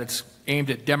that it's aimed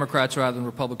at Democrats rather than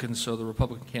Republicans, so the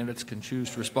Republican candidates can choose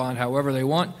to respond however they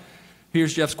want.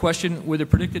 Here's Jeff's question. With a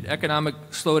predicted economic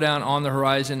slowdown on the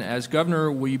horizon, as governor,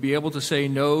 will you be able to say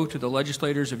no to the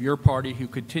legislators of your party who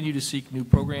continue to seek new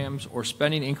programs or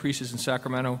spending increases in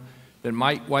Sacramento that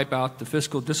might wipe out the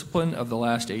fiscal discipline of the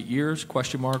last 8 years?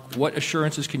 What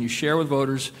assurances can you share with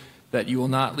voters that you will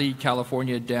not lead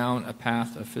California down a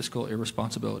path of fiscal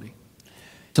irresponsibility?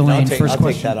 Delaine, I'll first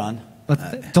question. take that on.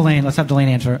 Delaine, let's have Delaine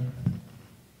answer it.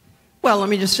 Well, let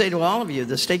me just say to all of you,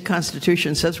 the state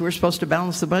constitution says we're supposed to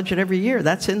balance the budget every year.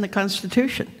 That's in the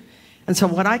Constitution. And so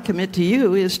what I commit to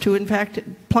you is to, in fact,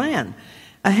 plan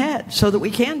ahead so that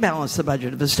we can balance the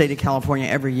budget of the state of California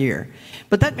every year.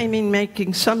 But that may mean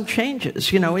making some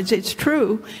changes. You know, it's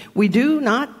true. We do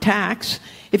not tax.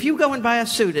 If you go and buy a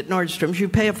suit at Nordstrom's, you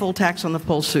pay a full tax on the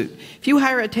full suit. If you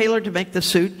hire a tailor to make the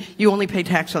suit, you only pay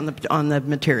tax on the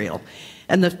material.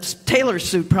 And the tailor's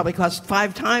suit probably costs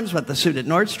 5 times what the suit at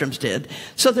Nordstrom's did.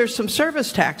 So there's some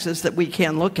service taxes that we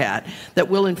can look at that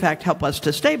will, in fact, help us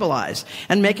to stabilize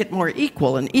and make it more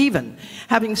equal and even.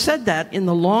 Having said that, in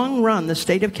the long run, the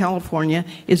state of California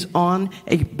is on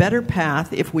a better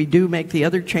path if we do make the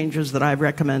other changes that I've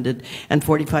recommended, and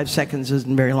 45 seconds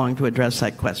isn't very long to address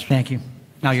that question. Thank you.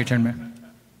 Now your turn, Mayor.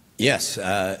 Yes.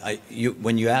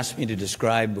 When you asked me to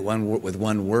describe with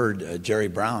one word Jerry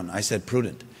Brown, I said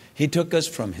prudent. He took us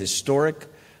from historic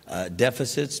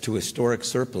deficits to historic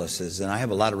surpluses, and I have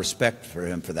a lot of respect for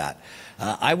him for that.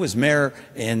 I was mayor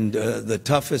in the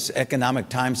toughest economic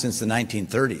time since the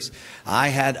 1930s. I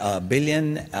had a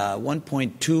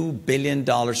 $1.2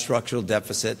 billion structural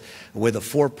deficit with a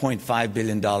 $4.5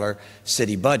 billion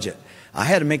city budget. I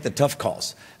had to make the tough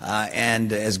calls,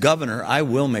 and as governor, I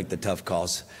will make the tough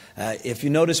calls. If you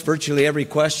notice, virtually every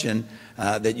question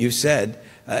that you said,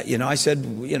 I said,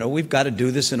 we've got to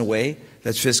do this in a way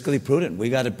that's fiscally prudent.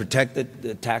 We've got to protect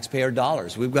the taxpayer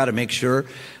dollars. We've got to make sure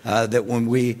that when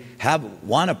we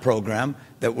want a program,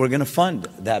 that we're going to fund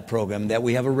that program, that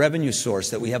we have a revenue source,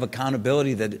 that we have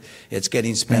accountability, that it's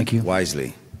getting spent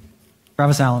wisely.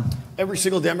 Travis Allen. Every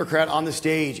single Democrat on the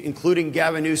stage, including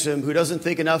Gavin Newsom, who doesn't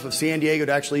think enough of San Diego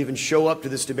to actually even show up to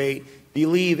this debate,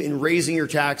 believe in raising your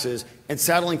taxes and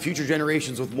saddling future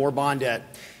generations with more bond debt.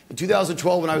 In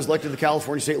 2012, when I was elected to the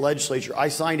California State Legislature, I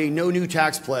signed a no new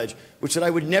tax pledge, which said I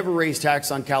would never raise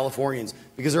taxes on Californians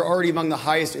because they're already among the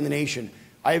highest in the nation.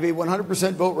 I have a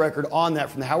 100% vote record on that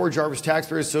from the Howard Jarvis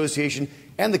Taxpayers Association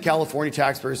and the California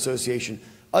Taxpayers Association.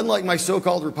 Unlike my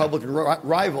so-called Republican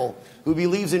rival, who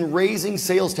believes in raising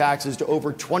sales taxes to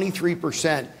over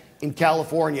 23% in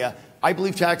California, I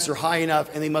believe taxes are high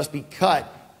enough and they must be cut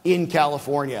in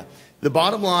California. The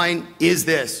bottom line is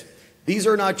this. These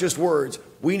are not just words.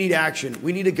 We need action.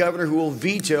 We need a governor who will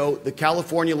veto the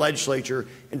California legislature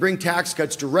and bring tax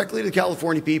cuts directly to the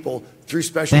California people through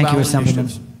special ballot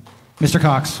initiatives. Mr.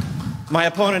 Cox. My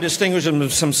opponent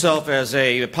distinguishes himself as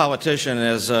a politician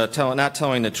as not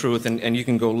telling the truth, and you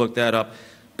can go look that up.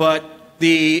 But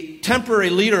the temporary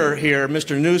leader here,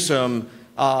 Mr. Newsom,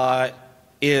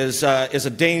 is a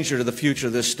danger to the future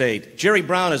of this state. Jerry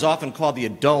Brown is often called the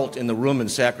adult in the room in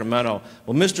Sacramento.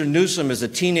 Well, Mr. Newsom is a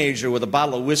teenager with a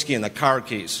bottle of whiskey and the car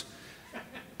keys.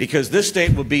 Because this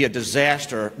state will be a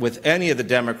disaster with any of the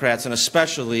Democrats, and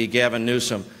especially Gavin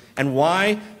Newsom. And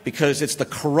why? Because it's the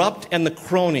corrupt and the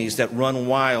cronies that run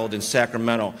wild in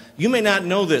Sacramento. You may not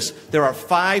know this. There are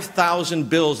 5,000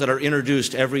 bills that are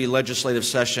introduced every legislative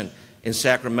session in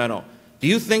Sacramento. Do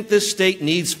you think this state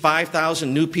needs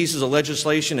 5,000 new pieces of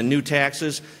legislation and new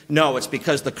taxes? No, it's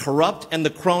because the corrupt and the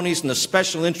cronies and the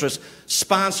special interests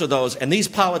sponsor those, and these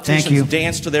politicians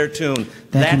dance to their tune.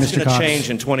 That's going to change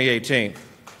in 2018.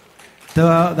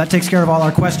 That takes care of all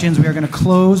our questions. We are going to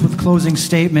close with closing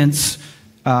statements.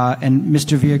 And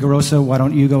Mr. Villaraigosa, why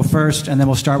don't you go first, and then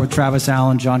we'll start with Travis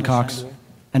Allen, John Cox,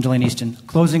 and Delaine Eastin.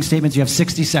 Closing statements, you have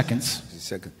 60 seconds.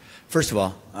 First of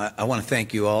all, I want to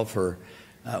thank you all for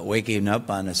waking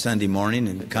up on a Sunday morning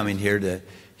and coming here to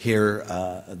hear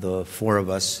the four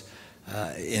of us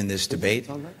in this debate.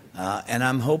 And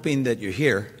I'm hoping that you're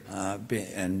here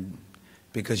and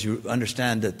because you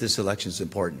understand that this election is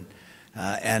important.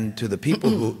 And to the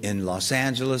people who in Los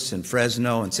Angeles and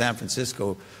Fresno and San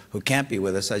Francisco who can't be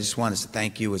with us, I just want to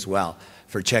thank you as well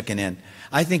for checking in.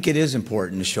 I think it is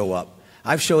important to show up.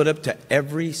 I've showed up to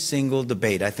every single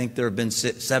debate. I think there have been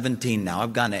 17 now.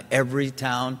 I've gone to every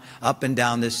town up and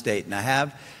down this state, and I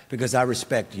have because I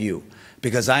respect you.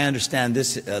 Because I understand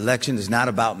this election is not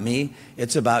about me,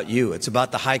 it's about you. It's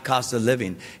about the high cost of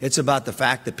living. It's about the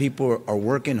fact that people are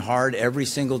working hard every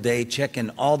single day,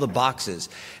 checking all the boxes,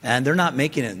 and they're not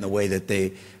making it in the way that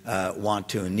they want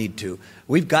to and need to.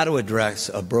 We've got to address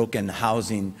a broken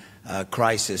housing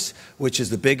crisis, which is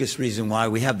the biggest reason why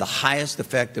we have the highest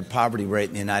effective poverty rate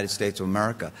in the United States of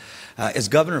America. As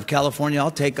governor of California, I'll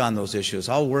take on those issues.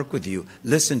 I'll work with you,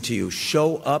 listen to you,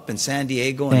 show up in San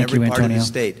Diego and every part of the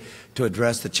state to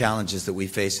address the challenges that we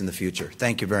face in the future.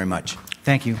 Thank you very much.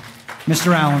 Thank you.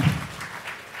 Mr. Allen.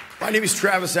 My name is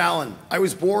Travis Allen. I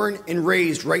was born and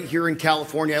raised right here in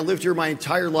California. I lived here my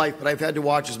entire life, but I've had to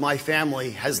watch as my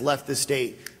family has left the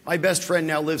state. My best friend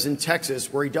now lives in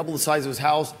Texas, where he doubled the size of his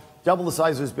house, double the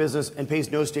size of his business, and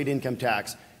pays no state income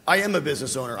tax. I am a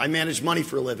business owner. I manage money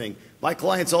for a living. My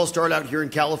clients all start out here in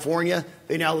California.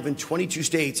 They now live in 22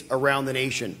 states around the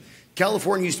nation.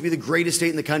 California used to be the greatest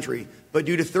state in the country, but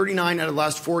due to 39 out of the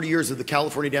last 40 years of the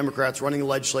California Democrats running the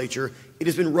legislature, it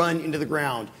has been run into the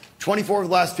ground. 24 of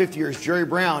the last 50 years, Jerry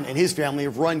Brown and his family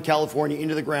have run California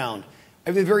into the ground. I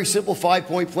have a very simple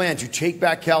 5-point plan to take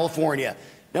back California.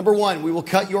 Number one, we will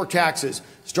cut your taxes,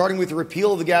 starting with the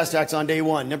repeal of the gas tax on day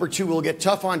one. Number two, we will get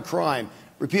tough on crime,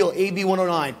 repeal AB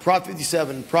 109, Prop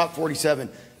 57, and Prop 47.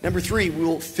 Number three, we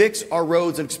will fix our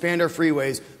roads and expand our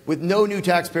freeways with no new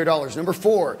taxpayer dollars. Number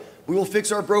four, we will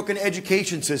fix our broken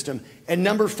education system. And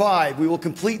number five, we will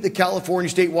complete the California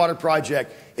State Water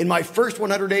Project. In my first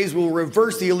 100 days, we will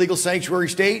reverse the illegal sanctuary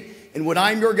state. And when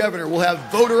I'm your governor, we'll have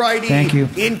voter ID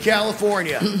in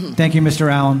California. Thank you, Mr.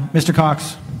 Allen. Mr.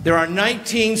 Cox. There are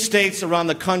 19 states around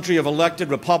the country have elected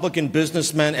Republican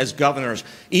businessmen as governors,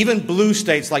 even blue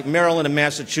states like Maryland and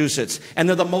Massachusetts. And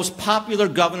they're the most popular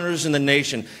governors in the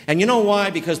nation. And you know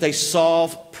why? Because they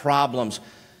solve problems.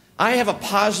 I have a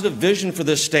positive vision for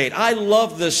this state. I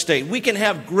love this state. We can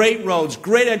have great roads,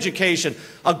 great education,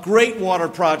 a great water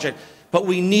project, but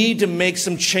we need to make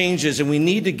some changes, and we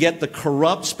need to get the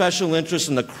corrupt special interests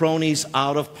and the cronies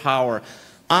out of power.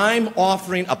 I'm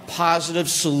offering a positive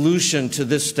solution to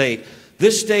this state.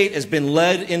 This state has been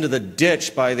led into the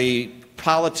ditch by the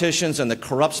politicians and the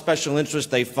corrupt special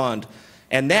interests they fund.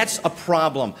 And that's a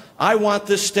problem. I want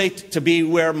this state to be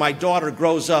where my daughter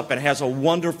grows up and has a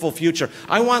wonderful future.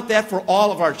 I want that for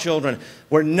all of our children.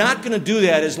 We're not going to do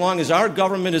that as long as our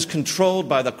government is controlled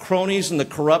by the cronies and the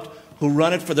corrupt who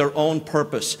run it for their own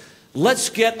purpose. Let's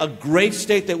get a great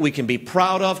state that we can be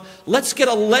proud of. Let's get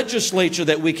a legislature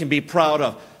that we can be proud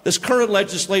of. This current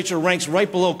legislature ranks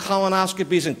right below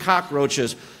colonoscopies and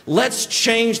cockroaches. Let's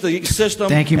change the system.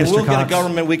 Thank you, Mr. And we'll Cox. get a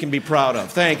government we can be proud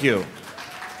of. Thank you.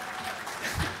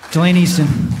 Delaine Eastin.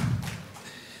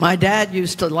 My dad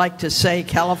used to like to say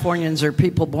Californians are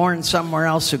people born somewhere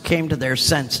else who came to their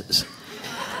senses.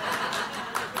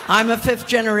 I'm a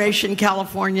fifth-generation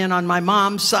Californian on my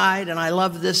mom's side, and I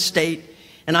love this state.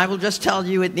 And I will just tell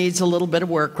you it needs a little bit of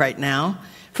work right now.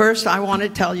 First, I want to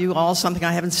tell you all something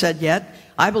I haven't said yet.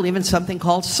 I believe in something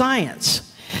called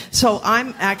science. So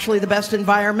I'm actually the best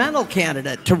environmental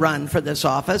candidate to run for this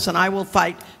office, and I will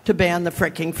fight to ban the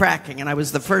fricking fracking. And I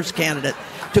was the first candidate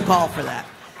to call for that.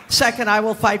 Second, I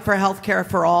will fight for health care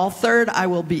for all. Third, I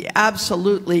will be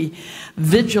absolutely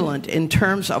vigilant in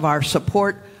terms of our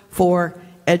support for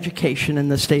education in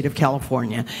the state of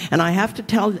California. And I have to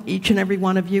tell each and every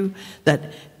one of you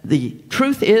that the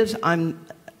truth is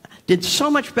did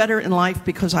so much better in life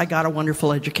because I got a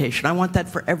wonderful education. I want that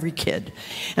for every kid.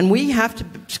 And we have to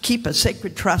keep a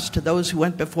sacred trust to those who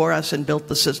went before us and built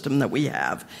the system that we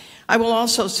have. I will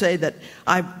also say that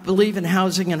I believe in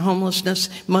housing, and homelessness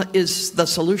is the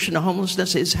solution to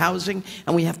homelessness is housing,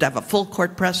 and we have to have a full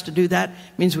court press to do that.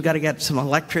 It means we've got to get some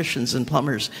electricians and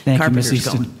plumbers, carpenters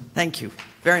going. Thank you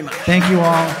very much. Thank you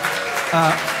all.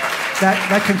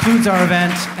 That concludes our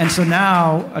event. And so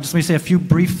now, just let me say a few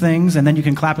brief things, and then you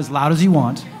can clap as loud as you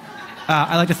want.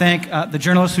 I'd like to thank the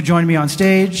journalists who joined me on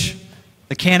stage,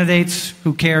 the candidates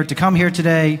who cared to come here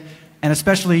today, and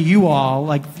especially you all.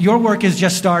 Like, your work is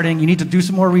just starting. You need to do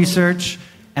some more research,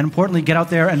 and importantly, get out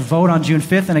there and vote on June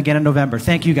 5th and again in November.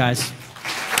 Thank you, guys.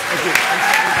 Thank you.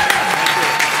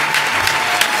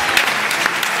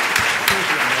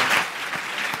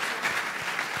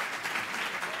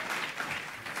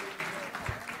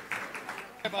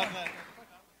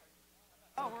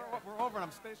 We're over and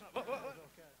I'm spacing.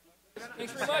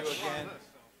 Thanks very much.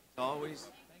 Always.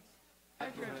 Hey,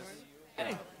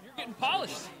 you're getting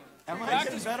polished. Am I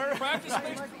Practice getting better? Practice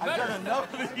makes me I've better. done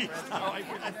enough of these. I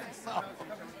think so.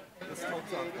 It's still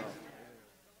tough,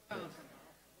 though.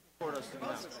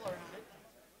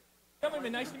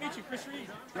 Gentlemen, nice to meet you, Chris Reed.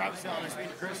 Travis Allen, nice to meet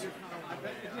you, Chris.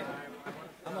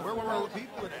 Where were all the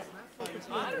people today?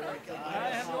 I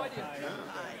have no idea.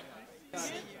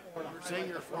 You're saying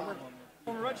you're a former?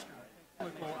 Former register.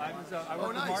 Really cool. I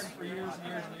worked with Martin for years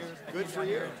and years and years. Good for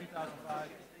you. In 2005.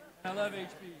 And I love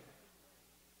HP.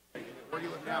 Where do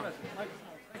you live now? Thank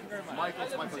you very much. Michael,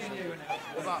 it's I live Michael. in San Diego now.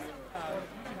 What about?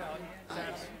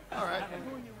 All right.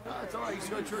 It's all right. You used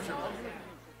to go to church every day.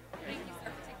 Thank you,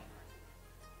 sir,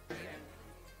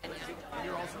 for taking.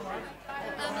 You're also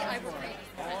I will pay.